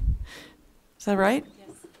already. Is that right? Yes.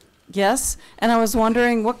 Yes. And I was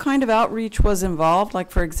wondering what kind of outreach was involved? Like,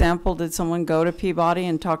 for example, did someone go to Peabody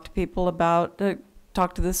and talk to people about,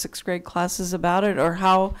 talk to the 6th grade classes about it? Or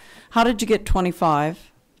how did you get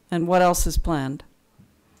 25? And what else is planned?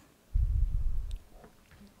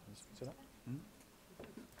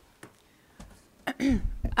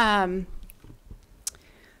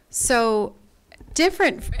 So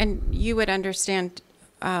different, and you would understand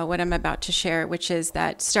what I'm about to share, which is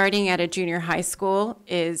that starting at a junior high school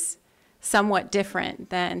is somewhat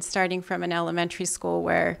different than starting from an elementary school,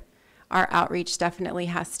 where our outreach definitely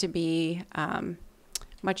has to be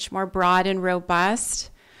much more broad and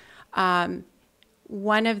robust.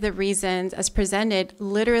 One of the reasons, as presented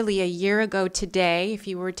literally a year ago today, if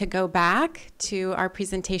you were to go back to our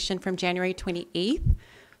presentation from January 28th,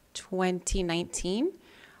 2019,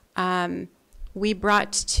 we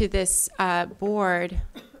brought to this board,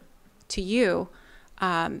 to you,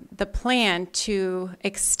 the plan to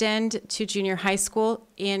extend to junior high school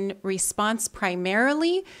in response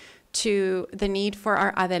primarily to the need for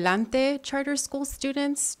our Adelante charter school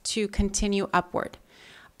students to continue upward.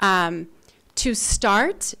 To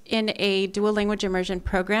start in a dual language immersion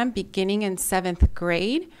program beginning in 7th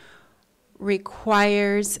grade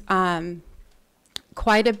requires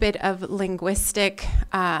quite a bit of linguistic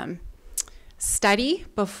study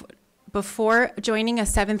before joining a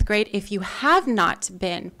 7th grade if you have not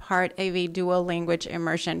been part of a dual language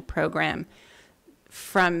immersion program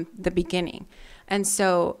from the beginning. And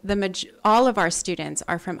so all of our students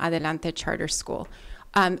are from Adelante Charter School.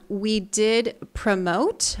 We did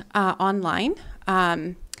promote online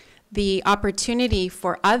the opportunity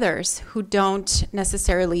for others who don't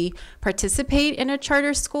necessarily participate in a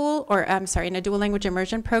charter school, or I'm sorry, in a dual language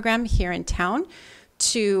immersion program here in town,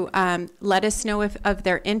 to let us know of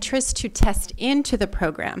their interest to test into the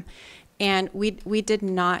program. And we did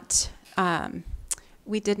not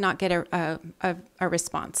get a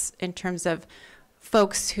response in terms of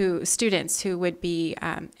students who would be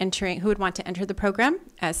who would want to enter the program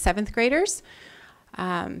as 7th graders.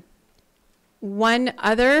 One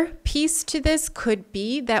other piece to this could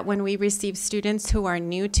be that when we receive students who are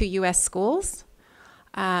new to U.S. schools,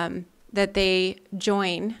 that they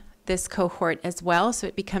join this cohort as well, so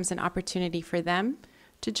it becomes an opportunity for them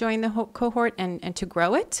to join the cohort and to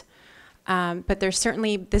grow it. But there's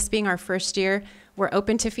certainly, this being our first year, we're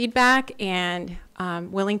open to feedback and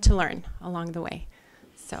willing to learn along the way.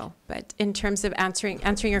 So, but in terms of answering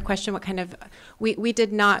your question, what kind of, we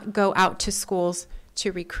did not go out to schools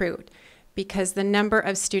to recruit. because the number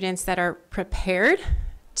of students that are prepared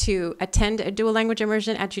to attend a dual language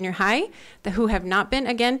immersion at junior high, who have not been,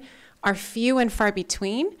 again, are few and far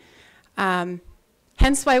between.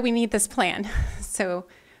 Hence why we need this plan, so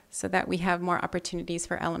that we have more opportunities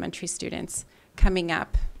for elementary students coming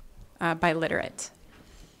up biliterate.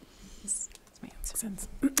 That's my answer.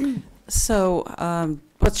 So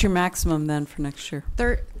what's your maximum then for next year?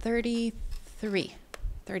 33.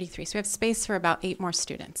 So we have space for about 8 more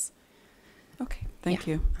students. Okay, thank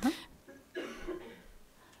Yeah. you.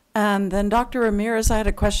 And then Dr. Ramirez, I had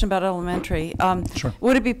a question about elementary. Sure.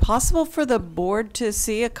 Would it be possible for the board to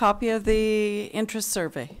see a copy of the interest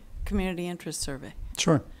survey, community interest survey?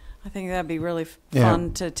 Sure. I think that'd be really Yeah.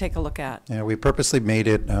 fun to take a look at. Yeah, we purposely made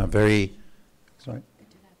it very, sorry.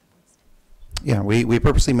 Yeah, we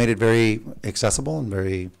purposely made it very accessible and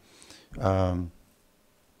very,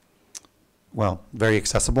 very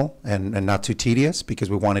accessible and not too tedious, because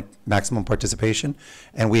we wanted maximum participation.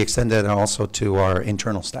 And we extended it also to our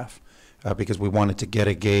internal staff because we wanted to get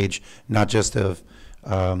a gauge not just of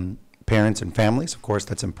parents and families, of course,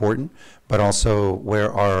 that's important, but also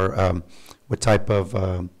where our, what type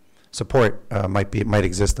of support might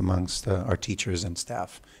exist amongst our teachers and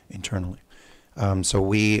staff internally. So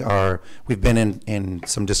we've been in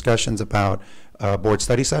some discussions about a board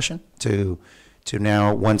study session to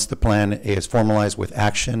now, once the plan is formalized with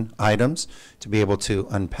action items, to be able to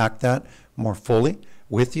unpack that more fully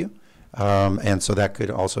with you. And so that could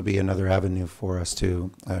also be another avenue for us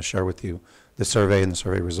to share with you the survey and the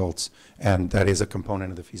survey results. And that is a component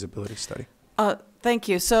of the feasibility study. Thank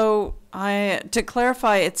you. So to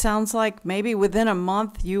clarify, it sounds like maybe within a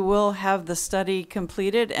month you will have the study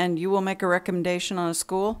completed and you will make a recommendation on a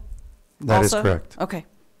school? That is also? correct. Okay,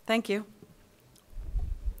 thank you.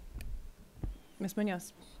 Ms.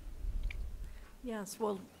 Munoz. Yes,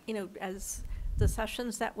 well, as the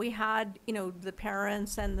sessions that we had, the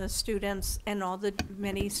parents and the students and all the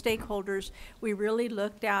many stakeholders, we really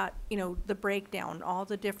looked at, the breakdown, all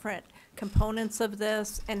the different components of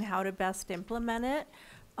this and how to best implement it.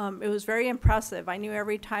 It was very impressive. I knew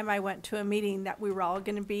every time I went to a meeting that we were all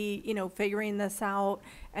going to be, figuring this out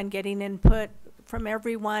and getting input from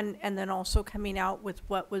everyone, and then also coming out with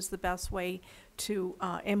what was the best way to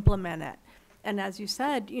implement it. And as you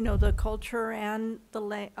said, the culture and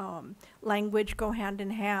the language go hand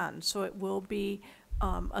in hand. So it will be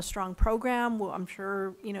a strong program. Well, I'm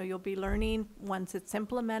sure, you'll be learning once it's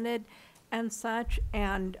implemented and such.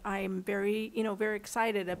 And I'm very, very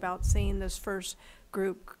excited about seeing this first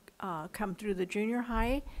group come through the junior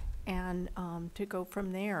high and to go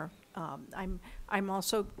from there. I'm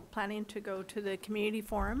also planning to go to the community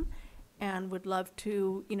forum and would love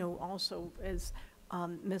to, also as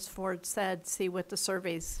Ms. Ford said, see what the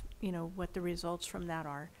surveys, what the results from that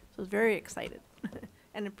are. So I was very excited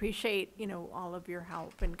and appreciate, all of your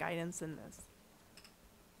help and guidance in this.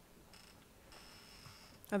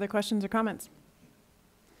 Other questions or comments?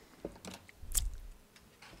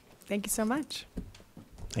 Thank you so much.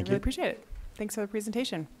 Thank I really you. appreciate it. Thanks for the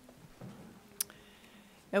presentation.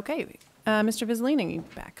 Okay, Mr. Vizzolini,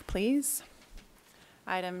 back, please.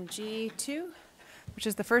 Item G2, which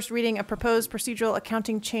is the first reading of proposed procedural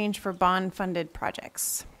accounting change for bond-funded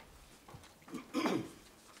projects.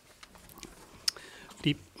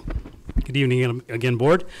 Good evening again,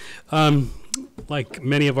 board. Like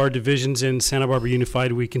many of our divisions in Santa Barbara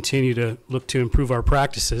Unified, we continue to look to improve our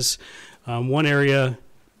practices. One area,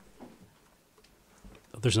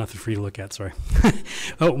 there's nothing for you to look at, sorry.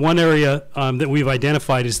 One area that we've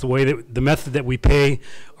identified is the method that we pay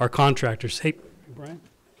our contractors. Hey, Brian?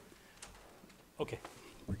 Okay,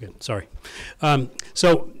 we're good, sorry.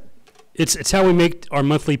 So it's how we make our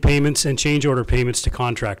monthly payments and change order payments to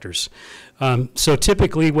contractors. So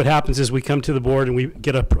typically what happens is we come to the board and we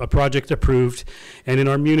get a project approved, and in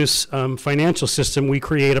our Munis financial system, we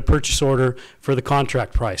create a purchase order for the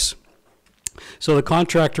contract price. So the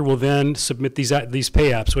contractor will then submit these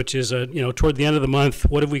pay apps, which is, toward the end of the month,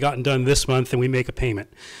 what have we gotten done this month, and we make a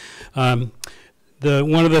payment. One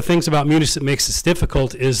of the things about Munis that makes this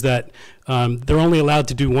difficult is that they're only allowed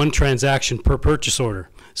to do one transaction per purchase order.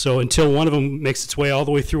 So until one of them makes its way all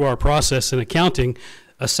the way through our process in accounting,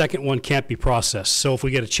 a second one can't be processed. So if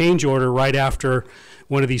we get a change order right after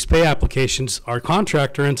one of these pay applications, our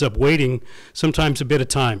contractor ends up waiting sometimes a bit of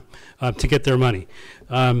time to get their money.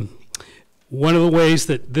 One of the ways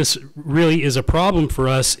that this really is a problem for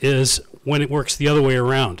us is when it works the other way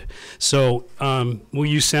around. So we'll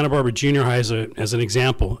use Santa Barbara Junior High as an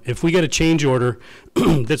example. If we get a change order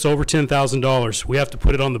that's over $10,000, we have to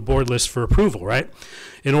put it on the board list for approval, right?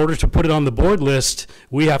 In order to put it on the board list,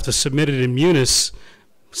 we have to submit it in Munis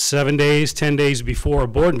 7 days, 10 days before a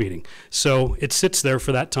board meeting. So it sits there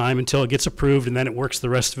for that time until it gets approved, and then it works the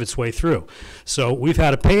rest of its way through. So we've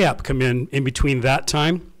had a pay app come in between that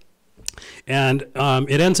time, and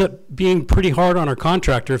it ends up being pretty hard on our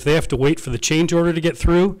contractor if they have to wait for the change order to get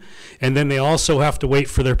through, and then they also have to wait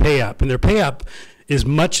for their pay app. And their pay app is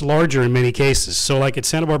much larger in many cases. So like at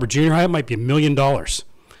Santa Barbara Junior High, it might be $1 million.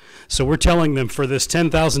 So we're telling them for this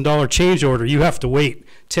 $10,000 change order, you have to wait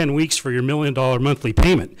 10 weeks for your $1 million monthly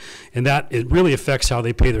payment. And that, it really affects how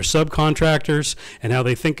they pay their subcontractors and how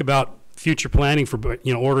they think about future planning for,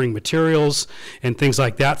 you know, ordering materials and things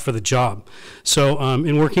like that for the job. So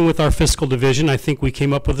in working with our fiscal division, I think we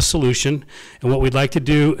came up with a solution. And what we'd like to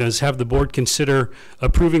do is have the board consider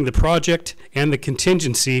approving the project and the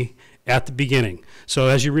contingency at the beginning. So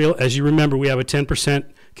as you remember, we have a 10%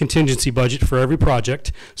 contingency budget for every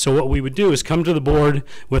project. So what we would do is come to the board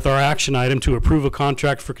with our action item to approve a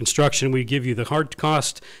contract for construction. We give you the hard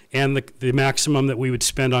cost and the maximum that we would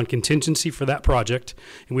spend on contingency for that project,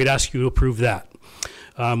 and we'd ask you to approve that.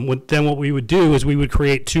 Then what we would do is we would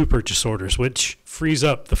create 2 purchase orders, which frees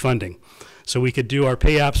up the funding. So we could do our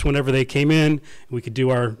pay apps whenever they came in, and we could do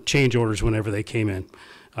our change orders whenever they came in.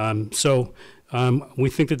 We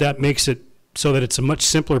think that that makes it so that it's a much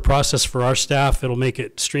simpler process for our staff. It'll make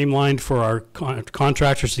it streamlined for our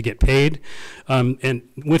contractors to get paid. And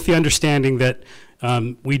with the understanding that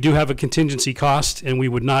we do have a contingency cost and we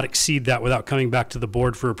would not exceed that without coming back to the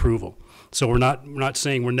board for approval. So we're not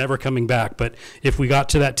saying we're never coming back, but if we got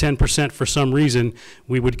to that 10% for some reason,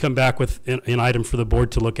 we would come back with an item for the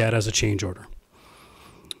board to look at as a change order.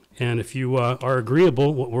 And if you are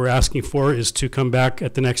agreeable, what we're asking for is to come back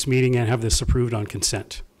at the next meeting and have this approved on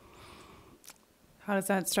consent. How does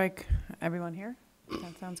that strike everyone here?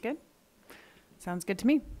 That sounds good. Sounds good to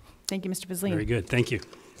me. Thank you, Mr. Bisley. Very good. Thank you.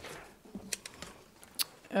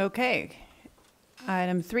 Okay.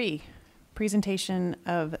 Item 3, presentation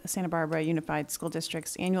of Santa Barbara Unified School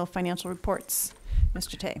District's annual financial reports.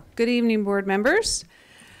 Mr. Tay. Good evening, board members.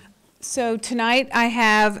 So tonight I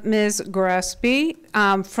have Ms. Grusby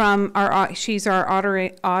she's our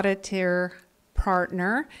auditor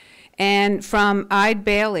partner, and from Eide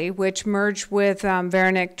Bailey, which merged with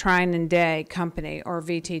Vernick, Trine and Day Company, or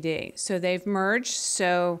VTD. So they've merged.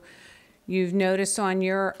 So you've noticed on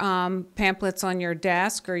your pamphlets on your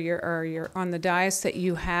desk or your on the dais that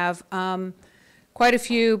you have quite a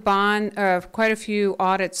few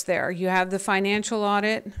audits there. You have the financial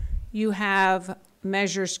audit. You have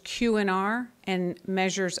measures Q and R and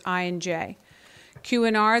measures I and J. Q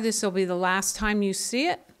and R, this will be the last time you see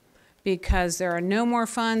it, because there are no more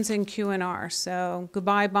funds in Q&R, so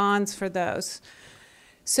goodbye bonds for those.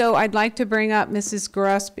 So I'd like to bring up Mrs.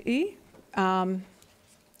 Grusby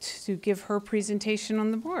to give her presentation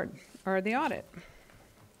on the board, or the audit.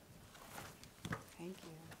 Thank you.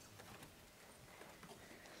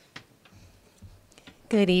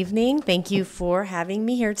 Good evening. Thank you for having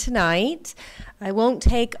me here tonight. I won't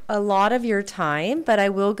take a lot of your time, but I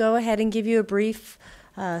will go ahead and give you a brief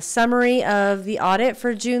summary of the audit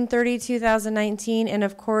for June 30, 2019, and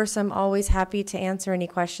of course I'm always happy to answer any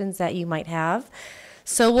questions that you might have.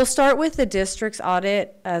 So we'll start with the district's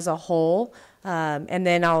audit as a whole, and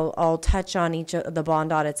then I'll touch on each of the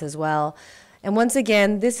bond audits as well. And once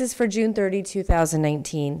again, this is for June 30,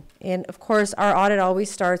 2019. And of course, our audit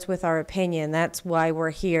always starts with our opinion. That's why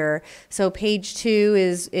we're here. So page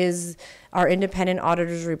 2 is our independent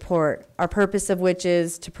auditor's report, our purpose of which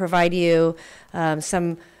is to provide you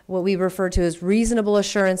some what we refer to as reasonable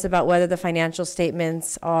assurance about whether the financial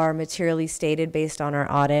statements are materially stated based on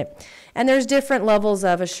our audit. And there's different levels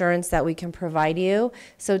of assurance that we can provide you.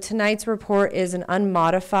 So tonight's report is an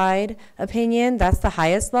unmodified opinion. That's the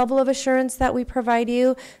highest level of assurance that we provide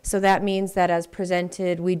you. So that means that as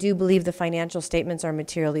presented, we do believe the financial statements are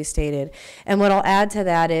materially stated. And what I'll add to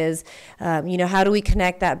that is, how do we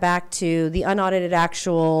connect that back to the unaudited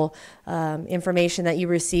actual information that you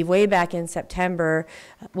received way back in September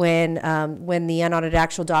when the unaudited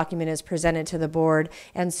actual document is presented to the board.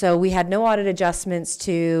 And so we had no audit adjustments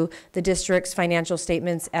to the district's financial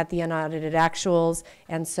statements at the unaudited actuals,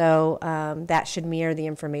 and so that should mirror the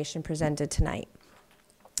information presented tonight.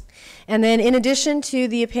 And then in addition to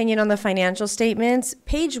the opinion on the financial statements,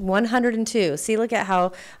 page 102, see, look at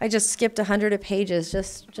how I just skipped 100 of pages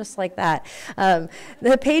just like that.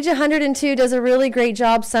 The page 102 does a really great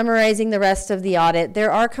job summarizing the rest of the audit.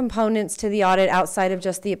 There are components to the audit outside of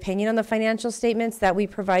just the opinion on the financial statements that we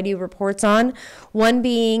provide you reports on, one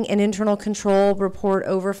being an internal control report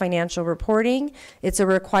over financial reporting. It's a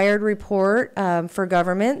required report for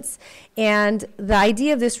governments. And the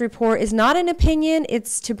idea of this report is not an opinion,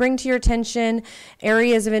 it's to bring bring to your attention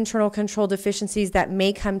areas of internal control deficiencies that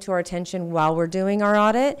may come to our attention while we're doing our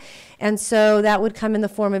audit. And so that would come in the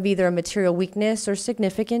form of either a material weakness or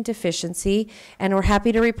significant deficiency. And we're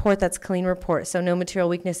happy to report that's a clean report. So no material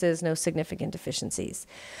weaknesses, no significant deficiencies.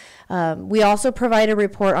 We also provide a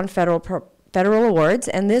report on federal awards,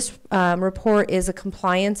 and this report is a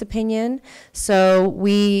compliance opinion. So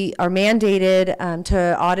we are mandated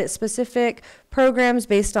to audit specific programs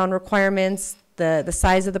based on requirements, the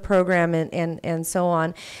size of the program, and so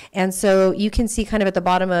on. And so you can see kind of at the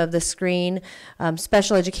bottom of the screen,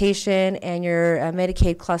 special education and your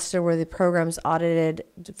Medicaid cluster were the programs audited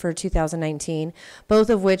for 2019, both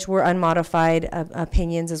of which were unmodified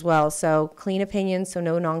opinions as well. So clean opinions, so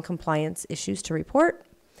no non-compliance issues to report.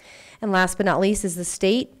 And last but not least is the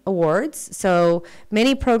state awards. So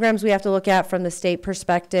many programs we have to look at from the state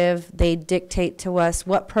perspective. They dictate to us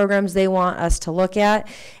what programs they want us to look at,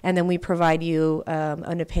 and then we provide you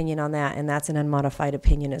an opinion on that, and that's an unmodified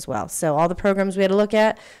opinion as well. So all the programs we had to look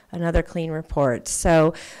at, another clean report.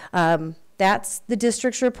 So that's the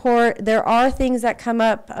district's report. There are things that come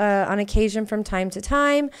up on occasion from time to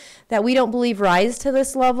time that we don't believe rise to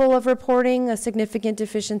this level of reporting a significant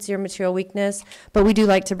deficiency or material weakness, but we do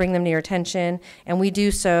like to bring them to your attention, and we do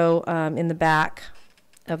so in the back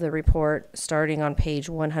of the report starting on page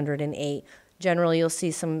 108. Generally, you'll see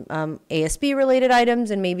some ASB-related items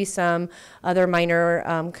and maybe some other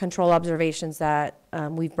minor control observations that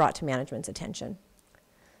we've brought to management's attention.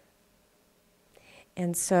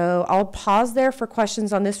 And so I'll pause there for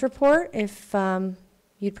questions on this report if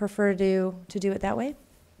you'd prefer to do it that way.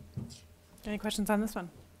 Any questions on this one?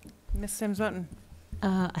 Ms. Sims-Moton.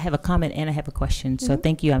 I have a comment and I have a question. So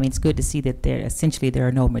thank you. I mean, it's good to see that there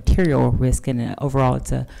are no material risk, and overall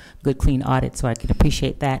it's a good, clean audit, so I can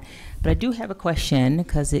appreciate that. But I do have a question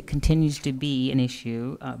because it continues to be an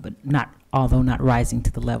issue, but although not rising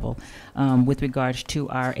to the level, with regards to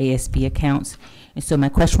our ASB accounts. And so my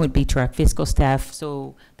question would be to our fiscal staff.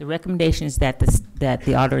 So the recommendations that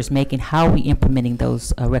the auditor is making, how are we implementing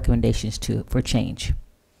those recommendations for change?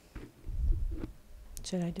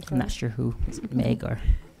 Should I defer? I'm not sure who, Meg or.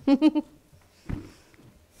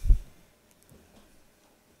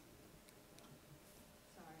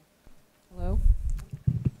 Hello?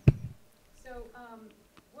 So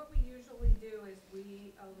what we usually do is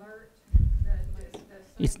we alert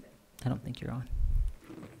the I don't think you're on.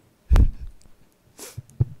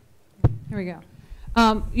 Here we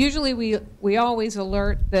go. Usually we always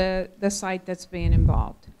alert the site that's being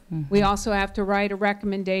involved. We also have to write a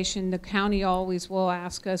recommendation. The county always will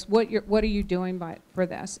ask us, what are you doing for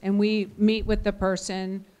this? And we meet with the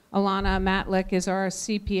person. Alana Matlick is our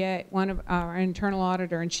CPA, one of our internal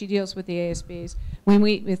auditor, and she deals with the ASBs. We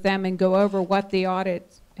meet with them and go over what the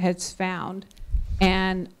audit has found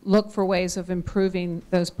and look for ways of improving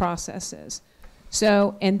those processes.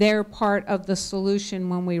 So, and they're part of the solution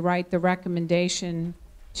when we write the recommendation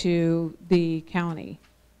to the county.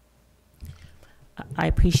 I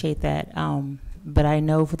appreciate that, but I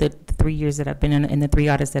know for the 3 years that I've been in the 3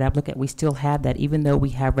 audits that I've looked at, we still have that. Even though we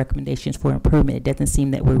have recommendations for improvement, it doesn't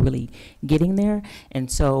seem that we're really getting there.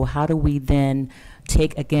 And so how do we then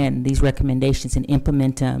take, again, these recommendations and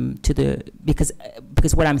implement them because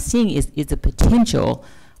what I'm seeing is the potential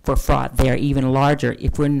for fraud there even larger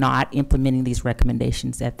if we're not implementing these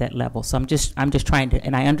recommendations at that level. So I'm just trying to,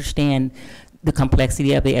 and I understand the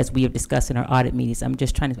complexity of it as we have discussed in our audit meetings. I'm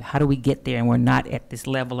just trying to, how do we get there and we're not at this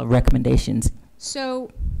level of recommendations?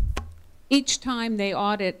 So each time they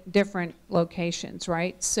audit different locations,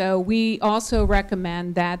 right? So we also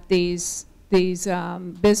recommend that these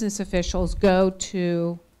business officials go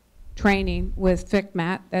to training with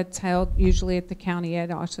FCMAT that's held usually at the county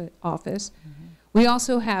ed office. We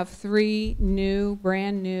also have 3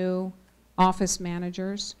 brand new office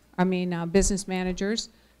managers, business managers.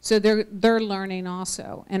 So they're learning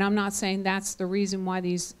also. And I'm not saying that's the reason why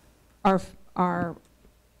these are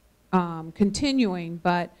continuing,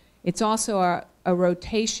 but it's also a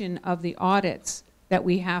rotation of the audits that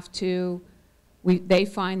we have to, they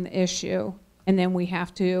find the issue, and then we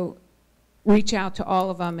have to reach out to all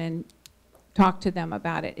of them and talk to them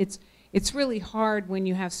about it. It's really hard when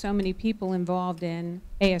you have so many people involved in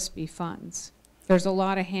ASB funds. There's a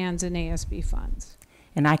lot of hands in ASB funds.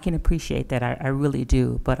 And I can appreciate that, I really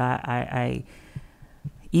do, but I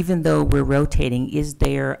even though we're rotating, is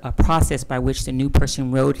there a process by which the new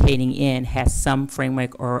person rotating in has some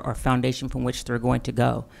framework or foundation from which they're going to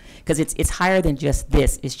go? Because it's higher than just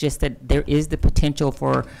this. It's just that there is the potential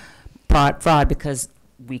for fraud because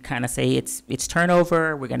we kind of say it's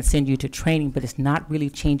turnover, we're going to send you to training, but it's not really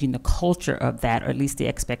changing the culture of that, or at least the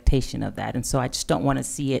expectation of that. And so I just don't want to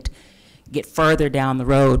see it get further down the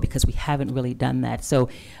road because we haven't really done that. So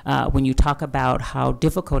when you talk about how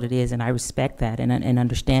difficult it is, and I respect that and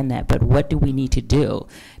understand that, but what do we need to do?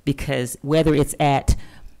 Because whether it's at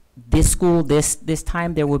this school, this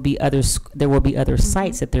time, there will be other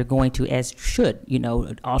sites that they're going to, as should, you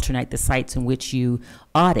know, alternate the sites in which you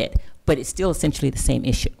audit, but it's still essentially the same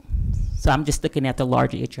issue. So I'm just looking at the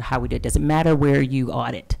larger issue, how we did. It doesn't matter where you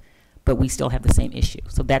audit, but we still have the same issue.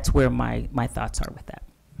 So that's where my thoughts are with that.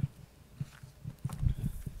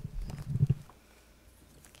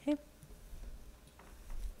 Okay.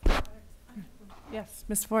 Yes,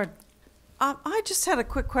 Ms. Ford. I just had a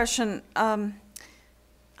quick question.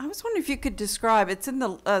 I was wondering if you could describe, it's in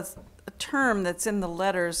the a term that's in the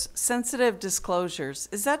letters, sensitive disclosures.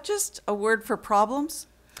 Is that just a word for problems?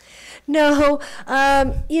 No,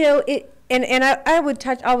 you know, I would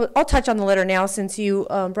touch, I'll touch on the letter now since you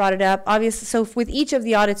brought it up. Obviously, so with each of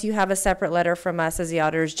the audits, you have a separate letter from us as the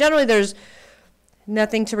auditors. Generally, there's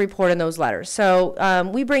nothing to report in those letters. So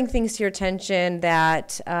we bring things to your attention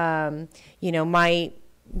that, you know, might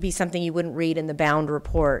be something you wouldn't read in the bound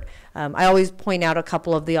report. I always point out a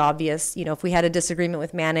couple of the obvious, you know, if we had a disagreement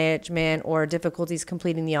with management or difficulties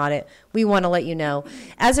completing the audit, we want to let you know.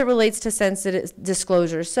 As it relates to sensitive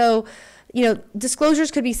disclosures, so, you know, disclosures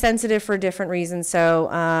could be sensitive for different reasons. So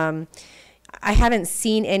I haven't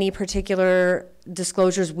seen any particular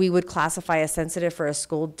disclosures we would classify as sensitive for a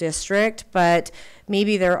school district, but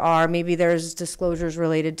maybe there's disclosures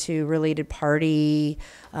related to related party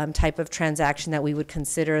type of transaction that we would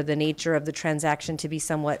consider the nature of the transaction to be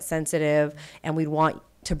somewhat sensitive, and we'd want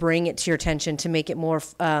to bring it to your attention to make it more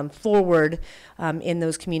forward in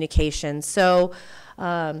those communications. So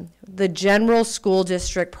the general school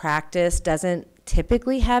district practice doesn't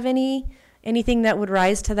typically have anything that would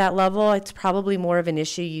rise to that level. It's probably more of an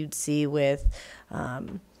issue you'd see with,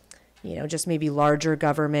 you know, just maybe larger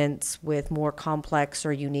governments with more complex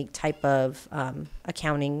or unique type of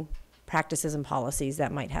accounting practices and policies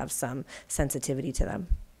that might have some sensitivity to them.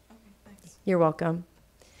 Okay, thanks. You're welcome.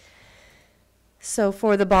 So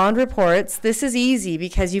for the bond reports, this is easy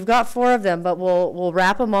because you've got 4 of them, but we'll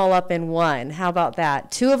wrap them all up in one. How about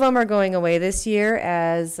that? 2 of them are going away this year,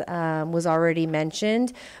 as was already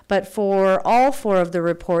mentioned. But for all 4 of the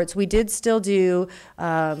reports, we did still do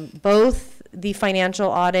both the financial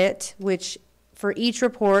audit, which for each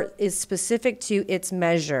report is specific to its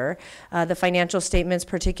measure, the financial statements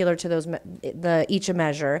particular to those each a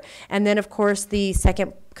measure, and then of course the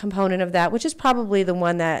second component of that, which is probably the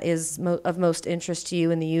one that is of most interest to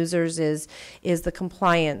you and the users, is the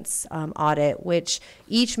compliance audit, which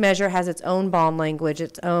each measure has its own bond language,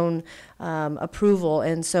 its own approval,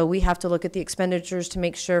 and so we have to look at the expenditures to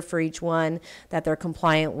make sure for each one that they're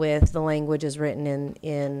compliant with the language is written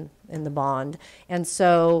in the bond. And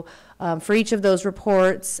so for each of those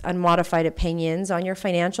reports, unmodified opinions on your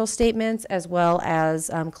financial statements, as well as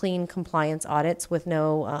clean compliance audits with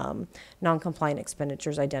no non-compliant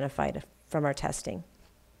expenditures identified from our testing.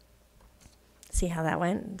 See how that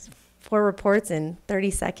went? 4 reports in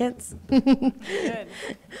 30 seconds. Good.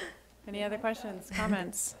 Any other questions,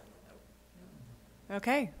 comments?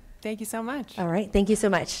 Okay, thank you so much. All right, thank you so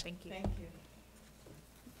much. Thank you.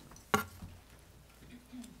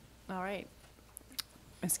 All right,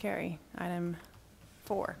 Ms. Carey, item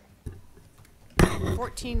 4.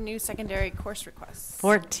 14 new secondary course requests.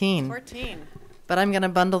 14. But I'm going to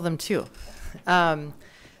bundle them too.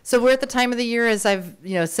 So we're at the time of the year, as I've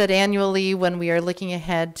said annually, when we are looking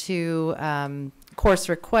ahead to course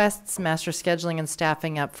requests, master scheduling, and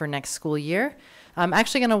staffing up for next school year. I'm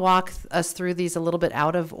actually going to walk us through these a little bit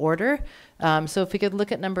out of order. So if we could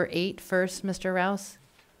look at number 8 first, Mr. Rouse.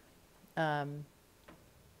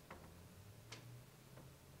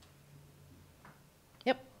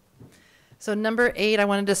 So number 8, I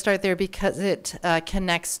wanted to start there because it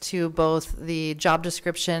connects to both the job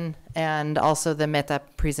description and also the meta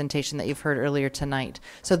presentation that you've heard earlier tonight.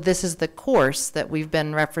 So this is the course that we've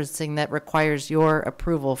been referencing that requires your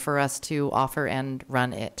approval for us to offer and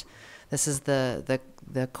run it. This is the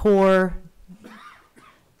core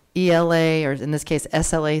ELA, or in this case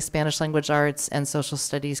SLA, Spanish Language Arts and Social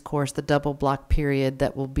Studies course, the double block period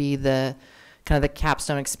that will be the kind of the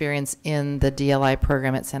capstone experience in the DLI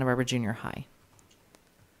program at Santa Barbara Junior High.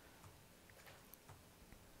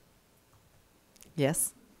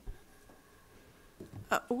 Yes?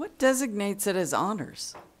 What designates it as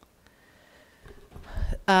honors?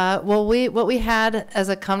 Well, what we had as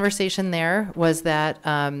a conversation there was that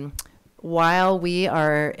while we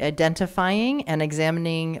are identifying and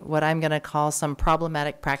examining what I'm going to call some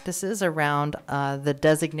problematic practices around the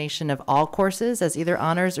designation of all courses as either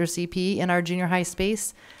honors or CP in our junior high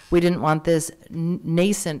space, we didn't want this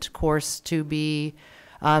nascent course to be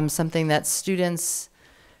something that students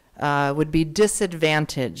would be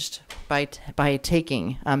disadvantaged by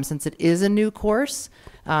taking, since it is a new course.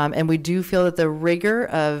 And we do feel that the rigor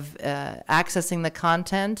of accessing the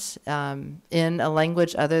content in a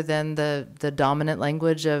language other than the dominant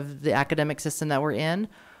language of the academic system that we're in,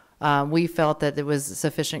 we felt that there was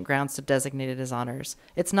sufficient grounds to designate it as honors.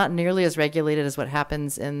 It's not nearly as regulated as what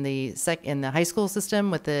happens in the high school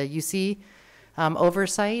system with the UC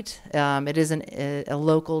oversight. It is a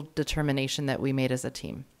local determination that we made as a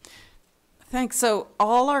team. Thanks. So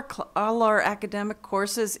all our academic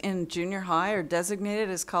courses in junior high are designated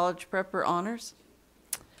as college prep or honors?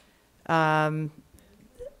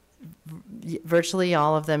 Virtually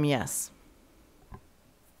all of them, yes.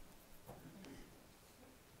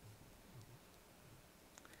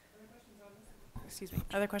 Excuse me.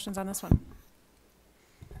 Other questions on this one?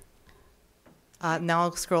 Now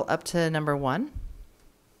I'll scroll up to number 1.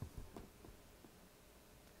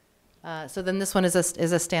 So then this one is a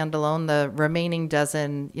standalone. The remaining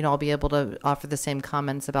dozen, I'll be able to offer the same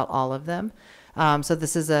comments about all of them. So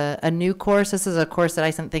this is a new course. This is a course that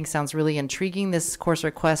I think sounds really intriguing. This course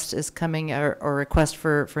request is coming, or request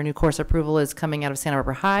for new course approval is coming out of Santa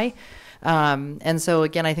Barbara High. And so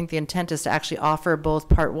again, I think the intent is to actually offer both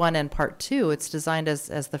part 1 and part 2. It's designed as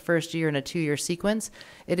the first year in a 2-year sequence.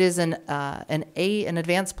 It is an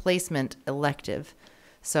advanced placement elective.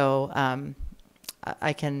 So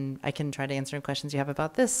I can try to answer any questions you have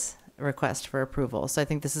about this request for approval. So I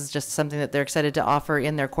think this is just something that they're excited to offer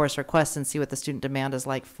in their course request and see what the student demand is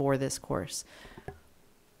like for this course. That's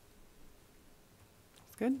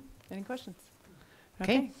good. Any questions?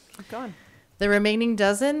 Okay. Keep going. The remaining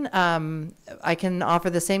dozen, I can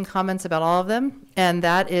offer the same comments about all of them, and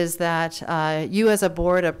that is that you as a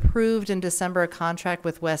board approved in December a contract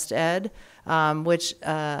with West Ed, which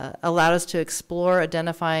allowed us to explore,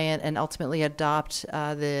 identify, and ultimately adopt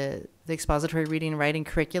the expository reading and writing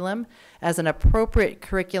curriculum as an appropriate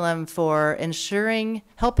curriculum for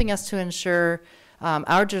helping us to ensure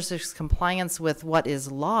our district's compliance with what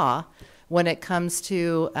is law when it comes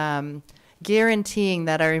to guaranteeing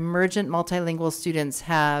that our emergent multilingual students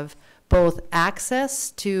have both access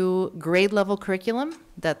to grade level curriculum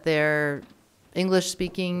that their English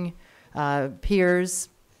speaking peers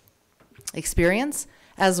experience,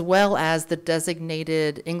 as well as the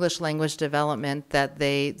designated English language development that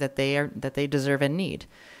they deserve and need.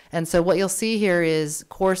 And so what you'll see here is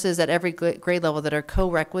courses at every grade level that are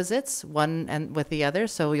co-requisites, one and with the other.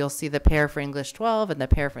 So you'll see the pair for English 12 and the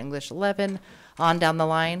pair for English 11 on down the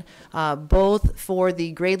line, both for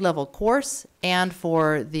the grade level course and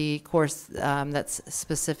for the course that's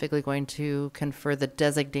specifically going to confer the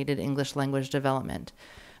designated English language development.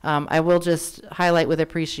 I will just highlight with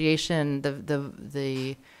appreciation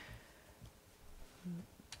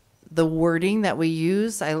the wording that we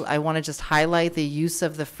use. I want to just highlight the use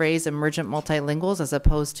of the phrase emergent multilinguals as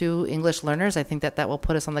opposed to English learners. I think that will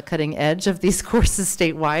put us on the cutting edge of these courses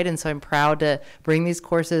statewide, and so I'm proud to bring these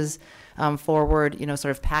courses forward,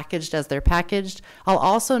 sort of packaged as they're packaged. I'll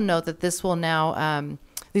also note that this will now,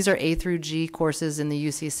 these are A through G courses in the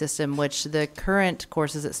UC system, which the current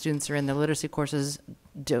courses that students are in, the literacy courses,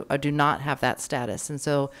 do not have that status. And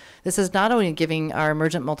so this is not only giving our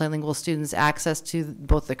emergent multilingual students access to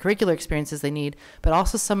both the curricular experiences they need, but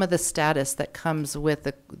also some of the status that comes with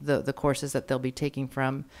the courses that they'll be taking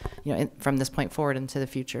from, from this point forward into the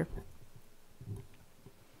future.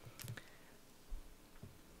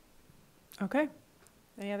 Okay.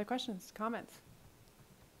 Any other questions, comments?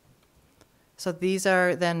 So these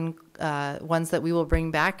are then ones that we will bring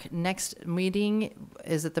back next meeting.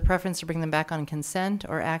 Is it the preference to bring them back on consent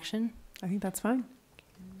or action? I think that's fine.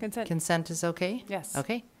 Consent. Consent is okay? Yes.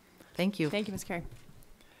 Okay. Thank you. Thank you, Ms. Carey.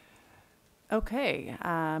 Okay,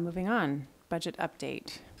 moving on. Budget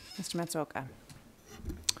update. Mr. Matsuoka.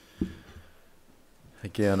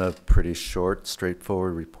 Again, a pretty short,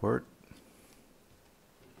 straightforward report.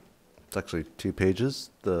 It's actually 2 pages.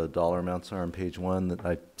 The dollar amounts are on page 1.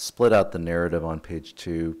 I split out the narrative on page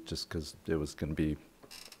 2 just because it was going to be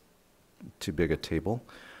too big a table.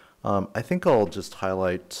 I think I'll just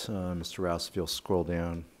highlight, Mr. Rouse, if you'll scroll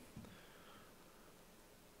down.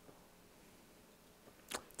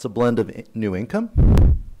 It's a blend of new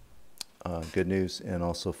income, good news, and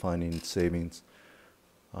also finding savings.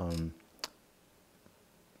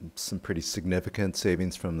 Some pretty significant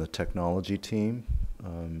savings from the technology team.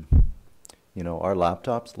 Our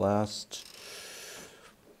laptops last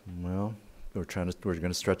Well, we're going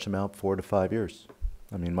to stretch them out 4 to 5 years.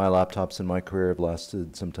 I mean, my laptops in my career have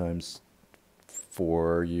lasted sometimes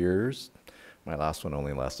 4 years. My last one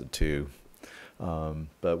only lasted 2.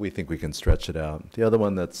 But we think we can stretch it out. The other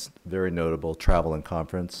one that's very notable, travel and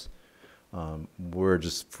conference, we're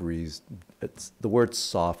just freeze. It's the word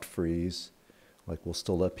soft freeze. Like, we'll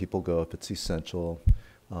still let people go if it's essential.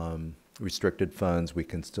 Restricted funds we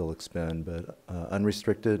can still expend, but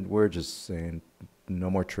unrestricted, we're just saying no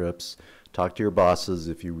more trips. Talk to your bosses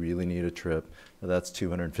if you really need a trip. That's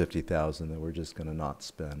 $250,000 that we're just going to not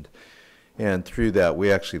spend. And through that,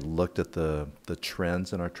 we actually looked at the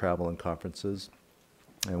trends in our travel and conferences,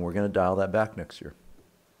 and we're going to dial that back next year,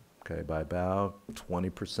 okay, by about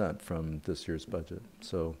 20% from this year's budget.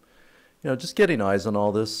 So, you know, just getting eyes on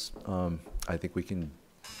all this, I think we can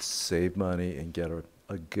save money and get a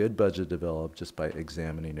good budget developed just by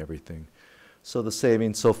examining everything. So the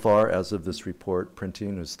savings so far, as of this report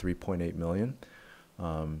printing, is $3.8 million.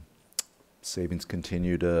 Savings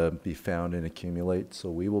continue to be found and accumulate.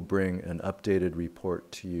 So we will bring an updated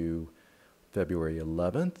report to you February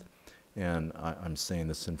 11th. And I'm saying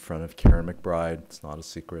this in front of Karen McBride. It's not a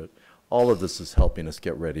secret. All of this is helping us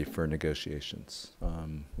get ready for negotiations.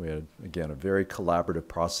 We had, again, a very collaborative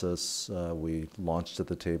process we launched at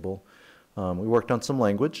the table. We worked on some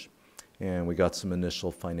language, and we got some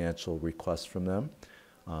initial financial requests from them.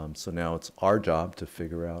 So now it's our job to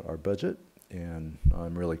figure out our budget, and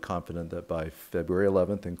I'm really confident that by February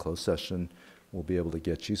 11th in closed session, we'll be able to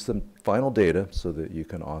get you some final data so that you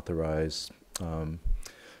can authorize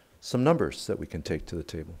some numbers that we can take to the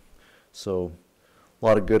table. So a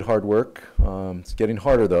lot of good hard work. It's getting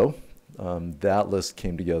harder though. That list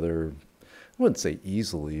came together, I wouldn't say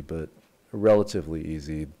easily, but relatively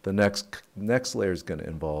easy. The next layer is going to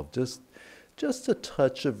involve just a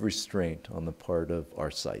touch of restraint on the part of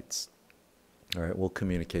our sites. All right, we'll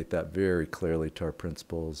communicate that very clearly to our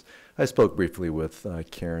principals. I spoke briefly with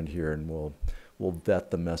Karen here, and we'll vet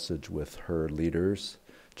the message with her leaders,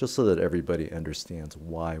 just so that everybody understands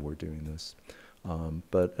why we're doing this.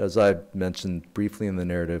 But as I mentioned briefly in the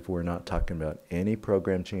narrative, we're not talking about any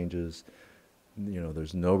program changes. You know,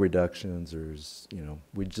 there's no reductions. There's, you know,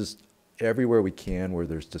 we just, everywhere we can where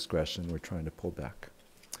there's discretion, we're trying to pull back.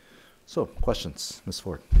 So, questions, Ms.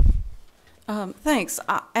 Ford? Thanks.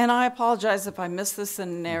 And I apologize if I missed this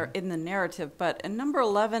in the narrative, but in number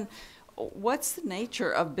 11, what's the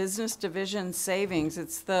nature of business division savings?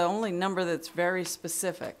 It's the only number that's very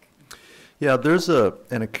specific. Yeah, there's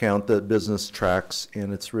an account that business tracks,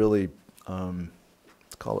 and it's really,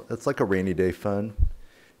 it's like a rainy day fund.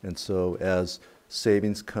 And so as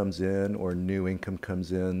savings comes in or new income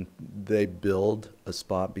comes in, they build a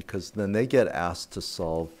spot because then they get asked to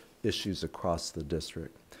solve issues across the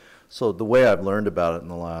district. So the way I've learned about it in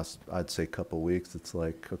the last, I'd say, couple of weeks, it's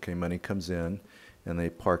like, okay, money comes in and they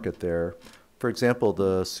park it there. For example,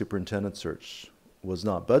 the superintendent search was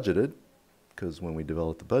not budgeted because when we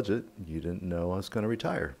developed the budget, you didn't know I was going to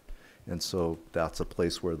retire. And so that's a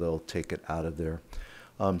place where they'll take it out of there.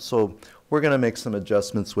 So we're going to make some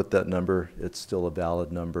adjustments with that number. It's still a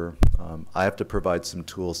valid number. I have to provide some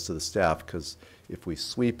tools to the staff because if we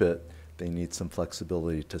sweep it, they need some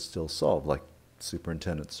flexibility to still solve, like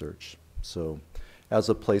superintendent search. So as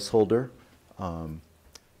a placeholder,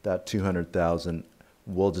 that $200,000,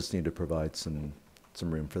 we'll just need to provide some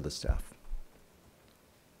room for the staff.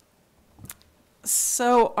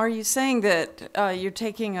 So are you saying that you're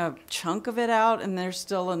taking a chunk of it out and there's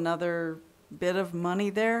still another bit of money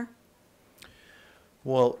there?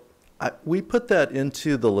 Well, we put that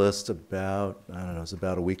into the list about, I don't know, it was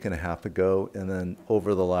about a week and a half ago. And then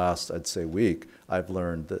over the last, I'd say, week, I've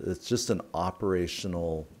learned that it's just an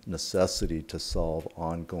operational necessity to solve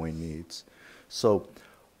ongoing needs. So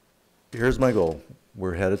here's my goal.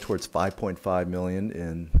 We're headed towards 5.5 million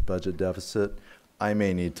in budget deficit. I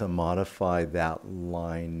may need to modify that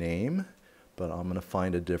line name, but I'm going to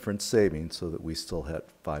find a different saving so that we still hit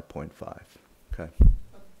 5.5. Okay.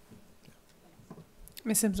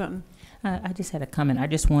 Ms. Simpson. I just had a comment. I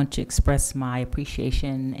just want to express my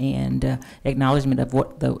appreciation and acknowledgement of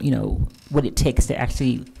what it takes to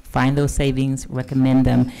actually find those savings, recommend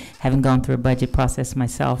them, having gone through a budget process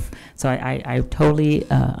myself. So I totally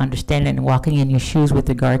understand it and walking in your shoes with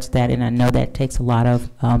regards to that, and I know that takes a lot of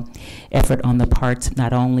effort on the parts,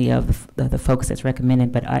 not only of the folks that's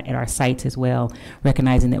recommended, but at our sites as well,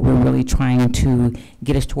 recognizing that we're really trying to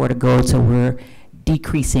get us toward a goal, so we're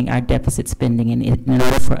decreasing our deficit spending, and in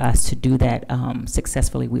order for us to do that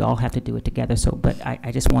successfully, we all have to do it together. So, but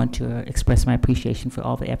I just want to express my appreciation for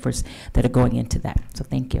all the efforts that are going into that. So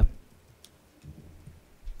thank you.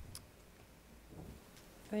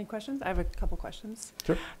 Any questions? I have a couple questions.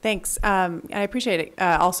 Sure. Thanks. And I appreciate it,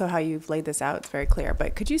 also how you've laid this out. It's very clear.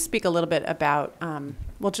 But could you speak a little bit about,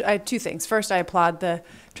 well, I have two things. First, I applaud the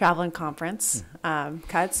travel and conference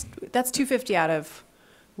cuts. That's $250 out of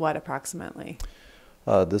what approximately?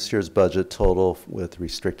 This year's budget total with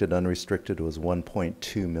restricted, unrestricted was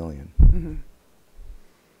 1.2 million. Mm-hmm.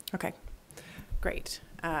 Okay, great.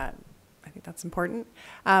 I think that's important.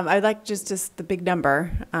 I'd like just the big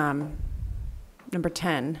number, number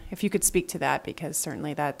 10, if you could speak to that, because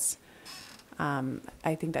certainly that's,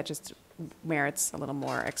 I think that just merits a little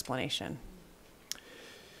more explanation.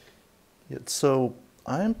 Yeah, so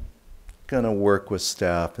I'm going to work with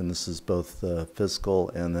staff, and this is both the fiscal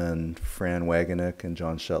and then Fran Wagenick and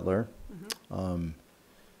John Shetler. Mm-hmm.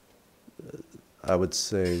 I would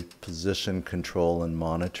say position control and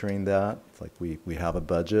monitoring that. Like we have a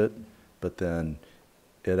budget, but then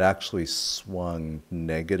it actually swung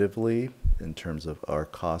negatively in terms of our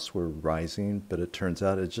costs were rising, but it turns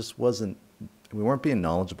out it just wasn't, we weren't being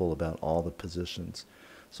knowledgeable about all the positions.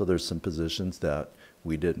 So there's some positions that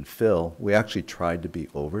we didn't fill. We actually tried to be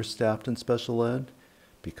overstaffed in special ed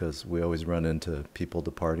because we always run into people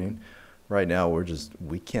departing. Right now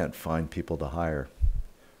we can't find people to hire.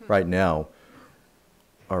 Right now,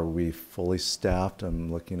 are we fully staffed?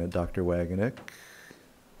 I'm looking at Dr. Wagenick.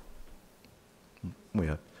 We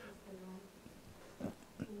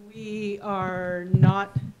are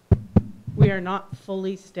not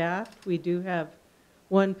fully staffed. We do have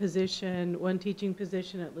one teaching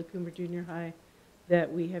position at Lacumba Junior High that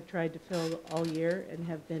we have tried to fill all year and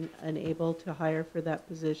have been unable to hire for that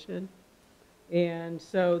position. And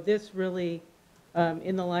so this really,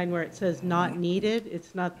 in the line where it says not needed,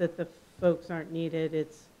 it's not that the folks aren't needed.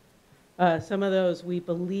 It's some of those we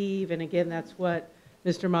believe, and again, that's what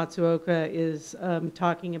Mr. Matsuoka is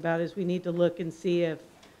talking about, is we need to look and see if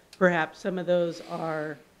perhaps some of those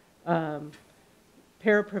are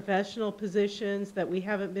paraprofessional positions that we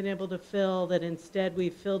haven't been able to fill, that instead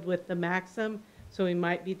we've filled with the Maxim, so we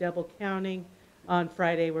might be double counting. On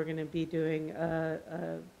Friday, we're going to be doing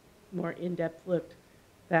a more in-depth look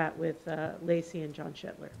that with Lacey and John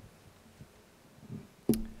Shetler.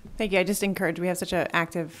 Thank you. I just encourage, we have such an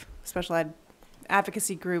active special ed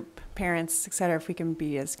advocacy group, parents, et cetera. If we can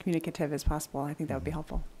be as communicative as possible, I think that would be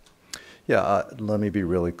helpful. Yeah, let me be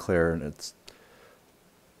really clear, and it's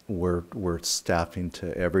we're staffing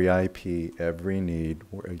to every IP, every need.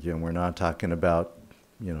 We're not talking about,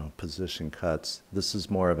 position cuts. This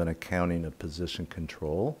is more of an accounting of position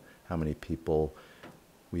control. How many people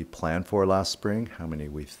we planned for last spring, how many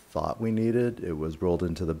we thought we needed. It was rolled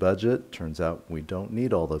into the budget. Turns out we don't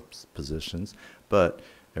need all the positions, but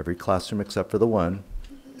every classroom except for the one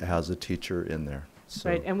has a teacher in there. So.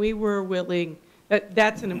 Right, and we were willing,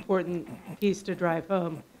 that's an important piece to drive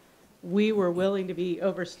home. We were willing to be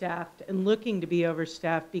overstaffed and looking to be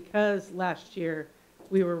overstaffed because last year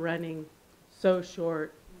we were running so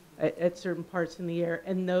short at certain parts in the year,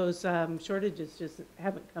 and those shortages just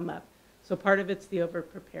haven't come up. So part of it's the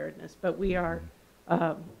over-preparedness, but we are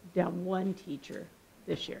down one teacher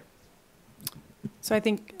this year. So I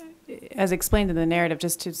think, as explained in the narrative,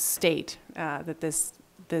 just to state that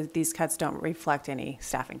these cuts don't reflect any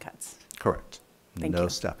staffing cuts. Correct. Thank no you.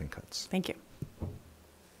 Staffing cuts. Thank you.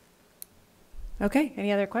 Okay,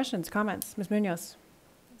 any other questions, comments? Ms. Munoz.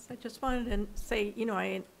 I just wanted to say,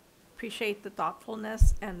 I appreciate the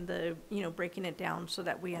thoughtfulness and the, breaking it down so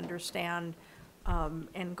that we understand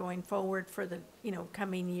and going forward for the,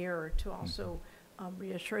 coming year to also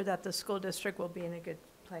reassure that the school district will be in a good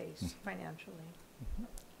place financially.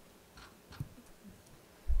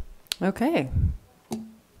 Okay.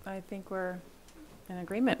 I think we're in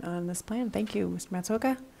agreement on this plan. Thank you, Mr.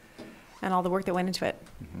 Matsuoka, and all the work that went into it.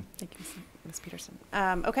 Thank you, Ms. Peterson.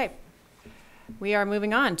 Okay. We are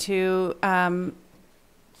moving on to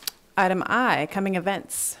item I, coming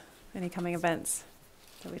events. Any coming events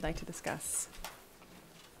that we'd like to discuss?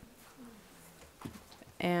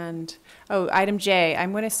 And, item J,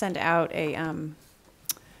 I'm going to send out a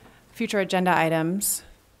future agenda items.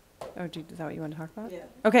 Oh, is that what you want to talk about? Yeah.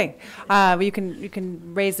 Okay. You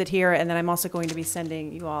can raise it here, and then I'm also going to be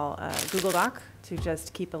sending you all a Google Doc to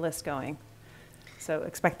just keep a list going. So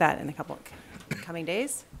expect that in a couple of coming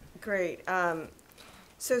days. Great.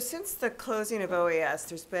 So since the closing of OAS,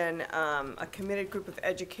 there's been a committed group of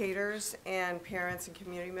educators and parents and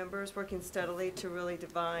community members working steadily to really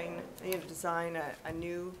design a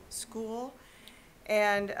new school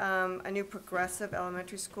and a new progressive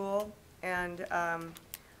elementary school. And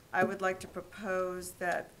I would like to propose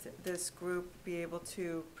that this group be able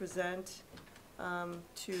to present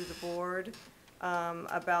to the board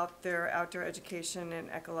about their outdoor education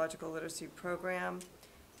and ecological literacy program,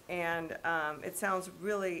 And it sounds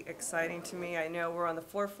really exciting to me. I know we're on the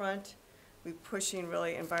forefront. We're pushing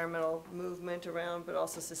really environmental movement around, but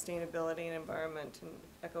also sustainability and environment and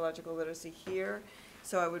ecological literacy here.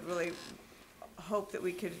 So I would really hope that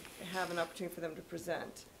we could have an opportunity for them to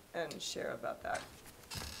present and share about that.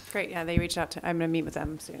 Great, yeah, they reached out to, I'm going to meet with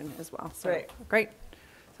them soon as well. So, Great. Great,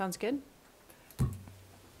 sounds good.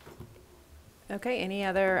 Okay, any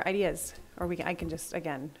other ideas? Or I can just,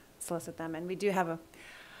 again, solicit them. And we do have a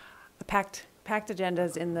packed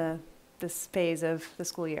agendas in this phase of the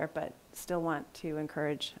school year, but still want to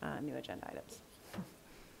encourage new agenda items.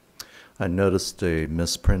 I noticed a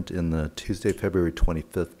misprint in the Tuesday, February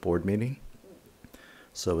 25th board meeting.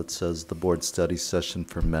 So it says the board study session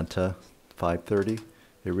for Menta, 5:30.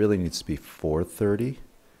 It really needs to be 4:30.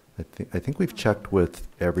 I think we've checked with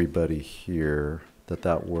everybody here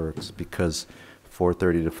that works, because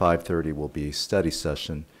 4:30 to 5:30 will be study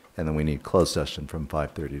session, and then we need closed session from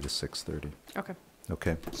 5:30 to 6:30. Okay.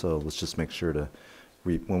 Okay, so let's just make sure to,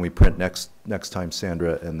 when we print next time,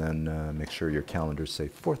 Sandra, and then make sure your calendars say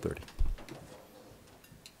 4:30.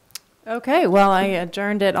 Okay, well, I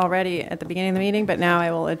adjourned it already at the beginning of the meeting, but now I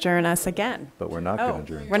will adjourn us again. But we're not going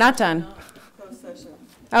to adjourn. We're not done.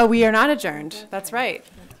 Oh, we are not adjourned. That's right.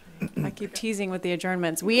 I keep teasing with the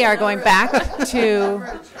adjournments. We are going back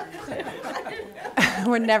to,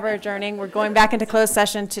 we're never adjourning. We're going back into closed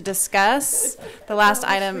session to discuss the last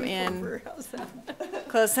item in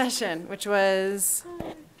closed session, which was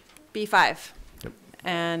B5. Yep.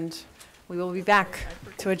 And we will be back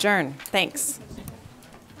to adjourn. Thanks.